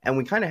 And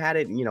we kind of had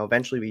it,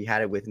 eventually we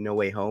had it with No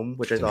Way Home,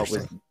 which I thought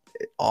was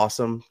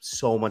awesome.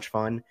 So much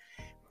fun.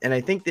 And I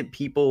think that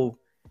people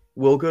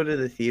will go to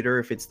the theater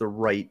if it's the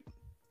right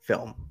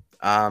film.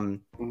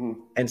 And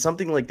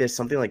something like this,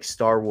 something like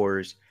Star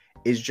Wars,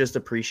 is just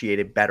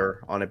appreciated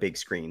better on a big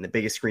screen, the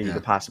biggest screen you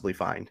could possibly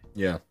find.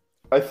 Yeah.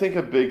 I think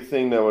a big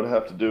thing that would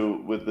have to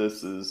do with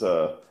this is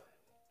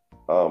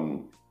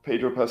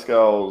Pedro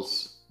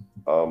Pascal's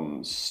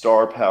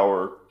star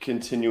power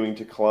continuing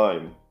to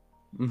climb.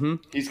 Mm-hmm.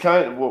 He's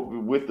kind of,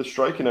 with the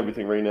strike and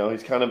everything right now,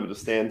 he's kind of at a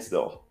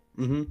standstill.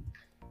 Mm-hmm.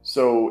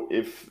 So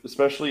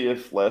especially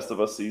if Last of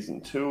Us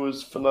Season 2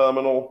 is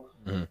phenomenal,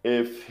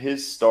 if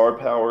his star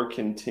power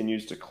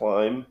continues to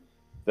climb,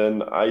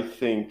 then I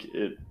think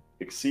it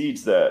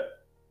exceeds that,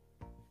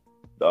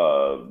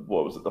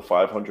 the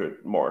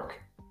 500 mark.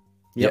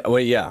 Yep. Yeah, well,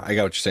 yeah, I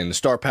got what you're saying. The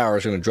star power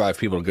is going to drive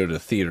people to go to the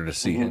theater to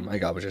see him. I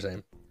got what you're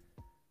saying.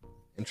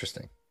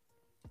 Interesting.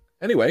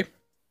 Anyway,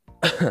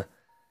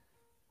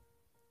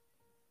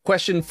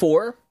 question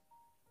 4.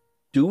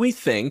 Do we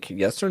think,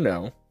 yes or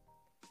no,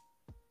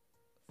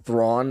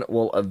 Thrawn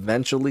will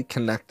eventually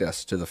connect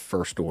us to the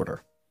First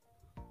Order?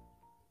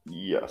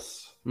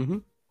 Yes.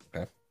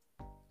 Okay.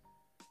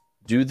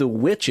 Do the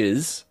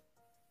witches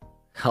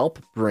help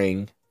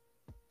bring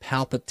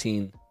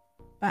Palpatine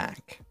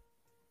back?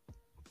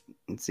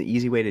 It's the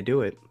easy way to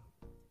do it.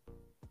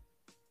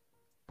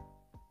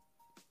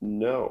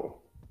 No.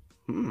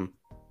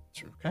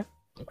 Okay.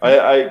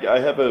 I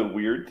have a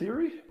weird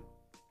theory.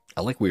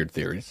 I like weird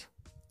theories.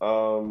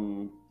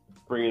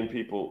 Bringing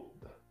people.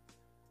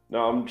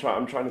 No, I'm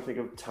trying to think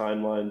of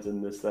timelines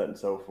and this, that, and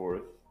so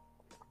forth.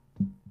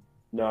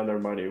 No, never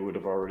mind. He would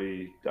have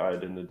already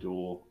died in the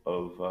duel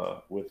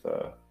of with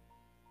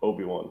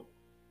Obi-Wan.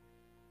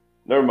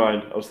 Never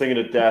mind. I was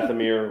thinking of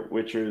Dathomir,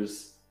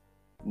 Witcher's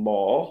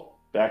Maul,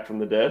 back from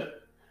the dead.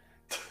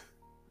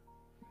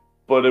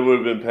 But it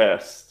would have been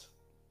past.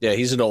 Yeah,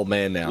 he's an old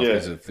man now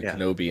because of the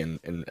Kenobi, and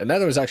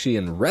that was actually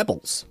in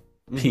Rebels.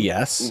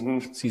 P.S.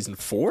 Season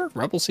 4?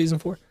 Rebels Season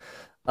 4?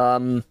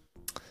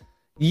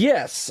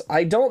 Yes,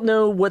 I don't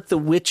know what the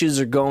witches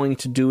are going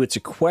to do. It's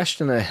a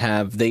question I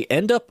have. They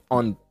end up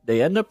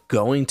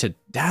going to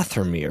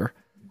Dathomir,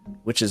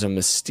 which is a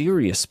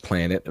mysterious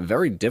planet, a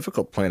very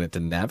difficult planet to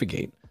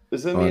navigate.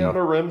 Is it in the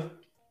Outer Rim?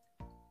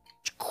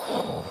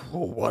 Oh,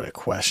 what a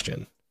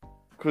question.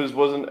 Because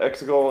wasn't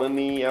Exegol in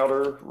the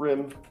Outer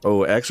Rim? Oh,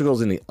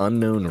 Exegol's in the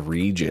unknown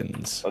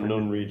regions.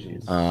 Unknown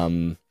regions.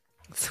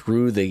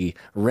 Through the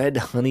red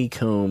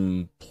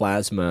honeycomb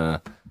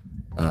plasma,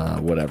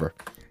 whatever.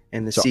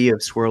 And the sea of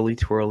swirly,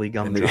 twirly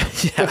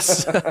gumdrops.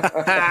 Yes.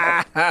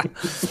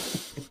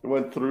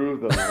 Went through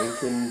the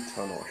Lincoln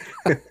Tunnel.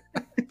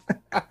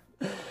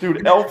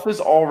 Dude, Elf is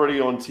already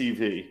on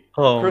TV.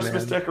 Oh,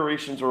 Christmas man.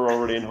 decorations are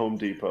already in Home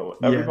Depot.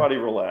 Everybody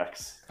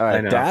relax. All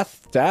right,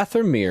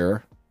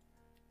 Dathomir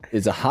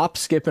is a hop,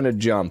 skip, and a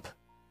jump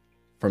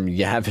from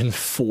Yavin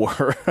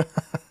 4.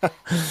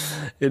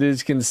 It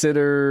is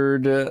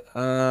considered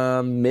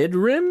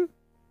mid-rim?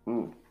 I'm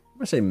going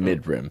to say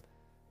mid-rim.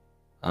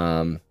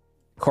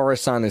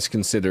 Coruscant is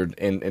considered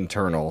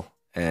internal,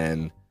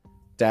 and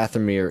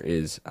Dathomir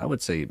is, I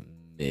would say,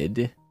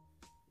 mid.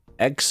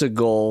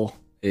 Exegol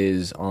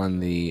is on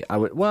the...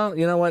 Well,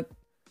 you know what?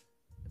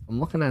 I'm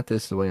looking at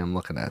this the way I'm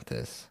looking at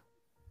this.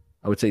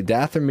 I would say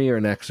Dathomir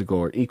and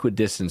Exegol are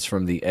equidistant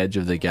from the edge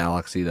of the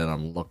galaxy that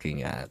I'm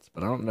looking at.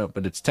 But I don't know.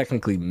 But it's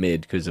technically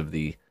mid because of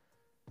the...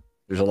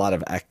 There's a lot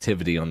of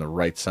activity on the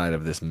right side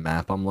of this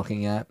map I'm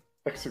looking at.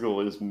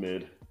 Exegol is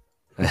mid.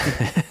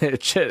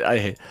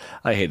 I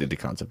hated the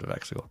concept of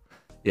Exegol.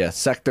 Yeah,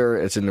 sector.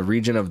 It's in the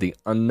region of the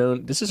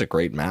unknown. This is a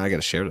great map. I got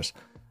to share this.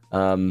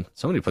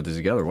 Somebody put this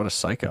together. What a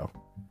psycho.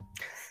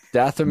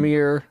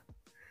 Dathomir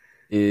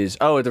is...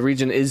 Oh, the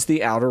region is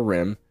the Outer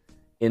Rim.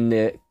 In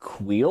the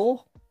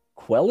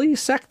Quelly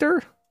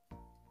sector?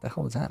 The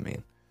hell does that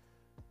mean?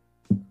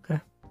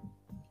 Okay.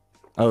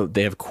 Oh,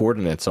 they have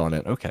coordinates on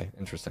it. Okay,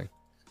 interesting.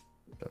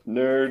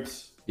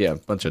 Nerds. Yeah, a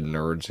bunch of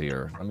nerds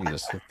here. Let me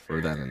just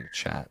throw that in the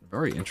chat.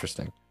 Very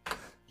interesting.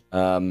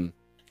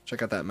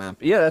 Check out that map.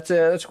 Yeah,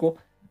 that's cool.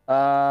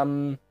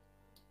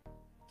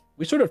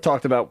 We sort of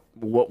talked about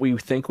what we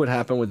think would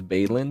happen with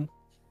Balin.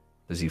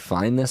 Does he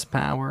find this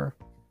power?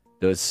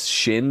 Does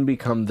Shin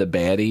become the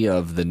baddie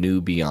of the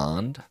new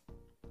Beyond?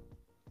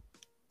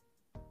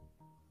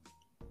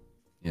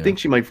 I think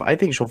she might. I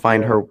think she'll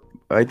find her.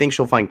 I think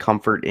she'll find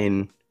comfort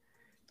in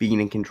being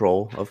in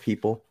control of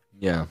people.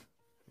 Yeah.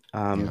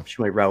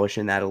 She might relish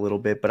in that a little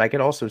bit, but I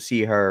could also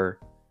see her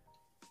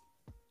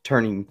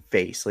turning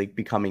face, like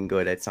becoming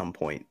good at some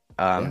point.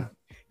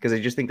 Because I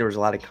just think there was a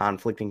lot of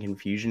conflict and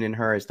confusion in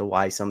her as to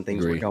why some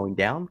things were going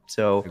down.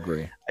 So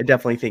I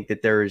definitely think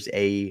that there's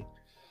a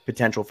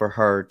potential for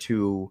her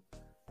to.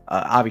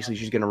 Obviously,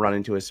 she's going to run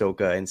into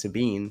Ahsoka and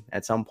Sabine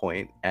at some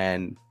point,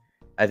 and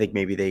I think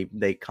maybe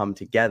they come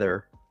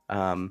together,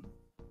 and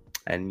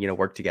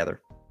work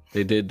together.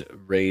 They did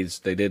raise.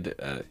 They did.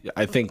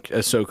 I think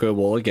Ahsoka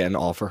will again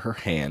offer her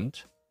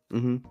hand.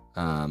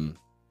 Mm-hmm.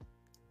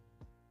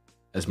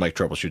 As Mike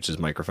troubleshoots his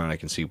microphone, I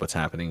can see what's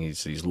happening.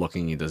 He's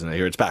looking. He doesn't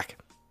hear. It's back.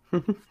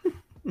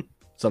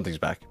 Something's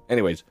back.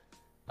 Anyways,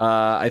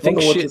 I think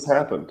what just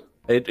happened.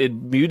 It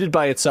muted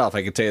by itself.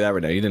 I can tell you that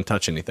right now. You didn't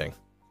touch anything.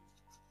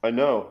 I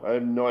know. I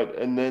have no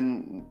idea. And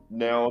then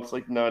now it's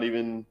like not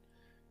even.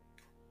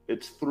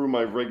 It's through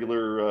my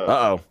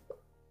regular.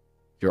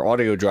 Your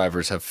audio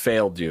drivers have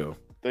failed you.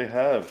 They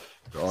have.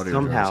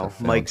 Somehow,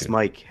 Mike's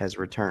mic has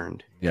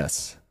returned.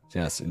 Yes,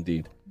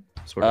 indeed.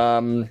 Sort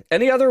of.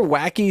 Any other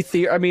wacky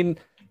theory? I mean,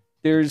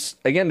 there's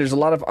a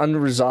lot of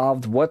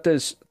unresolved. What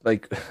does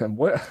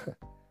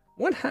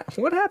what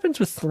happens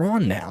with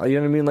Thrawn now? You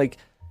know what I mean? Like,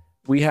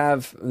 we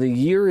have the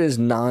year is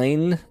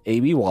 9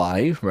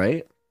 ABY,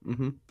 right?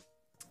 Mm-hmm.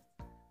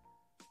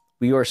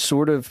 We are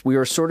sort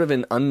of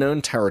in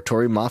unknown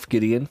territory. Moff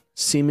Gideon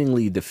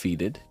seemingly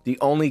defeated. The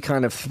only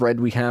kind of thread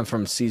we have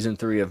from season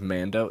 3 of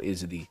Mando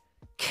is the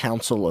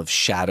Council of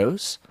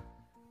Shadows.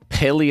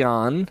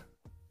 Paleon,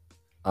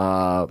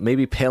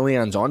 maybe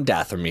Paleon's on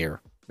Dathomir.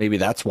 Maybe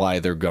that's why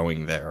they're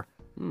going there.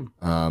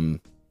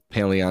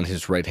 Paleon,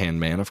 his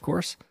right-hand man, of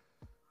course.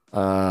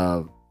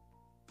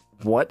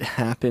 What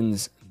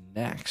happens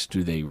next?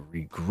 Do they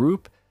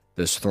regroup?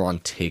 Does Thrawn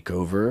take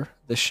over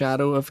the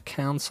Shadow of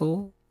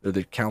Council, or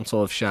the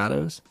Council of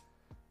Shadows?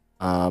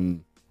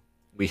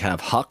 We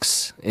have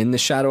Hux in the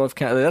Shadow of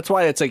Council. That's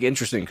why it's like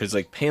interesting, because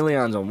like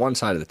Paleon's on one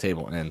side of the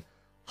table and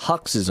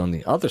Hux is on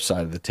the other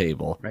side of the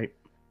table. Right.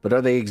 But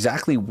are they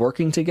exactly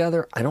working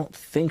together? I don't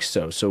think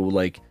so. So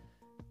like,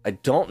 I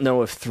don't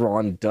know if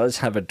Thrawn does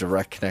have a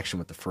direct connection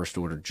with the First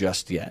Order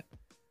just yet.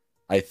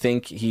 I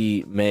think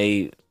he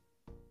may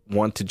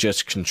want to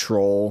just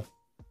control.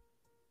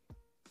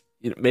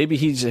 Maybe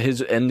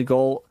his end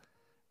goal.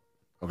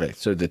 Okay,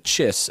 so the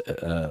Chiss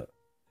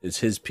is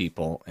his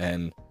people,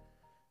 and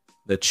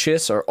the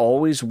Chiss are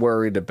always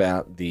worried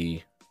about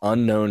the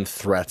unknown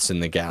threats in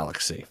the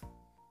galaxy.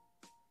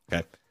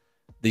 Okay,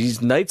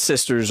 these Night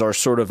Sisters are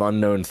sort of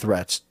unknown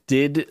threats.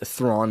 Did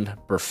Thrawn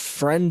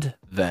befriend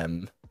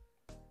them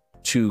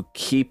to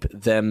keep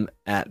them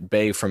at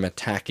bay from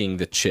attacking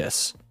the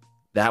Chiss?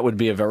 That would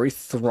be a very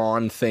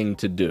Thrawn thing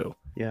to do.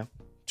 Yeah.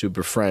 To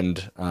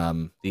befriend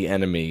the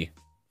enemy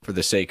for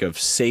the sake of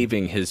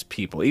saving his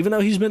people. Even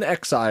though he's been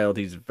exiled,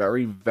 he's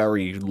very,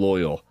 very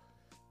loyal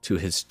to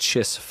his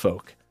Chiss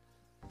folk.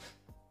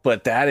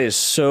 But that is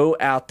so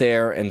out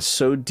there and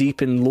so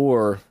deep in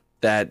lore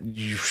that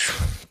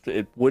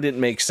it wouldn't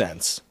make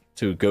sense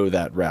to go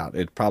that route.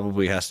 It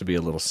probably has to be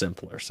a little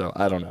simpler. So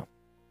I don't know.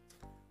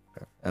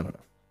 I don't know.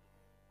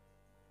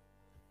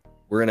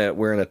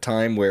 We're in a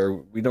time where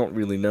we don't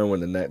really know when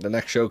the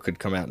next show could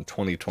come out in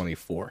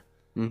 2024.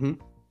 Mm-hmm.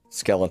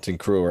 Skeleton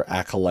Crew or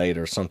Acolyte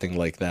or something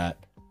like that.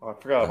 Oh, I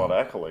forgot about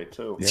Acolyte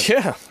too.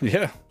 Yeah.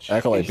 Jeez.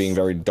 Acolyte being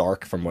very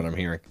dark from what I'm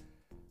hearing.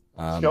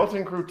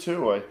 Skeleton Crew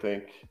 2, I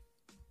think,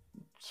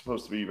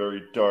 supposed to be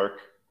very dark.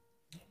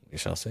 We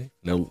shall see.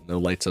 No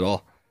lights at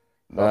all.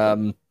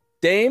 Nothing.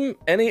 Dame,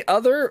 any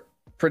other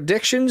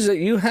predictions that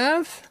you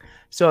have?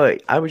 So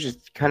I was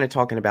just kind of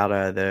talking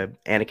about the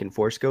Anakin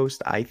Force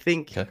Ghost. I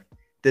think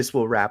this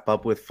will wrap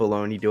up with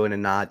Filoni doing a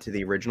nod to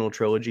the original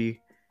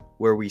trilogy,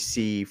 where we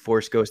see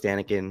Force Ghost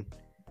Anakin,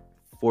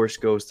 Force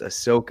Ghost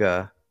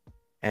Ahsoka,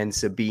 and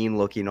Sabine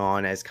looking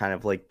on as kind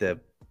of like the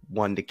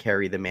one to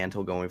carry the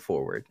mantle going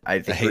forward. I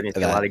think we're going to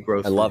see a lot of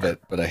growth. I love it,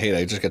 but I hate it.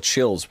 I just got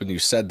chills when you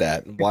said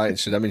that. Why?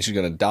 So that means she's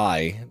going to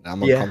die.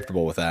 I'm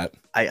uncomfortable with that.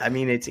 I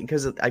mean, it's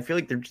because I feel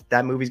like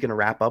that movie's going to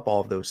wrap up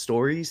all of those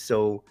stories,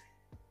 so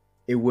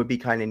it would be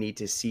kind of neat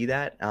to see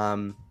that.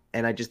 And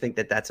I just think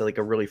that that's like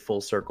a really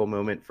full circle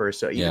moment for her.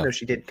 So even though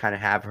she did kind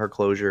of have her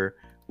closure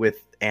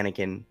with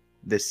Anakin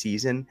this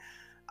season,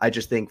 I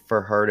just think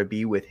for her to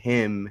be with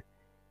him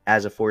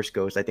as a Force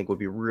Ghost, I think would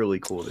be really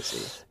cool to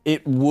see.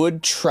 It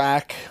would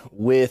track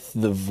with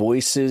the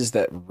voices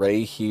that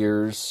Rey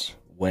hears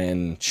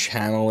when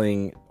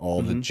channeling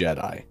all the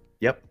Jedi.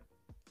 Yep.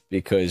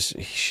 Because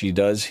she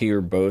does hear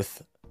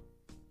both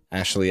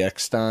Ashley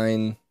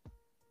Eckstein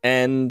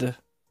and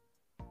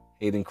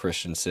Hayden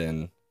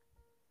Christensen.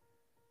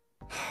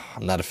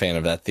 I'm not a fan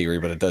of that theory,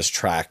 but it does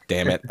track,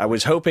 damn it. I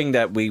was hoping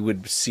that we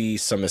would see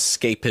some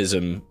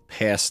escapism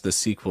past the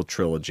sequel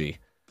trilogy.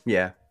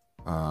 Yeah.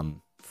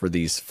 For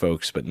these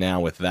folks, but now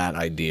with that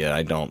idea,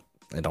 I don't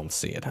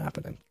see it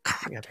happening.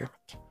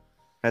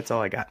 That's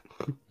all I got.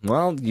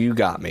 Well, you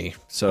got me.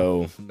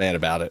 So mad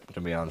about it,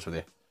 to be honest with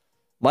you.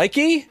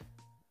 Mikey?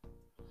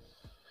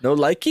 No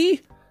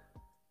likey?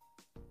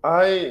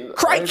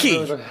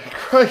 Crikey!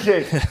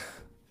 Crikey!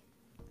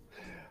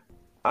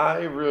 I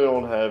really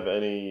don't have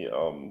any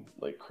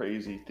like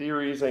crazy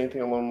theories,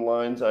 anything along the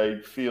lines. I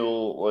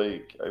feel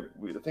like I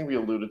think we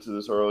alluded to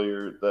this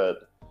earlier that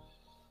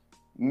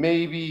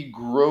maybe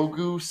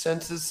Grogu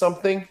senses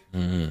something,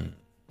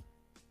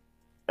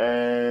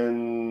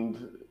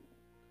 and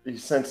he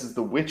senses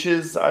the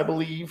witches, I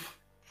believe.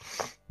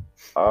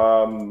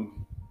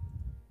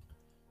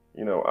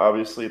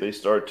 Obviously they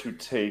start to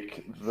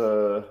take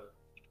the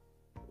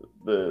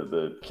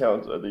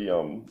count of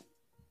the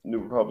New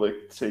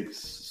Republic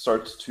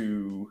starts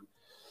to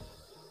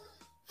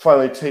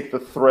finally take the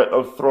threat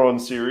of Thrawn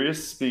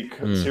seriously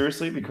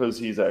because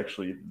he's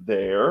actually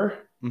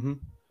there. Mm-hmm.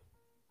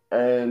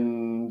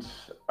 And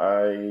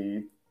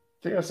I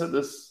think I said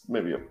this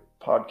maybe a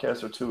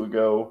podcast or two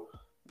ago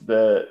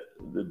that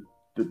the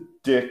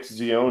Dick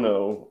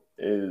Ziono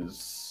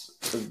has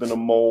been a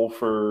mole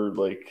for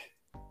like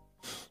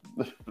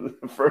the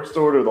First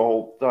Order the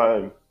whole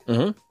time.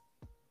 Mm-hmm.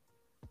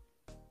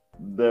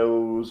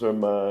 Those are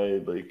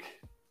my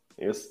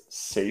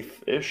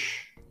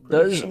safe-ish.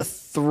 Does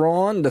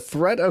the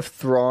threat of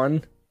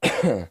Thrawn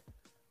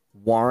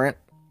warrant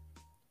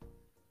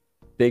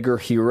bigger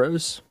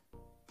heroes?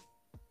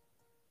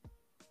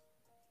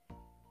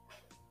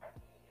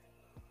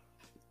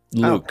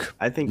 Luke,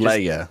 I think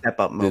Leia, step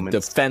up moments. The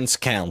Defense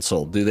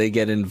Council, do they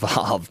get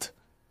involved?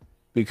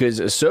 Because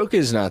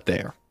Ahsoka's not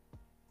there.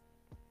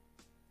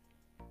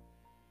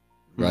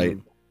 Right?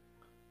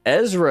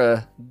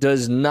 Ezra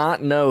does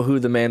not know who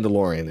the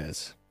Mandalorian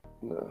is.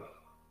 No.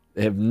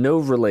 They have no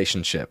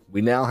relationship.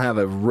 We now have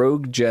a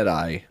rogue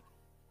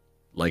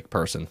Jedi-like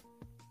person.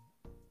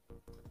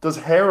 Does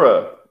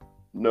Hera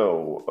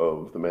know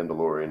of the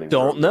Mandalorian?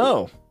 Don't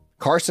know.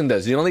 Carson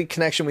does. The only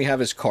connection we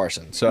have is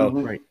Carson. So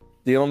Right.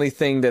 the only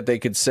thing that they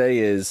could say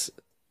is,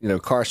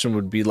 Carson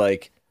would be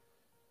like,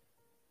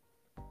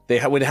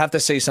 they would have to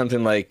say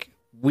something like,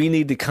 we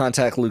need to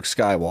contact Luke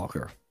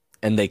Skywalker.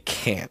 And they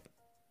can't.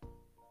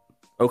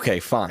 Okay,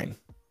 fine.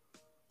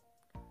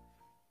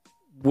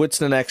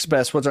 What's our next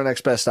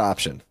best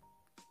option?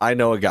 I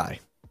know a guy.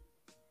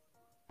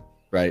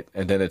 Right?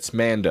 And then it's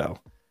Mando.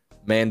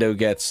 Mando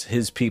gets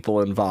his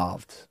people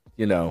involved,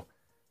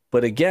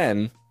 But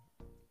again,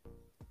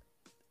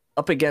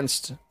 up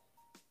against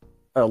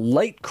a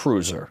light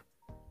cruiser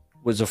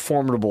was a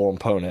formidable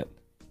opponent.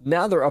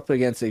 Now they're up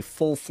against a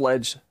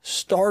full-fledged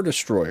Star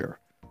Destroyer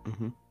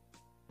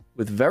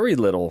with very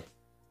little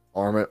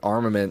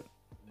armament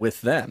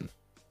with them.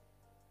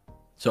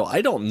 So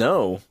I don't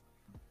know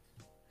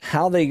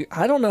how they're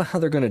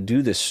going to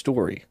do this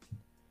story.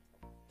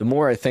 The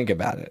more I think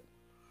about it,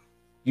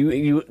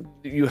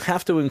 you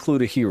have to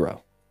include a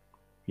hero.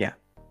 Yeah.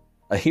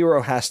 A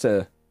hero has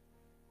to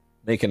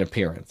make an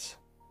appearance.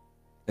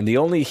 And the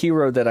only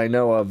hero that I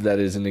know of that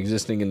is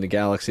existing in the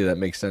galaxy that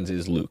makes sense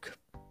is Luke.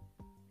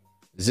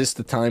 Is this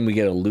the time we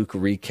get a Luke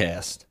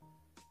recast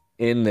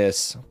in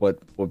this, what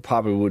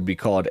probably would be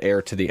called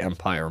Heir to the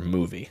Empire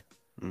movie?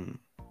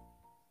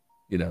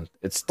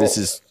 Is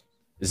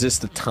this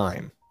the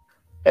time?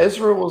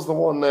 Ezra was the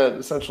one that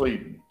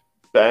essentially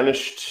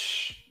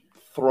banished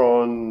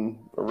Thrawn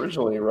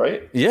originally,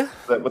 right? Yeah.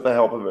 That with the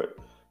help of it.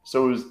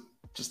 So is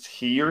just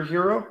he your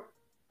hero?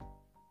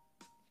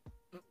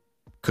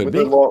 Could with be.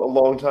 a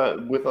long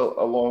time with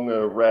along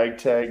a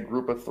ragtag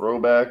group of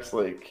throwbacks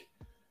like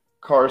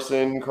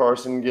Carson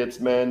gets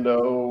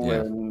Mando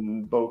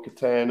and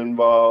Bo-Katan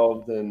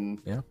involved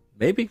and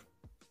Maybe.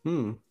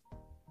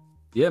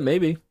 Yeah,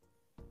 maybe.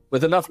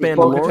 With enough Bo-Katan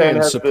Mandalorian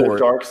has support.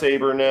 the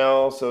Darksaber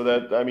now, so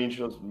that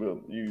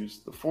she'll use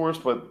the Force,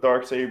 but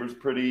Darksaber's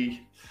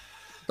pretty.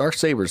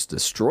 Darksaber's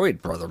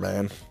destroyed, brother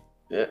man.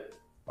 Yeah.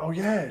 Oh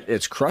yeah.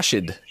 It's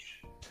crushed.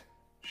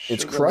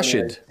 It's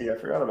crushed. Yeah, I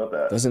forgot about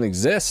that. Doesn't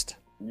exist.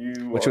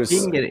 Which was I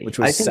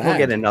think sad. we'll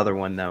get another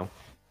one though.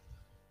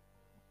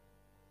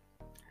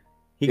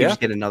 He can just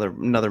get another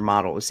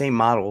model, the same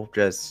model,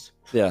 just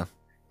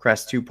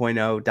Crest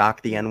 2.0,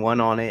 dock the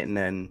N1 on it, and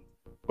then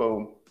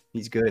boom,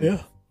 he's good.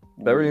 Yeah,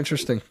 very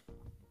interesting.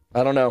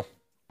 I don't know,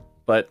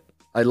 but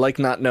I like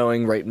not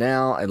knowing right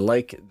now. I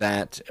like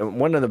that.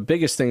 One of the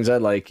biggest things I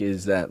like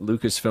is that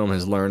Lucasfilm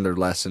has learned their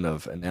lesson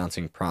of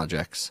announcing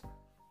projects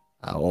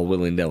all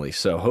willy-nilly.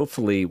 So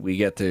hopefully we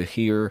get to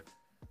hear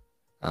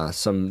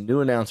some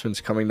new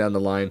announcements coming down the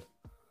line.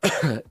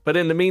 But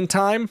in the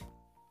meantime,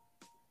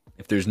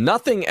 if there's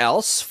nothing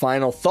else,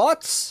 final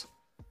thoughts?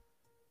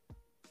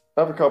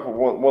 I have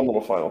one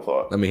little final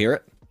thought. Let me hear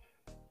it.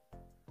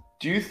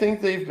 Do you think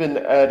they've been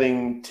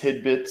adding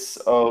tidbits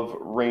of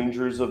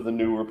Rangers of the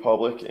New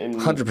Republic in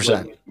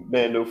 100%. Like,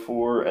 Mando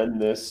 4 and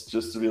this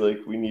just to be like,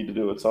 we need to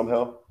do it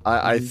somehow?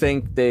 I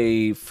think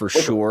they, for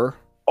sure...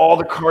 All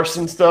the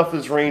Carson stuff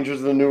is Rangers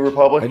of the New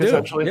Republic,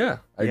 essentially? Yeah,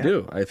 I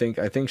do. I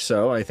think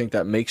so. I think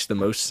that makes the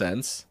most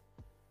sense.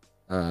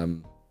 I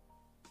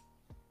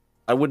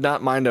would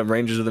not mind a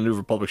Rangers of the New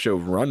Republic show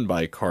run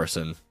by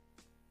Carson,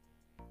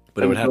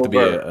 but it would have to be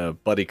a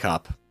buddy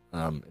cop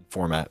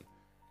format.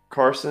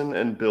 Carson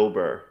and Bill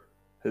Burr,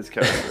 his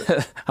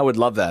character. I would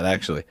love that,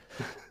 actually.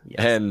 Yes.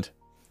 And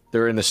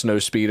they're in the snow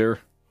speeder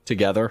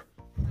together,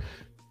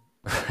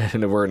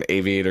 and they're wearing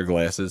aviator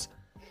glasses.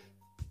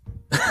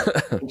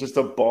 Just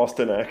a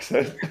Boston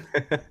accent.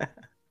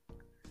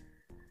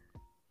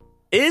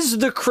 Is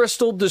the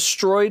crystal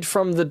destroyed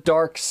from the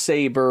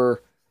Darksaber?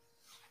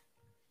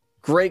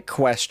 Great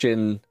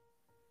question.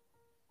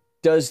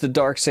 Does the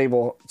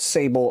Darksaber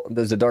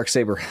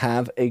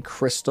have a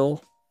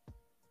crystal?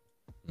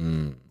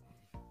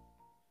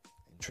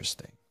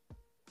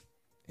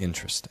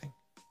 Interesting.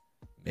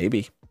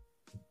 Maybe.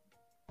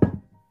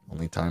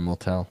 Only time will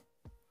tell.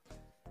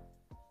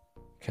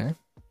 Okay.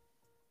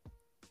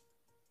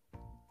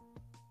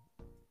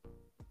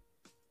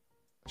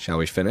 Shall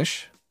we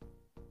finish?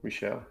 We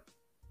shall.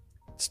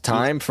 It's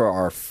time for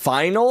our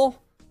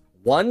final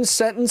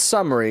one-sentence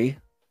summary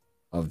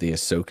of the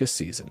Ahsoka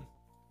season.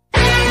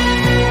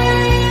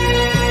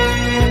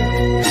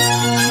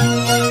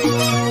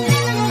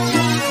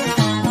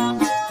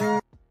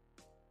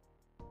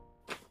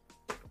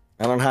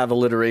 I don't have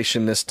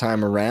alliteration this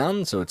time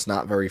around, so it's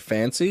not very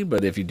fancy,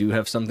 but if you do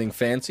have something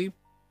fancy,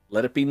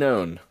 let it be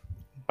known.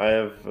 I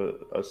have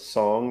a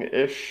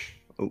song-ish.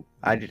 Oh,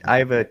 I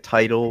have a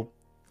title,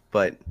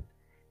 but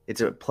it's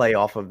a play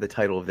off of the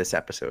title of this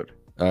episode.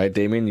 All right,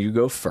 Damien, you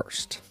go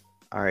first.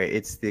 All right,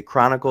 it's the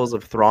Chronicles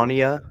of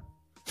Thronia,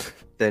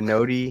 the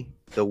Nodi,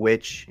 the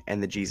Witch,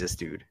 and the Jesus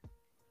Dude.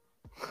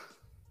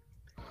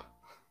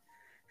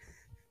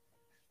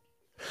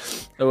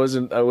 I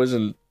wasn't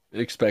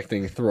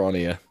expecting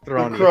Thronia.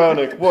 The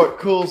Chronic, what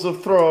cools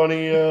of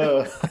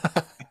Thronia?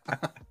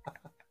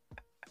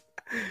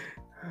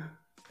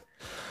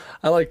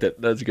 I liked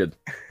it. That's good.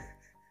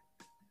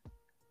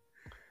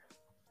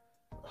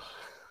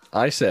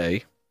 I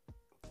say,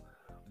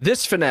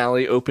 this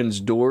finale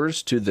opens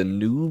doors to the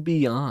new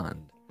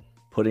beyond,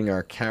 putting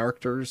our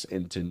characters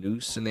into new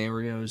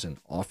scenarios and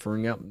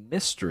offering up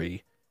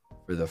mystery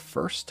for the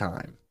first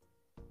time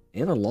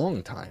in a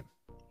long time.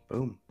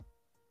 Boom.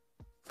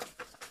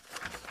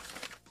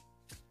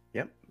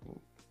 Yep.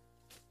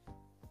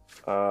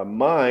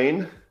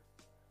 Mine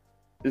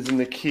is in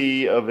the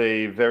key of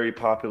a very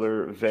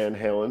popular Van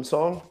Halen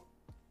song.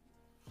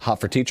 Hot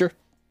for Teacher?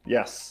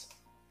 Yes.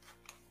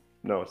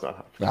 No, it's not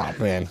hot.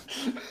 Oh, man.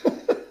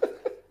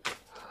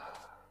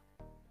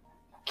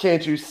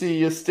 Can't you see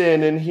you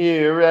standing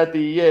here at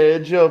the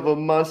edge of a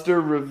monster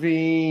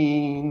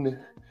ravine?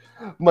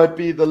 Might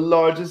be the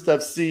largest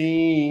I've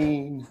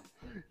seen.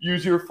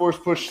 Use your force,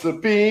 push the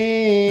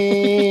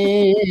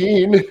beam.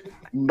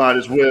 Might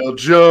as well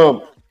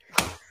jump.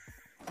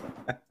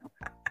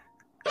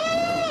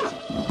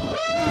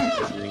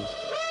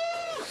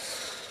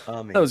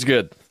 That was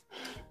good.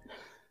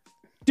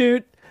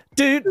 Dude.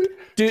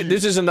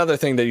 This is another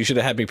thing that you should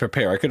have had me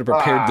prepare. I could have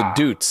prepared the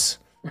doots.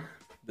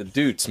 The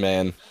doots,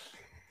 man.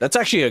 That's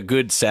actually a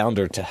good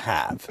sounder to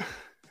have.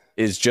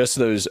 Is just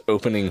those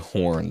opening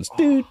horns.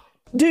 Doot,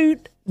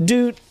 doot,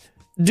 doot,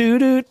 doot,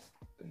 doot,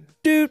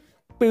 doot,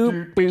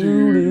 boop, boop,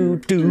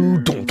 doot,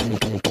 doot, doot,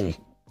 doot, doot.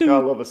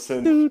 God love a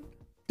synth. Doot,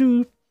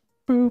 doot,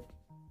 boop,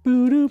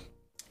 boop, doop.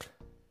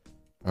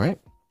 All right.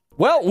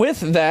 Well,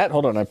 with that,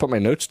 hold on. I put my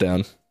notes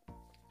down.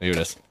 Here it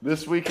is.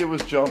 This week it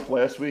was Jump.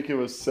 Last week it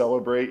was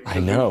Celebrate. I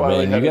know,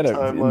 man. You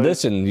gotta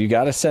listen. You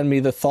gotta send me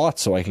the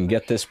thoughts so I can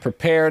get this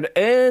prepared.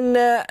 And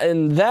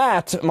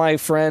that, my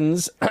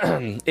friends,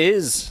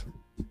 is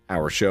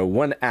our show.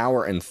 1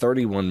 hour and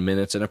 31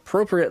 minutes, an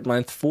appropriate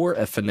length for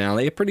a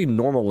finale, a pretty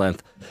normal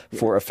length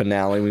for a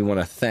finale. We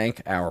want to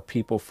thank our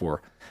people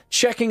for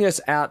checking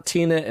us out,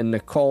 Tina and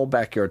Nicole,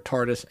 Backyard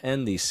TARDIS,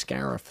 and the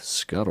Scarif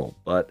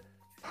Scuttlebutt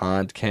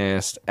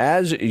podcast.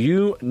 As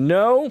you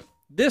know,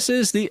 this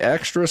is the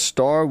Extra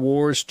Star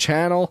Wars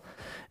channel,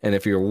 and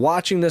if you're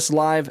watching this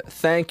live,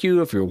 thank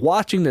you. If you're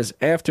watching this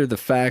after the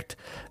fact,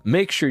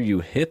 make sure you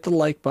hit the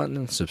like button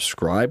and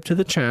subscribe to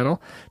the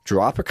channel.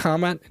 Drop a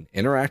comment and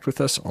interact with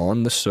us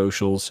on the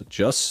socials.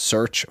 Just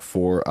search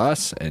for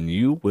us, and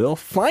you will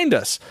find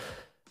us.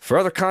 For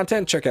other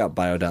content, check out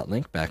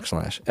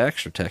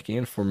bio.link/extratechie,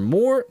 and for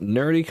more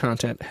nerdy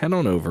content, head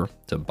on over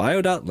to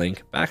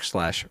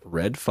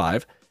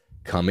bio.link/red5.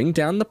 Coming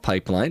down the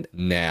pipeline,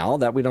 now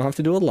that we don't have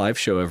to do a live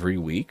show every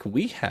week,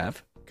 we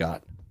have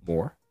got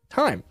more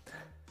time.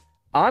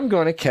 I'm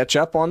going to catch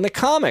up on the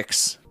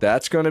comics.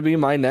 That's going to be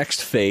my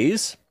next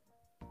phase.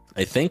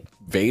 I think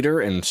Vader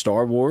and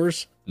Star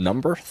Wars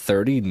number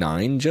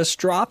 39 just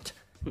dropped.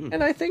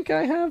 And I think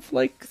I have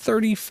like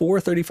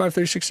 34, 35,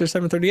 36,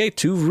 37, 38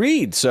 to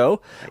read.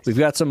 So we've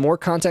got some more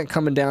content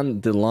coming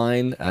down the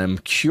line. I'm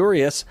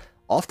curious,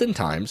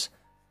 oftentimes,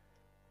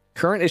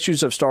 current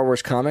issues of Star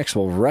Wars comics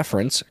will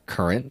reference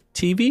current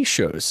TV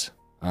shows.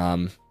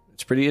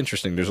 It's pretty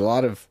interesting. There's a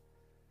lot of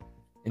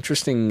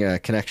interesting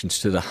connections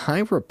to the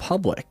High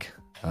Republic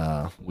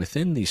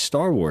within the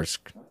Star Wars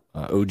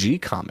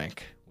OG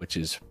comic, which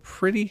is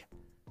pretty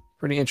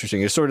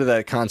interesting. It's sort of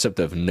that concept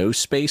of no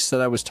space that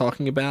I was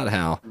talking about,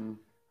 how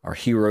our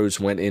heroes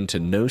went into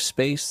no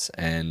space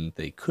and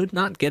they could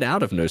not get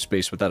out of no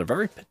space without a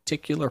very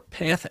particular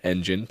path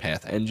engine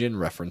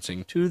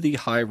referencing to the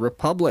High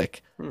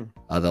Republic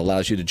that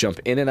allows you to jump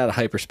in and out of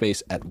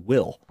hyperspace at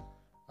will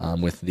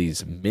with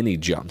these mini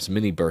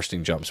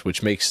bursting jumps,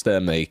 which makes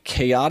them a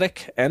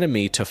chaotic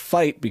enemy to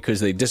fight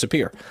because they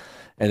disappear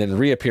and then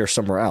reappear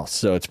somewhere else.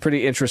 So it's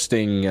pretty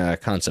interesting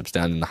concepts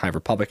down in the High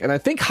Republic. And I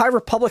think High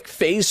Republic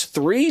Phase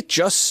 3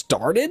 just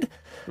started.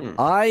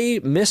 I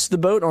missed the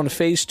boat on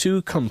Phase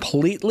 2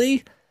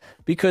 completely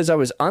because I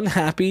was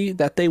unhappy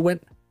that they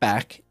went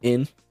back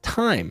in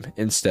time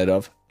instead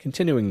of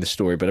continuing the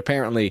story. But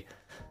apparently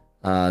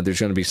there's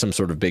going to be some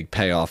sort of big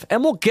payoff.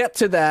 And we'll get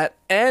to that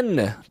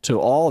and to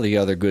all the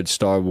other good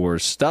Star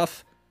Wars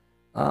stuff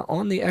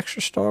on the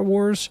Extra Star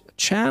Wars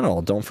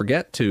channel. Don't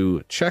forget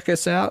to check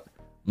us out.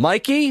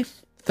 Mikey,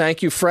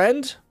 thank you,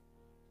 friend.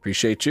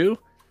 Appreciate you.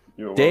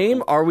 You're Dame,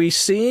 welcome. are we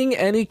seeing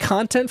any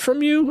content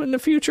from you in the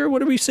future?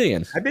 What are we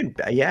seeing? I've been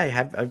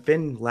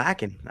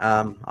lacking.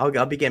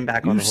 I'll be getting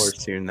back on the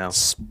horse soon though.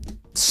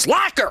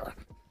 Slacker!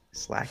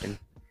 Slacking.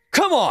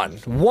 Come on,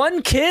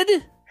 one kid?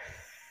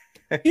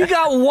 You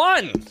got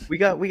one. We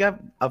got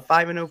a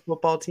 5-0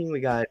 football team. We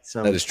got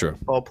some That is true.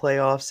 football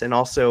playoffs and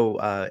also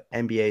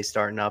NBA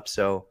starting up.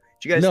 So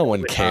do you guys No know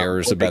one what,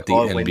 cares what they about the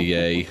call it when-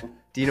 NBA.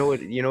 Do you know what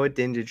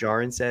Din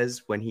Djarin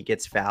says when he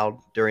gets fouled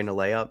during a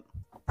layup?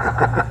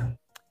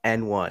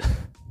 N1.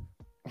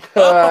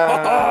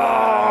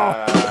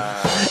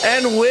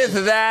 And with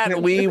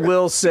that, we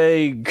will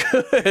say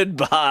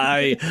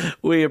goodbye.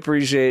 We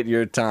appreciate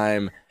your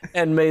time,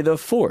 and may the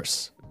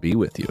Force be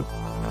with you.